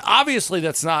 Well, I mean, obviously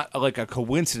that's not like a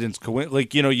coincidence.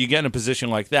 Like, you know, you get in a position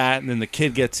like that, and then the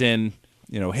kid gets in.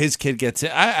 You know, his kid gets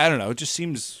in. I don't know. It just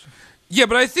seems. Yeah,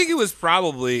 but I think it was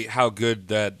probably how good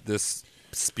that this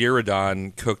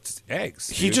Spiridon cooked eggs.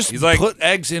 He's like, put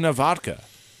eggs in a vodka.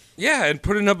 Yeah, and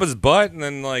put it up his butt, and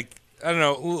then like I don't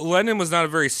know. Lenin was not a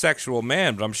very sexual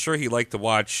man, but I'm sure he liked to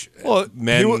watch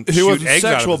men he shoot wasn't eggs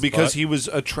sexual out of his because butt. he was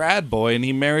a trad boy and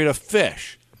he married a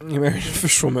fish. He married a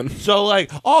fishwoman. So,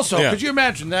 like, also, Yeah. could you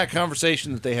imagine that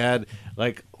conversation that they had?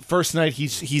 Like, first night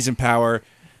he's in power,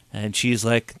 and she's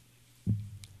like,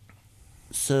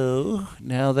 "So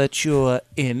now that you're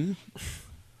in,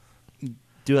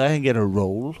 do I get a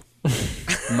role?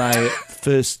 My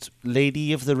first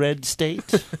lady of the red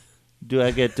state? Do I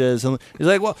get something?" He's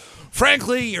like, "Well,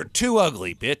 frankly, you're too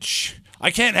ugly, bitch. I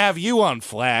can't have you on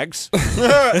flags."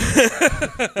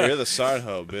 You're the side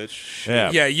hoe, bitch.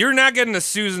 Yeah, you're not getting a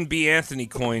Susan B. Anthony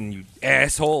coin, you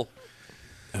asshole.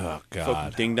 Oh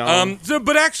Fucking ding dong.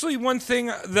 But actually, one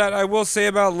thing that I will say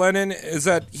about Lenin is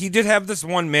that he did have this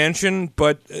one mansion,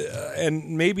 but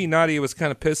and maybe Nadia was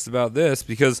kind of pissed about this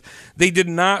because they did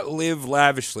not live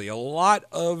lavishly. A lot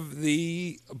of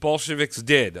the Bolsheviks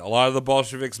did. A lot of the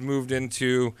Bolsheviks moved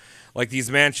into like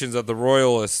these mansions that the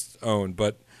royalists owned,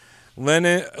 but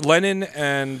Lenin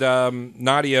and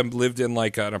Nadia lived in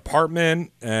like an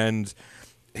apartment, and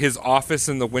his office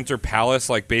in the Winter Palace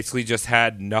like basically just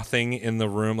had nothing in the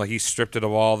room. Like he stripped it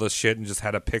of all the shit and just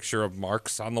had a picture of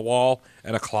Marx on the wall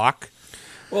and a clock.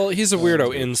 Well, he's a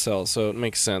weirdo incel, so it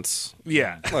makes sense.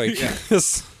 Yeah. Like,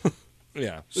 this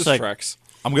like- tracks.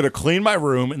 I'm going to clean my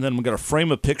room, and then I'm going to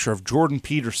frame a picture of Jordan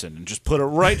Peterson and just put it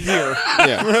right here.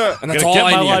 Yeah. I'm And that's going all to get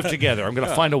I my need. life together. I'm going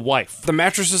to find a wife. The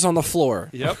mattress is on the floor.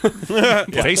 Yep.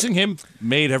 Facing him,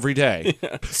 made every day.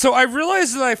 So I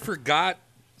realized that I forgot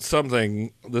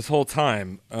something this whole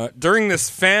time. During this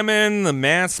famine, the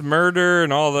mass murder,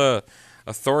 and all the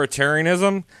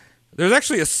authoritarianism, there's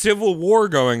actually a civil war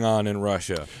going on in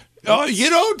Russia. Oh, you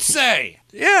don't say.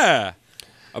 Yeah.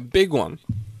 A big one.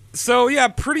 So yeah,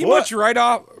 pretty much right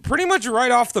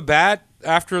off the bat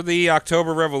after the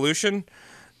October Revolution,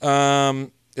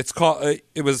 it's called.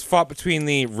 It was fought between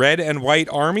the Red and White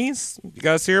armies. You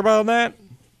guys hear about that?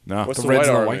 No. What's The the Reds white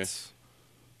and the army? Whites.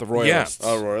 The Royalists.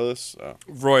 Oh, royalists. Oh.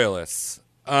 Royalists.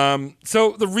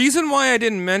 So the reason why I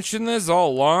didn't mention this all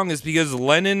along is because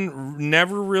Lenin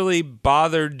never really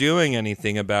bothered doing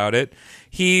anything about it.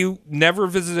 He never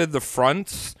visited the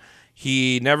front.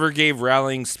 He never gave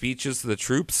rallying speeches to the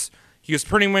troops. He was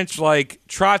pretty much like,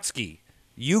 Trotsky,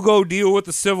 you go deal with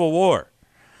the Civil War.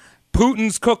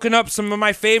 Putin's cooking up some of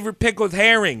my favorite pickled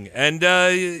herring and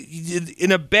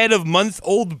in a bed of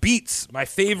month-old beets, my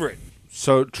favorite.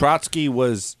 So Trotsky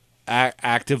was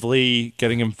actively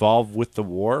getting involved with the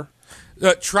war?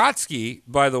 Trotsky,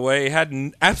 by the way, had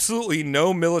absolutely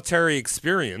no military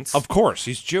experience. Of course,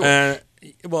 he's Jewish.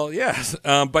 Well, yes,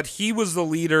 but he was the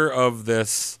leader of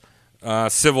this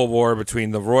civil war between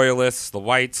the Royalists, the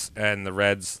Whites, and the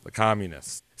Reds, the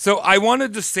Communists. So I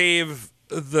wanted to save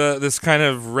this kind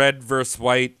of red versus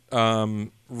white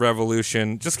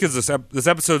revolution, just because this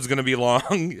episode is going to be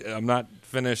long. I'm not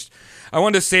finished. I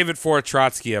wanted to save it for a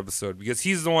Trotsky episode because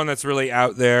he's the one that's really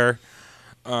out there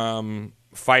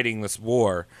fighting this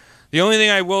war. The only thing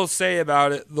I will say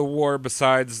about the war,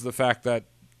 besides the fact that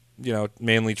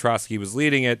mainly Trotsky was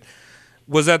leading it,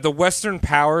 was that the Western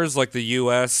powers like the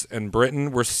U.S. and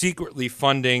Britain were secretly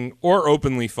funding, or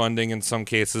openly funding in some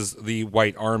cases, the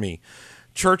White Army.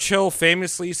 Churchill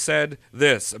famously said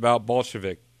this about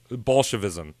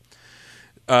Bolshevism,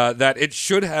 that it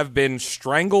should have been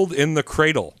strangled in the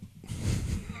cradle.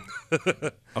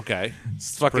 Okay.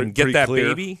 Fucking Pretty get that clear.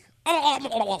 baby.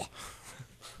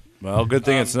 Well, good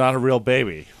thing it's not a real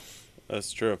baby.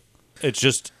 That's true. It's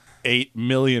just 8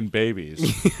 million babies.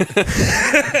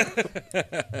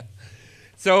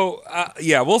 So,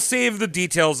 yeah, we'll save the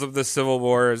details of the Civil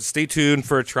War. Stay tuned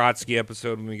for a Trotsky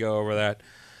episode when we go over that.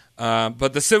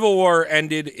 But the Civil War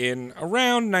ended in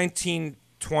around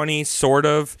 1920, sort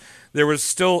of. There was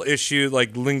still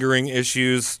lingering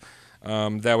issues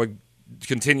that would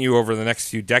continue over the next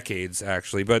few decades,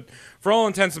 actually. But for all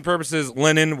intents and purposes,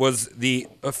 Lenin was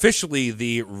officially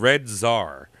the Red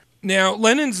Tsar. Now,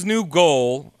 Lenin's new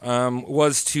goal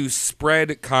was to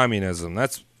spread communism.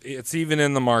 It's even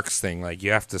in the Marx thing. Like,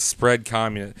 you have to spread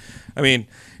communism. I mean,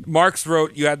 Marx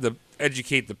wrote you had to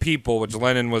educate the people, which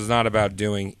Lenin was not about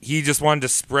doing. He just wanted to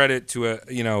spread it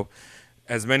to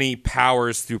as many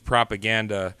powers through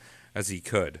propaganda as he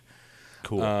could.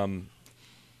 Cool.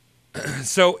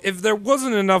 So if there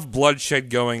wasn't enough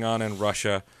bloodshed going on in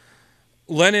Russia,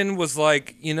 Lenin was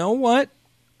like, you know what?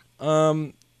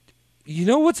 You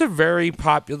know what's a very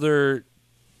popular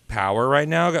power right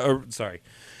now?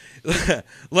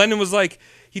 Lenin was like,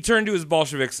 he turned to his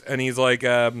Bolsheviks and he's like,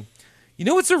 you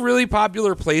know what's a really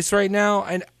popular place right now?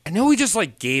 And I know we just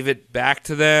gave it back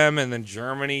to them and then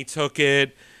Germany took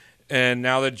it. And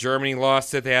now that Germany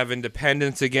lost it, they have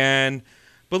independence again.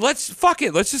 But let's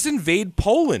just invade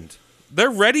Poland.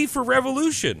 They're ready for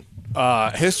revolution.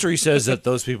 History says that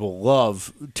those people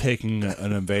love taking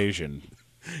an invasion.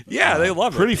 Yeah, they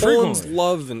love pretty it. frequently. Poland's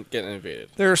love getting invaded.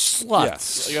 They're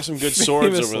sluts. I got some good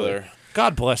swords over there.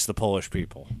 God bless the Polish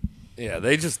people. Yeah,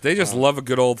 they just love a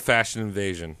good old-fashioned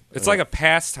invasion. It's like a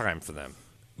pastime for them.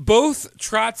 Both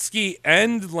Trotsky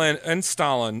and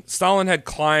Stalin had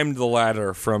climbed the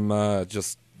ladder from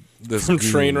just this From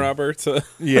train robber to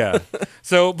yeah.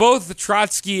 So both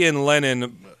Trotsky and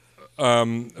Lenin,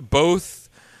 both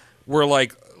were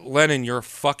like, Lenin, you're a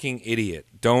fucking idiot.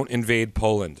 Don't invade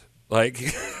Poland.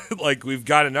 Like we've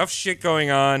got enough shit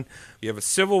going on. You have a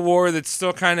civil war that's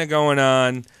still kind of going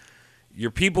on.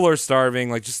 Your people are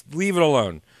starving. Just leave it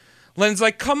alone. Lenin's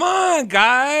like, come on,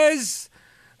 guys.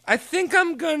 I think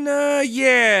I'm gonna,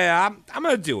 I'm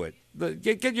gonna do it.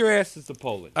 Get your asses to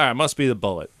Poland. All right, must be the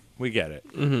bullet. We get it.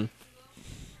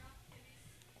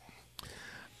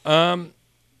 Mm-hmm.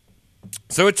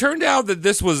 So it turned out that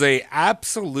this was a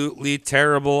absolutely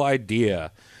terrible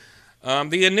idea.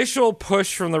 The initial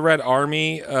push from the Red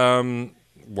Army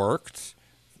worked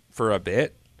for a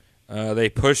bit. They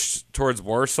pushed towards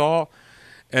Warsaw.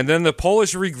 And then the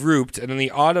Polish regrouped, and in the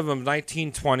autumn of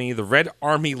 1920, the Red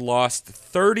Army lost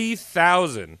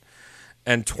 30,000,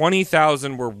 and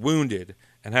 20,000 were wounded,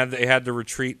 and they had to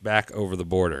retreat back over the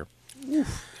border.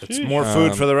 It's more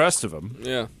food for the rest of them.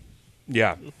 Yeah.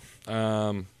 Yeah.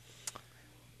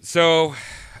 So,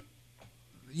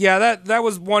 yeah, that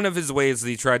was one of his ways that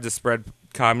he tried to spread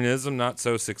communism, not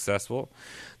so successful.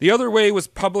 The other way was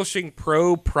publishing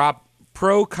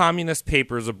pro-communist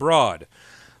papers abroad.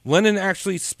 Lenin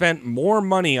actually spent more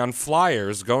money on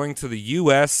flyers going to the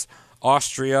U.S.,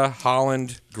 Austria,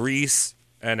 Holland, Greece,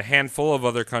 and a handful of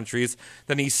other countries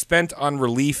than he spent on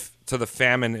relief to the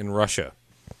famine in Russia.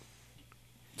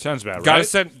 Sounds about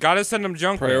Gotta right. Gotta send them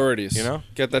junk Priorities. mail,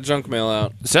 Get that junk mail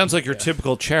out. Sounds like your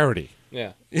typical charity.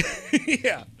 Yeah.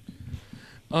 Yeah.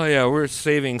 Oh, yeah, we're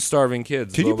saving starving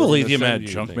kids. Can you Well, we're believe gonna the amount of send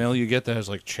you junk things. mail you get that has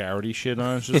charity shit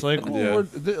on it? It's just like, Yeah.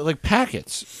 like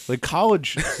packets, like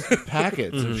college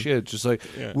packets of shit. Just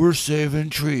we're saving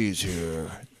trees here,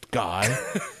 guy.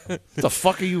 What the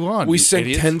fuck are you on? We you sent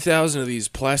idiot? 10,000 of these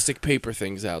plastic paper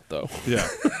things out, though. Yeah,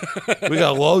 we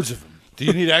got loads of them. Do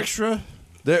you need extra?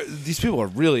 These people are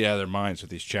really out of their minds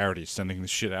with these charities sending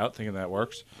this shit out, thinking that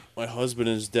works. My husband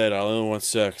is dead. I only want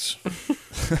sex.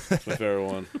 That's my favorite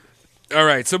one. All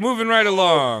right, so moving right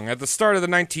along. At the start of the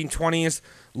 1920s,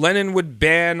 Lenin would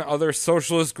ban other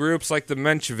socialist groups like the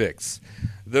Mensheviks.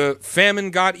 The famine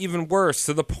got even worse,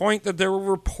 to the point that there were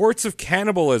reports of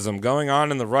cannibalism going on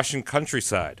in the Russian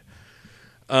countryside.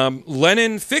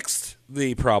 Lenin fixed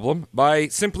the problem by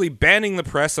simply banning the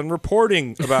press and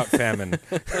reporting about famine.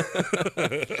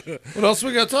 What else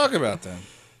we got to talk about then?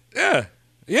 Yeah,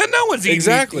 no one's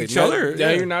eating each other.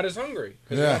 Now you're not as hungry.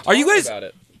 Yeah. Are you guys? About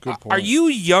it. Good point. Are you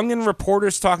youngin'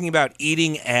 reporters talking about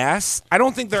eating ass? I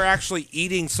don't think they're actually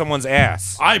eating someone's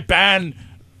ass. I ban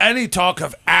any talk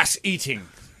of ass eating.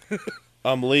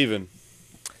 I'm leaving.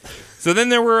 So then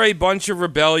there were a bunch of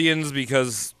rebellions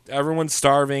because everyone's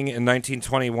starving in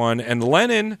 1921, and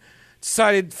Lenin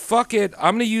decided, fuck it,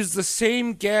 I'm going to use the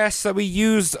same gas that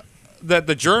that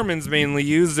the Germans mainly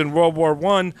used in World War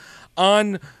I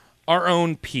on our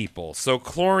own people. So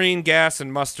chlorine gas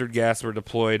and mustard gas were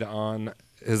deployed on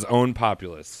his own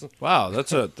populace. Wow,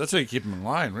 that's how you keep them in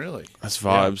line, really. That's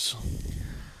vibes.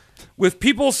 With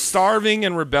people starving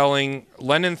and rebelling,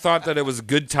 Lenin thought that it was a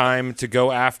good time to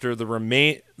go after the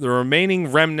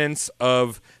remaining remnants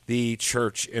of the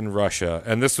church in Russia,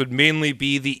 and this would mainly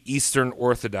be the Eastern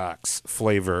Orthodox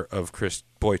flavor of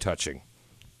boy touching.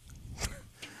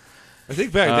 I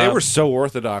think back, they were so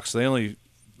orthodox, they only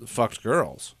fucked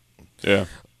girls. Yeah.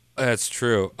 That's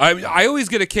true. I always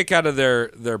get a kick out of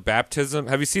their baptism.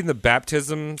 Have you seen the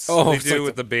baptisms they do like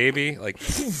with the baby? Like,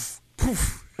 poof,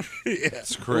 poof. Yeah.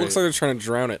 It looks like they're trying to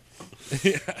drown it.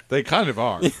 Yeah. They kind of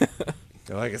are.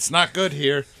 They're like, it's not good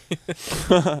here.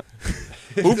 If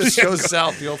this goes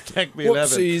south, you'll thank me in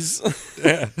heaven. Whoopsies.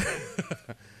 Yeah.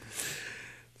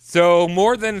 So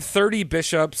more than 30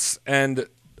 bishops and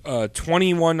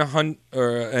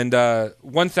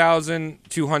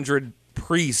 1,200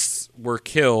 priests were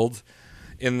killed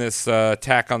in this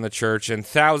attack on the church, and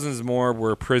thousands more were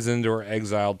imprisoned or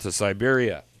exiled to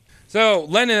Siberia. So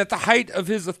Lenin, at the height of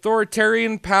his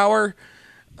authoritarian power,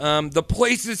 the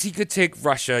places he could take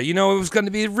Russia, it was going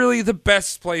to be really the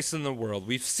best place in the world.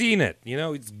 We've seen it.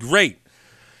 It's great.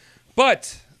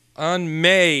 But on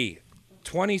May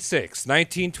 26,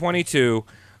 1922,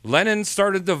 Lenin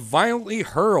started to violently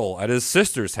hurl at his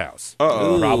sister's house.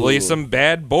 Probably some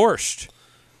bad borscht.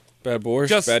 Bad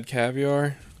borscht, bad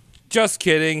caviar. Just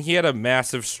kidding. He had a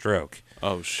massive stroke.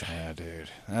 Oh, shit. Yeah, dude.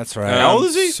 That's right. How old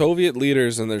is he? Soviet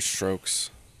leaders and their strokes.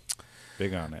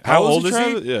 Big on it. How old is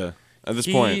he? Yeah, at this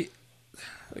point.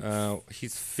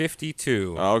 He's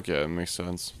 52. Oh, okay, that makes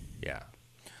sense. Yeah.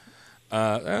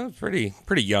 Pretty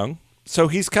young. So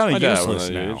he's kind of dad useless was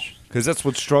that now. age. Because that's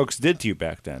what strokes did to you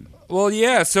back then. Well,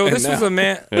 yeah. So this was a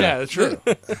man. Yeah, that's true.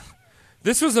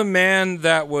 This was a man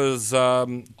that was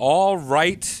all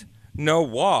right, no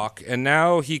walk, and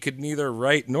now he could neither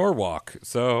write nor walk.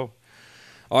 So,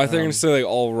 I thought you were gonna say like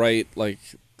all right, like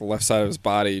the left side of his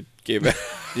body gave it.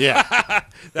 Yeah,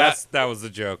 that was the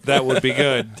joke. That would be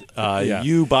good. Yeah.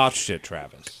 You botched it,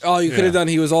 Travis. Oh, you could have done.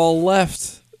 He was all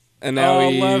left, and now All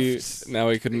he left. now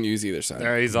he couldn't use either side.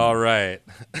 There, he's all right.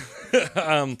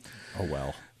 Oh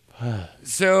well.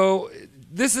 So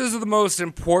this is the most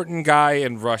important guy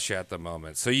in Russia at the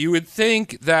moment. So you would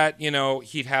think that,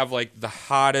 he'd have like the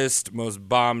hottest, most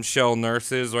bombshell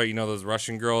nurses, right? Those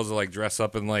Russian girls that like dress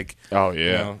up in like, Oh,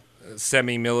 yeah.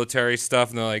 semi-military stuff.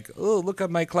 And they're like, oh, look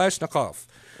at my Kalashnikov.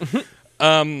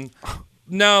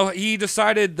 No, he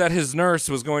decided that his nurse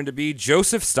was going to be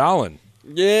Joseph Stalin.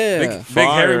 Yeah, Big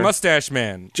hairy mustache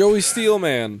man. Joey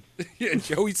Steelman. Yeah,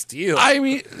 Joey Steele. I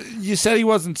mean, you said he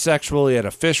wasn't sexual. He had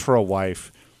a fish for a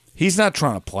wife. He's not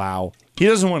trying to plow. He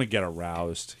doesn't want to get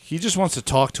aroused. He just wants to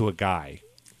talk to a guy.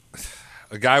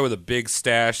 A guy with a big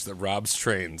stash that robs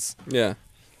trains. Yeah.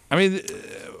 I mean,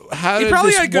 how He did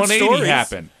probably this had good 180 stories.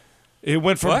 happen? It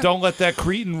went from What? don't let that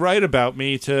cretin write about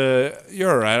me to you're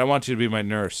all right. I want you to be my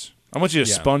nurse. I want you to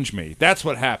Yeah. sponge me. That's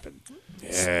what happened.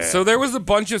 So there was a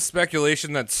bunch of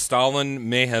speculation that Stalin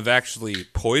may have actually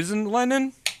poisoned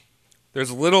Lenin.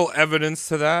 There's little evidence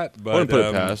to that, but I wouldn't put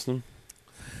it past him.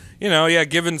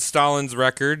 Given Stalin's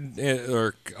record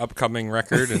or upcoming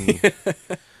record, and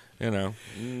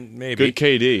maybe Good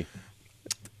KD.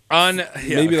 Maybe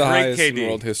the great highest KD. in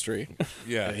world history.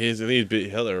 Yeah, I think he beat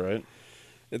Hitler, right?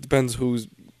 It depends who's.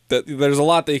 There's a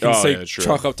lot that you can Oh, say yeah, true.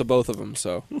 chalk up to both of them.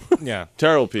 So yeah.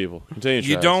 Terrible people. Continue,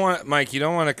 You Travis. don't want Mike. You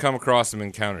don't want to come across him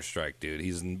in Counter Strike, dude.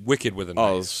 He's wicked with a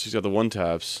Oh, knife. she's got the one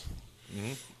taps.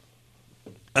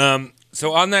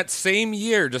 So on that same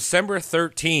year, December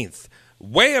 13th,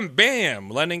 wham bam,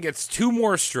 Lenin gets 2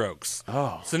 more strokes.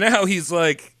 Oh. So now he's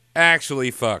like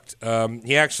actually fucked.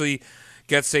 He actually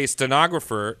gets a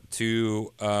stenographer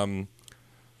to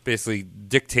basically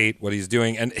dictate what he's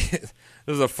doing. And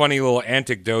this is a funny little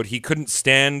anecdote. He couldn't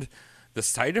stand the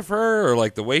sight of her or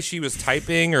like the way she was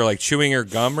typing or like chewing her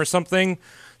gum or something.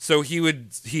 So he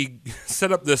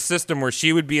set up this system where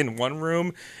she would be in one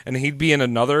room and he'd be in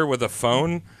another with a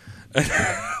phone.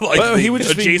 Well, he would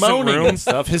just be adjacent moaning room. and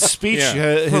stuff. His speech,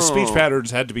 Yeah. his speech patterns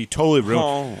had to be totally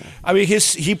ruined. I mean,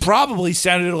 he probably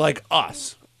sounded like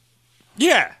us.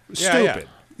 Yeah. Stupid.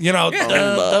 You know,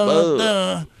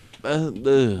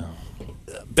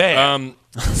 bad.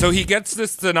 So he gets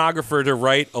this stenographer to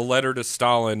write a letter to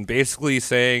Stalin basically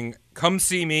saying, come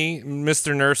see me,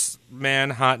 Mr. Nurse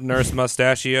Man, Hot Nurse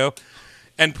Mustachio,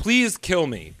 and please kill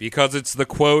me because it's the,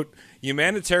 quote,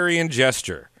 humanitarian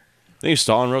gesture. I think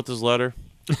Stalin wrote this letter.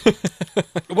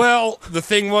 Well, the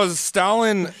thing was,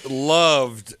 Stalin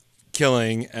loved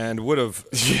killing and would have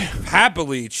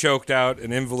happily choked out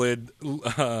an invalid,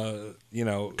 Coat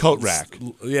rack.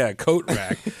 Coat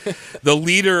rack. The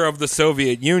leader of the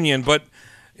Soviet Union. But,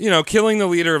 killing the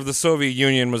leader of the Soviet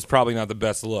Union was probably not the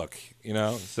best look,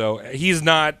 So he's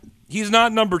not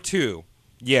number 2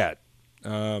 yet.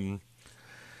 Now,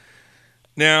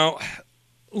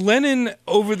 Lenin,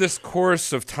 over this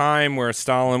course of time where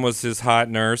Stalin was his hot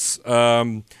nurse,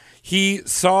 he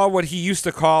saw what he used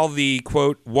to call the,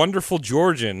 quote, wonderful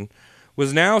Georgian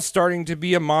was now starting to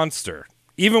be a monster,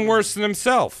 even worse than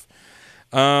himself.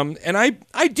 And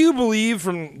I do believe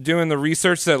from doing the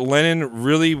research that Lenin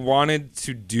really wanted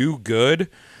to do good,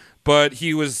 but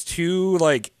he was too,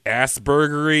 like,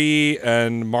 Aspergery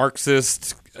and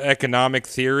Marxist economic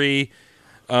theory,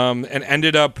 and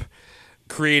ended up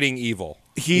creating evil.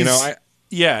 Evil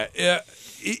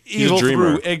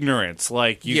through ignorance.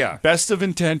 Like, best of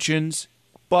intentions,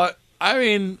 but, I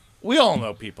mean, we all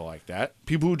know people like that.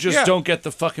 People who just don't get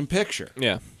the fucking picture.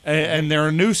 Yeah. And they're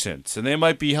a nuisance, and they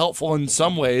might be helpful in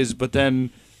some ways, but then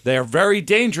they're very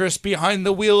dangerous behind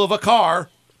the wheel of a car.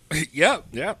 Yep.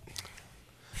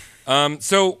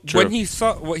 So when he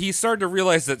started to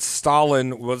realize that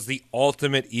Stalin was the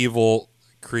ultimate evil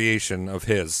creation of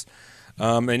his,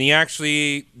 and he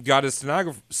actually got his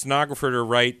stenographer to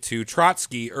write to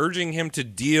Trotsky, urging him to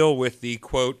deal with the,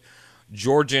 quote,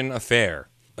 Georgian affair.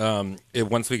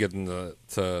 Once we get into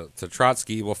to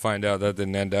Trotsky, we'll find out that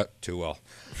didn't end up too well.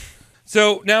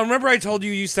 So now, remember I told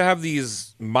you used to have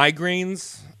these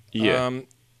migraines? Yeah.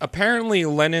 Apparently,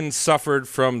 Lenin suffered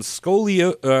from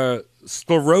sclerosis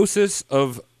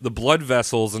of the blood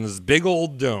vessels in his big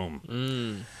old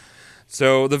dome.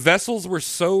 So the vessels were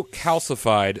so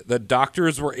calcified that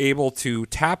doctors were able to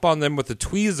tap on them with a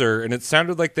tweezer, and it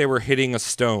sounded like they were hitting a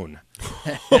stone.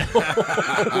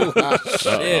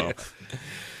 Shit.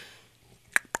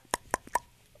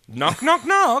 Knock, knock,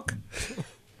 knock.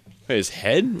 Wait, his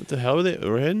head? What the hell were they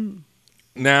hitting?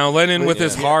 Now, Lenin with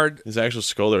his hard... His actual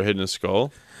skull, they're hitting his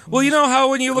skull? Well, you know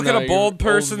how when you look at a bald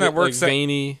person that works like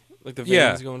veiny, like the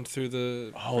veins going through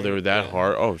the... Oh, they were that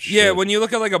hard? Oh, shit. Yeah, when you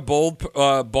look at like a bald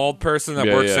person that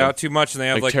works out too much and they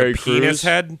have like Terry the penis Crews?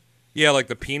 head. Yeah, like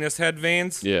the penis head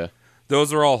veins. Yeah.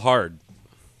 Those are all hard.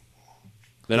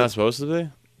 They're not supposed to be?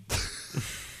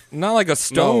 Not like a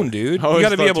stone, dude. I You always got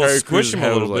to be thought able to Terry squish Crews' him a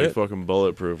head little was, bit. like fucking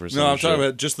bulletproof or something. No, I'm talking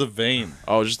about just the vein.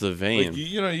 Oh, just the vein. Like,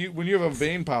 you know, when you have a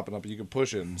vein popping up, you can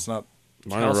push it, and it's not.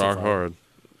 Mine are rock hard.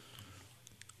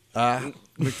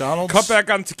 McDonald's. Cut back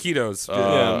on taquitos.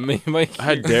 Mike, I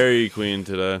had Dairy Queen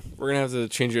today. we're gonna have to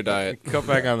change your diet. Cut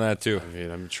back on that too. I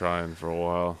mean, I'm trying for a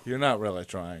while. You're not really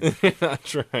trying. Not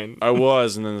trying. I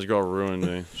was, and then this girl ruined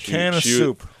me. Can of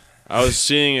soup. I was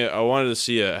seeing it. I wanted to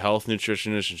see a health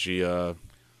nutritionist, and she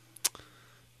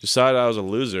decided I was a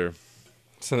loser.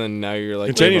 So then now you're like,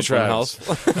 Continue, gave up on Travis.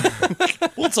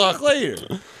 health. We'll talk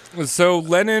later. So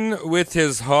Lenin, with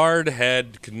his hard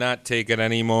head, could not take it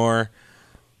anymore.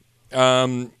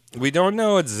 We don't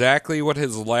know exactly what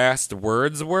his last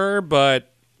words were,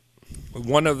 but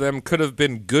one of them could have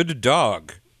been "good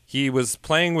dog." He was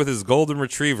playing with his golden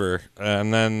retriever,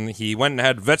 and then he went and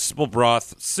had vegetable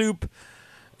broth soup,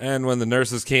 and when the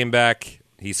nurses came back,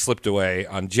 he slipped away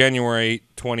on January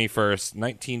 21st,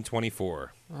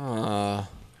 1924.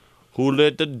 Who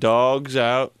let the dogs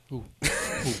out?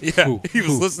 Yeah, he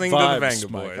was listening Vibes, to the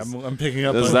Vanga Mike. Boys. I'm picking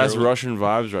up. on That's your- Russian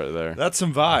vibes right there. That's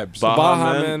some vibes.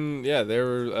 Baha Men, Men, yeah, they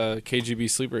were KGB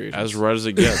sleeper agents. as red as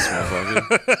it gets,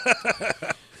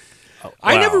 motherfucker.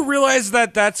 I never realized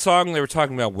that song they were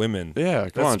talking about women. Yeah,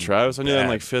 come on, Travis. I knew that in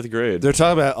like 5th grade. They're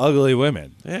talking about ugly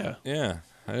women. Yeah. Yeah,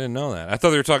 I didn't know that. I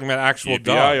thought they were talking about actual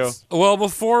Yippee-yi-yo. dogs. Well,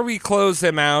 before we close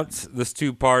him out, this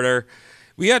two-parter,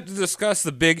 we had to discuss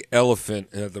the big elephant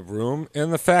in the room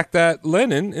and the fact that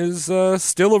Lenin is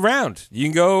still around. You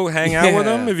can go hang out with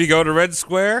him if you go to Red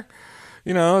Square.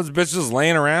 You know, this bitch just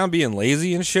laying around being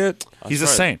lazy and shit. He's a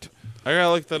right. saint. I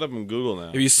gotta look that up in Google now.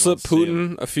 If you slip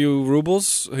Putin a few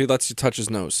rubles, he lets you touch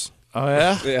his nose. Oh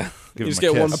yeah. Yeah, Give you just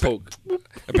him a get one kiss. poke.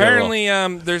 Apparently,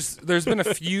 there's been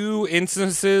a few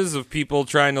instances of people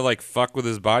trying to like fuck with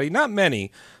his body. Not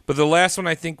many, but the last one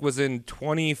I think was in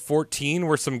 2014,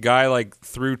 where some guy like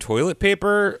threw toilet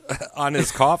paper on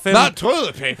his coffin. Not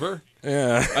toilet paper.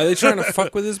 Yeah. Are they trying to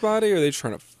fuck with his body, or are they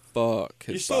trying to fuck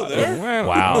his body? Well,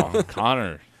 Wow,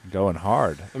 Connor going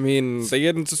hard. I mean, they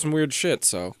get into some weird shit.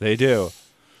 So They do.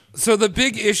 So the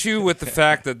big issue with the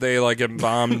fact that they like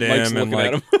embalmed Mike's him and looking like,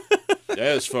 at him. That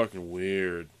is fucking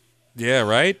weird. yeah,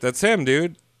 right. That's him,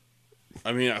 dude.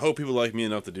 I mean, I hope people like me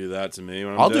enough to do that to me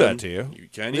when I'm I'll do dead. that to you.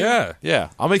 Can you? Yeah. Yeah,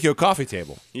 I'll make you a coffee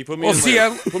table. You put me Well, in see,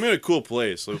 like, put me in a cool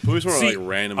place. Like, put me somewhere See, like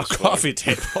random A as fuck. coffee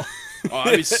table. Oh,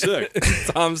 I'd be sick.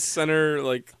 Tom's center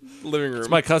like living room. It's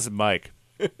my cousin Mike.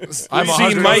 I'm See,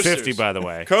 150, by the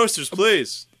way. Coasters,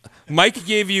 please. Mike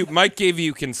gave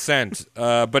you consent,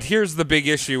 but here's the big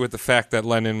issue with the fact that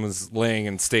Lenin was laying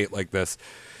in state like this,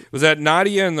 was that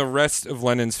Nadia and the rest of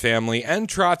Lenin's family and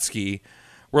Trotsky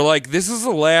were like, this is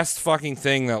the last fucking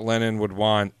thing that Lenin would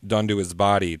want done to his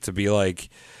body, to be like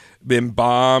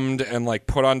embalmed and like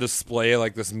put on display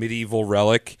like this medieval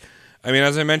relic. I mean,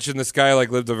 as I mentioned, this guy like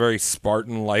lived a very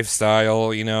Spartan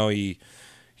lifestyle. You know, he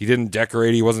didn't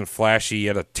decorate. He wasn't flashy. He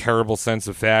had a terrible sense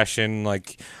of fashion.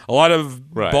 Like a lot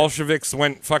of Bolsheviks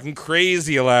went fucking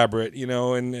crazy elaborate, you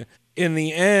know, and in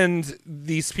the end,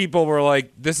 these people were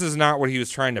like, this is not what he was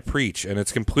trying to preach, and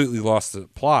it's completely lost the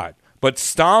plot. But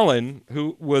Stalin,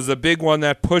 who was a big one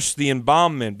that pushed the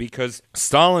embalmment, because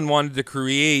Stalin wanted to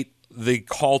create the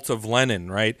cult of Lenin,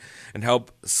 right? And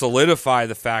help solidify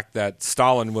the fact that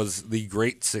Stalin was the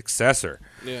great successor.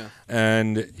 Yeah.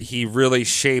 And he really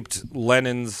shaped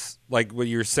Lenin's, like what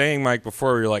you were saying, Mike,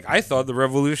 before. You're like, I thought the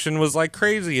revolution was like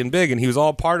crazy and big, and he was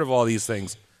all part of all these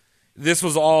things. This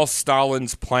was all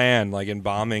Stalin's plan, like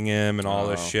embalming him and all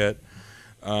this shit.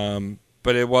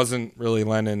 But it wasn't really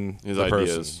Lenin, His the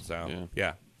ideas. person. So,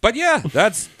 yeah. But yeah,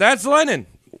 that's Lenin.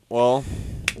 Well,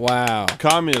 Wow.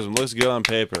 communism looks good on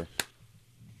paper.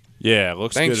 Yeah, it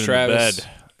looks Thanks, good in Travis. the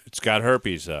bed. It's got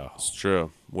herpes, though. It's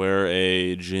true. Wear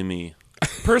a Jimmy.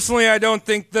 Personally, I don't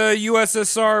think the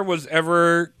USSR was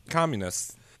ever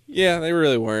communist. Yeah, they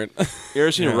really weren't. You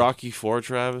ever seen Rocky 4,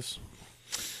 Travis?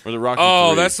 Or the Rocky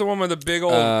Oh, 3? that's the one with the big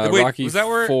old... wait, Rocky was that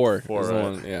where... 4 Four, was the right.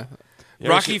 one, yeah. You ever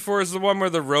Rocky 4 is the one where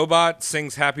the robot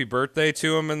sings happy birthday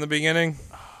to him in the beginning?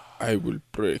 I will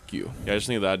break you. Yeah, I just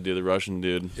think of that dude, the Russian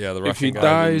dude. Yeah, the If Russian he guy.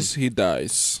 dies, he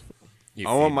dies. If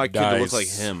I want he my kid to look dies. like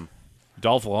him.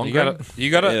 Dolph You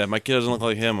Lundgren. gotta... Yeah, if my kid doesn't look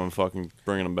like him, I'm fucking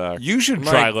bringing him back. You should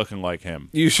try looking like him.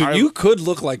 You should. You could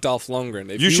look like Dolph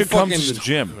Lundgren. If You should come to fucking the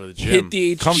gym. Go to the gym. Hit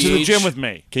the HGH. Come to the gym with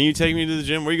me. Can you take me to the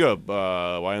gym? Where you go?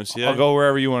 YMCA? I'll go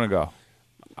wherever you want to go.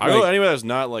 I'll go like- anywhere that's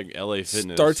not like LA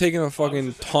Fitness. Start taking a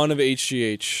fucking ton of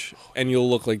HGH, and you'll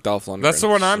look like Dolph Lundgren. That's the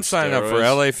one I'm signing up for,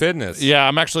 steroids. LA Fitness. Yeah,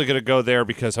 I'm actually going to go there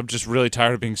because I'm just really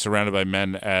tired of being surrounded by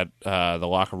men at the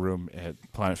locker room at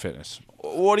Planet Fitness.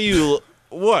 What do you?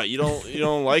 What you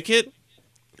don't like it?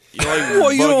 You don't like?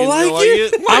 What, you don't fucking- like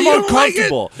it? I'm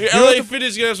uncomfortable. Your LA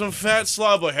Fitness gonna have some fat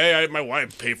slob like, hey, my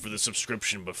wife paid for the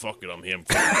subscription, but fuck it, I'm him.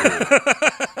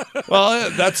 Well,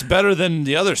 that's better than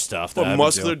the other stuff. That What I've been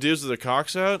muscular doing. dudes with their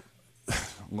cocks out?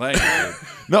 Lame, dude.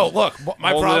 No, look,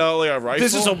 my Holding it problem. out like a rifle?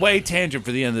 This is a way tangent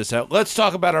for the end of this. Let's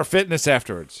talk about our fitness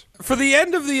afterwards. For the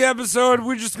end of the episode,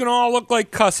 we're just gonna all look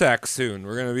like Cossacks soon.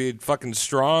 We're gonna be fucking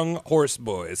strong horse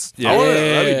boys. I wanna-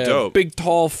 that'd be dope. Big,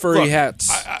 tall, furry Look,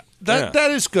 hats.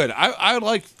 That is good. I would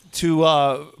like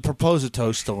to propose a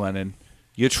toast to Lenin.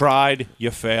 You tried,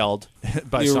 you failed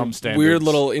by Your some standards. weird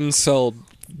little incel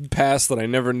past that I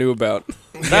never knew about.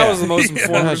 That was the most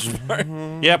informative part.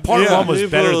 Yeah, part Yeah, one was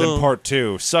better than people- part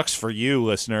two. Sucks for you,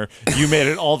 listener. You made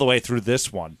it all the way through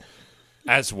this one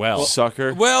as well.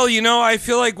 Sucker. Well, you know, I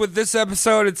feel like with this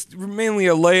episode, it's mainly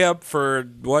a layup for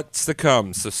what's to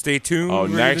come. So stay tuned. Oh,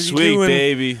 We're next gonna be week, doing-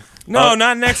 baby. No,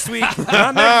 not next week.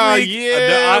 Not next week.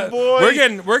 Yeah, boy.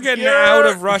 We're getting out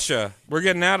of Russia. We're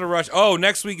getting out of Russia. Oh,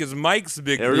 next week is Mike's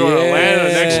big Yeah, we're week. going to Atlanta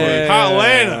next week. Hot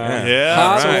Atlanta. Yeah.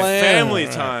 Hot right. Atlanta. Family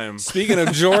time. Speaking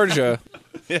of Georgia,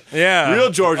 Yeah, Real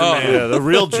Georgia Oh, man. Yeah, the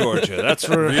real Georgia. That's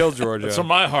where real Georgia. That's where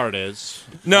my heart is.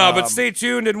 No, but stay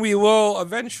tuned, and we will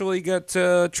eventually get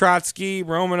to Trotsky,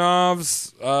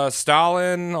 Romanovs,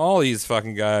 Stalin, all these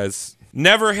fucking guys.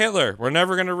 Never Hitler. We're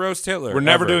never going to roast Hitler. We're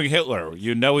never ever. doing Hitler.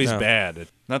 You know he's No. bad.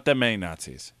 Not that many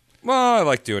Nazis. Well, I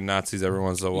like doing Nazis every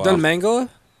once in a while. done Mangala?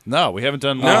 No, we haven't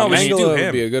done. No, we we should do Mangala would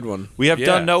him. be a good one. We have Yeah.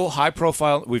 done no high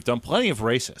profile. We've done plenty of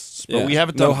racists, but Yeah. we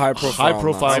haven't No done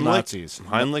high-profile Nazis.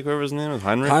 Heinrich, whatever his name is.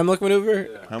 Heinrich? Heimlich maneuver?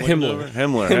 Himmler. Himmler.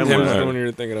 Himmler. Himmler's the one you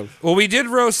were thinking of. Well, we did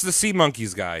roast the Sea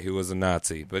Monkeys guy who was a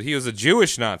Nazi, but he was a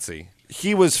Jewish Nazi.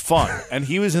 He was fun, and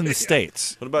he was in the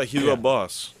States. What about Hugo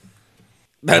Boss?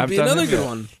 That'd I've be done another him, good yeah.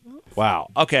 one.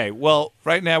 Wow. Okay. Well,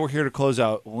 right now we're here to close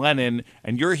out Lenin,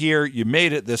 and you're here. You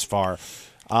made it this far.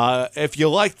 If you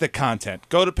like the content,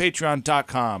 go to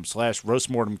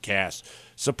patreon.com/roastmortemcast.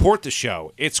 Support the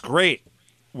show. It's great.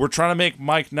 We're trying to make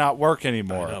Mike not work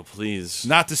anymore. No, please.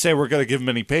 Not to say we're going to give him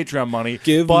any Patreon money.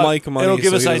 Give but Mike money It'll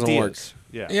give so us he doesn't ideas.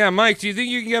 Yeah. Yeah, Mike, do you think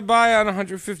you can get by on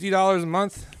 $150 a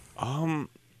month?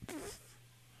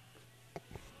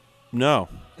 No.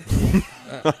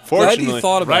 Glad Fortunately. you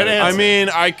thought about Right it. answer. I mean,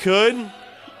 I could.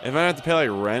 If I have to pay like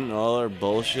rent and all that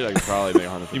bullshit, I could probably make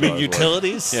 $150. You mean worth.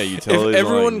 utilities? Yeah, If utilities.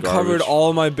 everyone like covered garbage.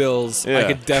 all my bills, I Yeah.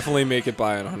 could definitely make it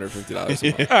by on $150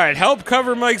 a month. All right, help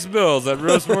cover Mike's bills at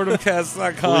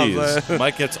roastmortemcast.com. Please.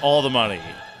 Mike gets all the money.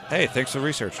 Hey, thanks for the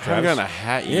research, I haven't Travis. gotten a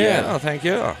hat Yeah. yet. Oh, thank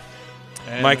you.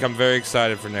 And- Mike, I'm very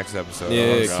excited for next episode.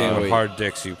 Yeah, Oh, can't God, wait. hard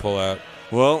dicks you pull out.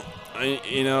 Well,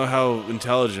 you know how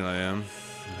intelligent I am,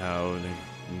 how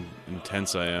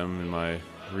intense I am in my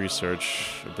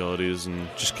research abilities, and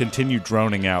Just continue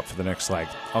droning out for the next,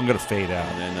 I'm going to fade out.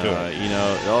 And Do then, it. you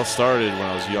know, it all started when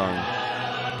I was young,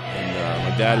 and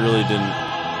my dad really didn't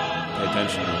pay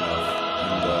attention enough,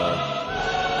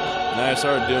 and then I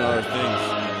started doing other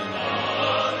things.